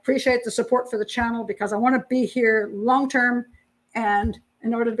I appreciate the support for the channel, because I want to be here long term. And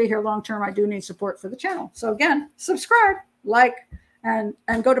in order to be here long term, I do need support for the channel. So again, subscribe, like, and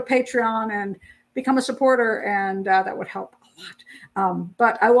go to Patreon and become a supporter, and that would help a lot.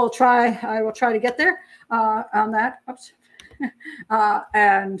 But I will try to get there on that. Oops.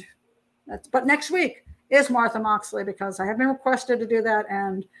 And that's, but next week is Martha Moxley, because I have been requested to do that,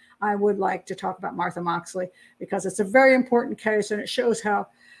 and I would like to talk about Martha Moxley because it's a very important case, and it shows how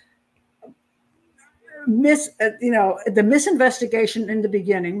the misinvestigation in the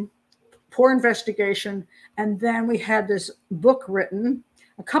beginning, poor investigation, and then we had this book written,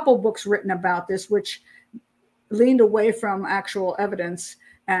 a couple books written about this, which leaned away from actual evidence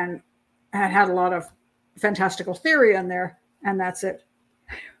and had a lot of fantastical theory in there, and that's it.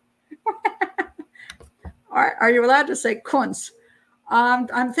 Are you allowed to say Kunz?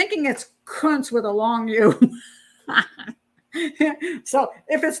 I'm thinking it's Kunz with a long U. So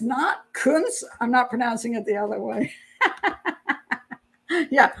if it's not Kunz, I'm not pronouncing it the other way.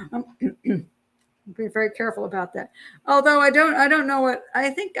 Yeah, be very careful about that. Although I don't know what I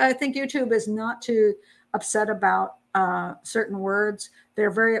think YouTube is not too upset about certain words. They're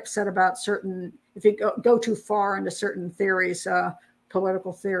very upset about certain, if you go too far into certain theories,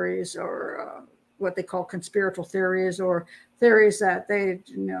 political theories, or what they call conspiratorial theories, or theories that they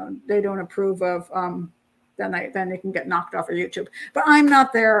don't approve of. Then they can get knocked off of YouTube. But I'm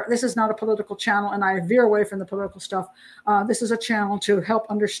not there. This is not a political channel, and I veer away from the political stuff. This is a channel to help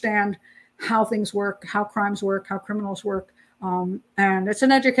understand how things work, how crimes work, how criminals work. And it's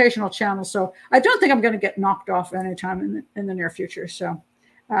an educational channel. So I don't think I'm going to get knocked off anytime in the near future. So,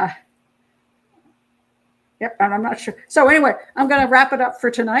 yep, and I'm not sure. So anyway, I'm going to wrap it up for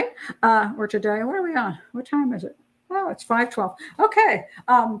tonight or today. What are we on? What time is it? Oh, it's 5:12. Okay.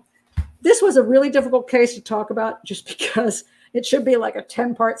 This was a really difficult case to talk about, just because it should be like a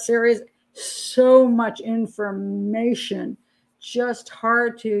 10-part series. So much information, just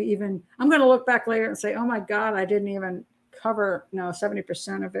hard to even. I'm going to look back later and say, oh my God, I didn't even cover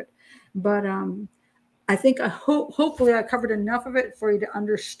 70% of it. But I think hopefully I covered enough of it for you to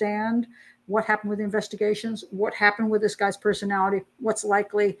understand what happened with the investigations, what happened with this guy's personality, what's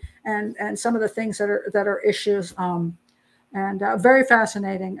likely, and some of the things that are issues. And very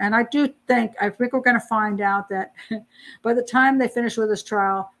fascinating. And I think we're going to find out that by the time they finish with this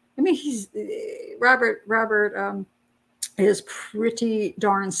trial, I mean, Robert is pretty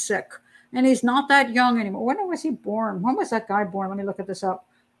darn sick, and he's not that young anymore. When was he born? When was that guy born? Let me look at this up.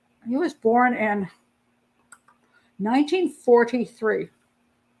 He was born in 1943.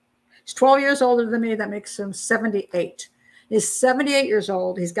 He's 12 years older than me. That makes him 78. He's 78 years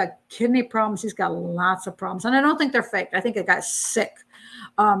old. He's got kidney problems. He's got lots of problems. And I don't think they're fake. I think the guy's sick.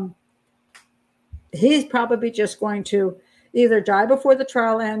 He's probably just going to either die before the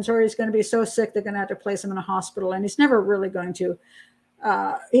trial ends, or he's going to be so sick they're going to have to place him in a hospital. And he's never really going to,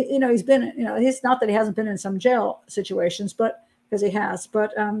 he's been, he's not that he hasn't been in some jail situations, but because he has,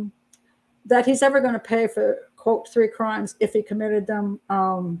 but that he's ever going to pay for, quote, 3 crimes if he committed them,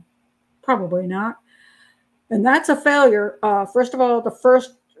 probably not. And that's a failure. First of all,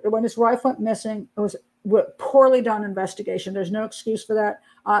 when his wife went missing, it was a poorly done investigation. There's no excuse for that.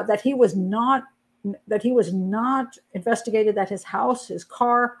 That he was not investigated. That his house, his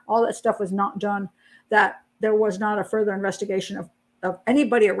car, all that stuff was not done. That there was not a further investigation of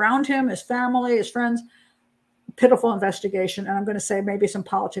anybody around him, his family, his friends. Pitiful investigation. And I'm going to say maybe some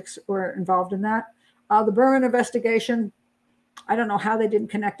politics were involved in that. The Berman investigation, I don't know how they didn't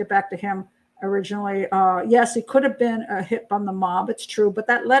connect it back to him originally. Yes, he could have been a hit on the mob. It's true. But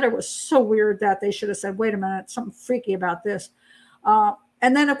that letter was so weird that they should have said, wait a minute, something freaky about this.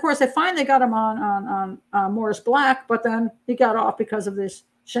 And then, of course, they finally got him on Morris Black, but then he got off because of this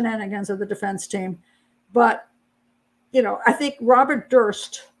shenanigans of the defense team. But, I think Robert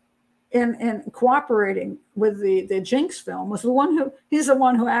Durst, in cooperating with the Jinx film, was he's the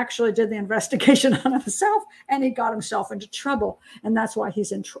one who actually did the investigation on himself, and he got himself into trouble. And that's why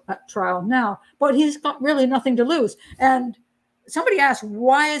he's in trial now. But he's got really nothing to lose. And somebody asked,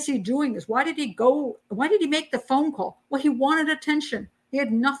 why is he doing this? Why did he go? Why did he make the phone call? Well, he wanted attention. He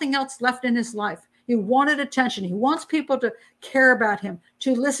had nothing else left in his life. He wanted attention. He wants people to care about him,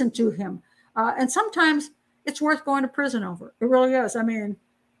 to listen to him. And sometimes it's worth going to prison over. It really is. I mean,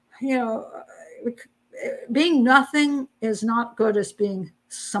 you know, being nothing is not good as being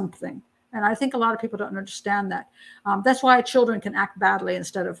something. And I think a lot of people don't understand that. That's why children can act badly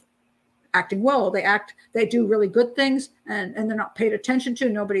instead of acting well. They do really good things, and they're not paid attention to.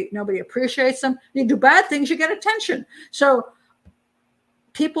 Nobody appreciates them. You do bad things, you get attention. So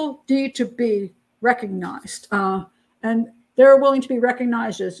people need to be recognized, and they're willing to be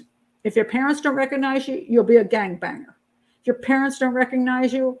recognized as, if your parents don't recognize you, you'll be a gangbanger. If your parents don't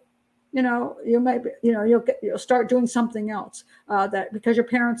recognize you, you know, you might be, you know, you'll start doing something else, that because your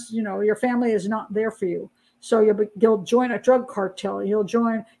parents, you know, your family is not there for you. So you'll join a drug cartel. You'll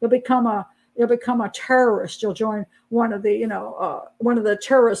become a terrorist. You'll join one of the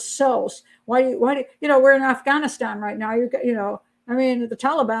terrorist cells. Why do you know, we're in Afghanistan right now. I mean, the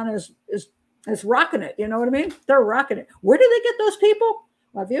Taliban is rocking it. You know what I mean? They're rocking it. Where do they get those people?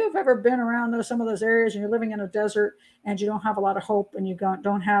 Well, if you've ever been around some of those areas and you're living in a desert and you don't have a lot of hope and you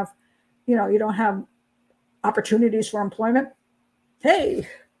don't have opportunities for employment, hey,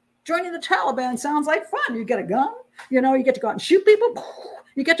 joining the Taliban sounds like fun. You get a gun, you know, you get to go out and shoot people.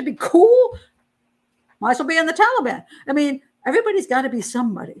 You get to be cool. Might as well be in the Taliban. I mean, everybody's got to be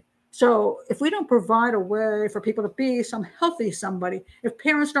somebody. So if we don't provide a way for people to be some healthy somebody, if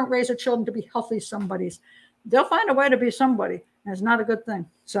parents don't raise their children to be healthy somebodies, they'll find a way to be somebody. And it's not a good thing.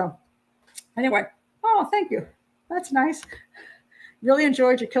 So anyway, oh, thank you. That's nice. Really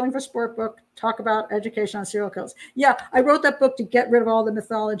enjoyed your Killing for Sport book. Talk about education on serial killers. Yeah, I wrote that book to get rid of all the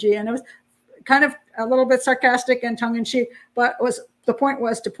mythology, and it was kind of a little bit sarcastic and tongue-in-cheek, but the point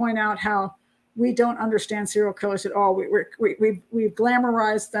was to point out how we don't understand serial killers at all. We've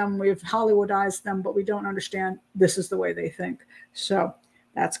glamorized them, we've Hollywoodized them, but we don't understand this is the way they think. So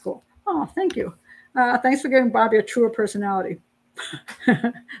that's cool. Oh, thank you. Thanks for giving Bobby a truer personality.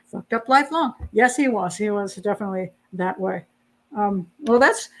 Fucked up lifelong. Yes, he was. He was definitely that way. Well,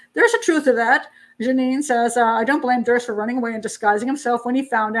 there's a truth to that. Janine says, I don't blame Durst for running away and disguising himself when he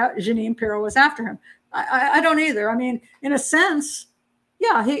found out Janine Pirro was after him. I don't either. I mean, in a sense,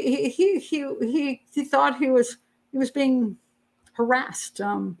 yeah, he thought he was being harassed.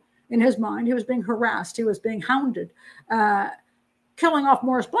 In his mind, he was being harassed. He was being hounded. Killing off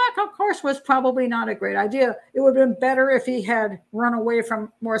Morris Black, of course, was probably not a great idea. It would have been better if he had run away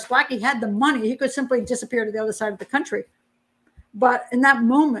from Morris Black. He had the money. He could simply disappear to the other side of the country. But in that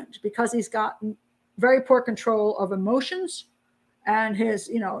moment, because he's got very poor control of emotions, and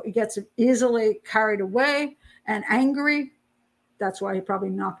he gets easily carried away and angry, that's why he probably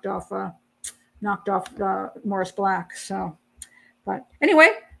knocked off Morris Black. So, but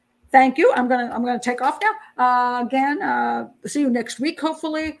anyway, thank you. I'm gonna take off now. Again, see you next week,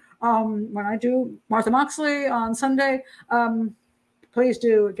 hopefully. When I do Martha Moxley on Sunday, please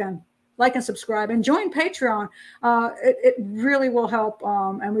do again. Like and subscribe and join Patreon. It really will help.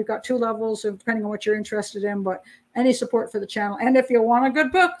 And we've got 2 levels depending on what you're interested in, but any support for the channel. And if you want a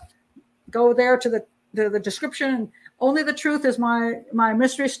good book, go there to the description. Only the Truth is my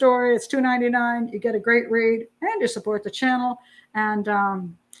mystery story. It's $2.99. You get a great read and you support the channel. And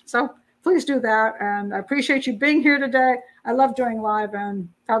so please do that. And I appreciate you being here today. I love doing live, and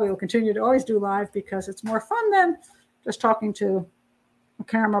probably will continue to always do live because it's more fun than just talking to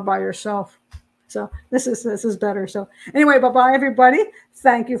camera by yourself. So this is better. So anyway, bye-bye everybody.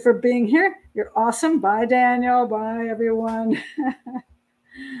 Thank you for being here. You're awesome. Bye Daniel. Bye everyone.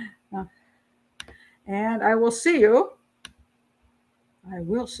 And I will see you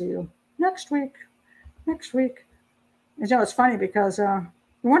next week. You know, it's funny because I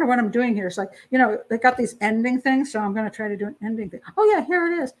wonder what I'm doing here. It's like, you know, they got these ending things, so I'm going to try to do an ending thing. Oh yeah,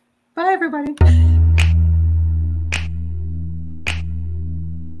 here it is. Bye everybody.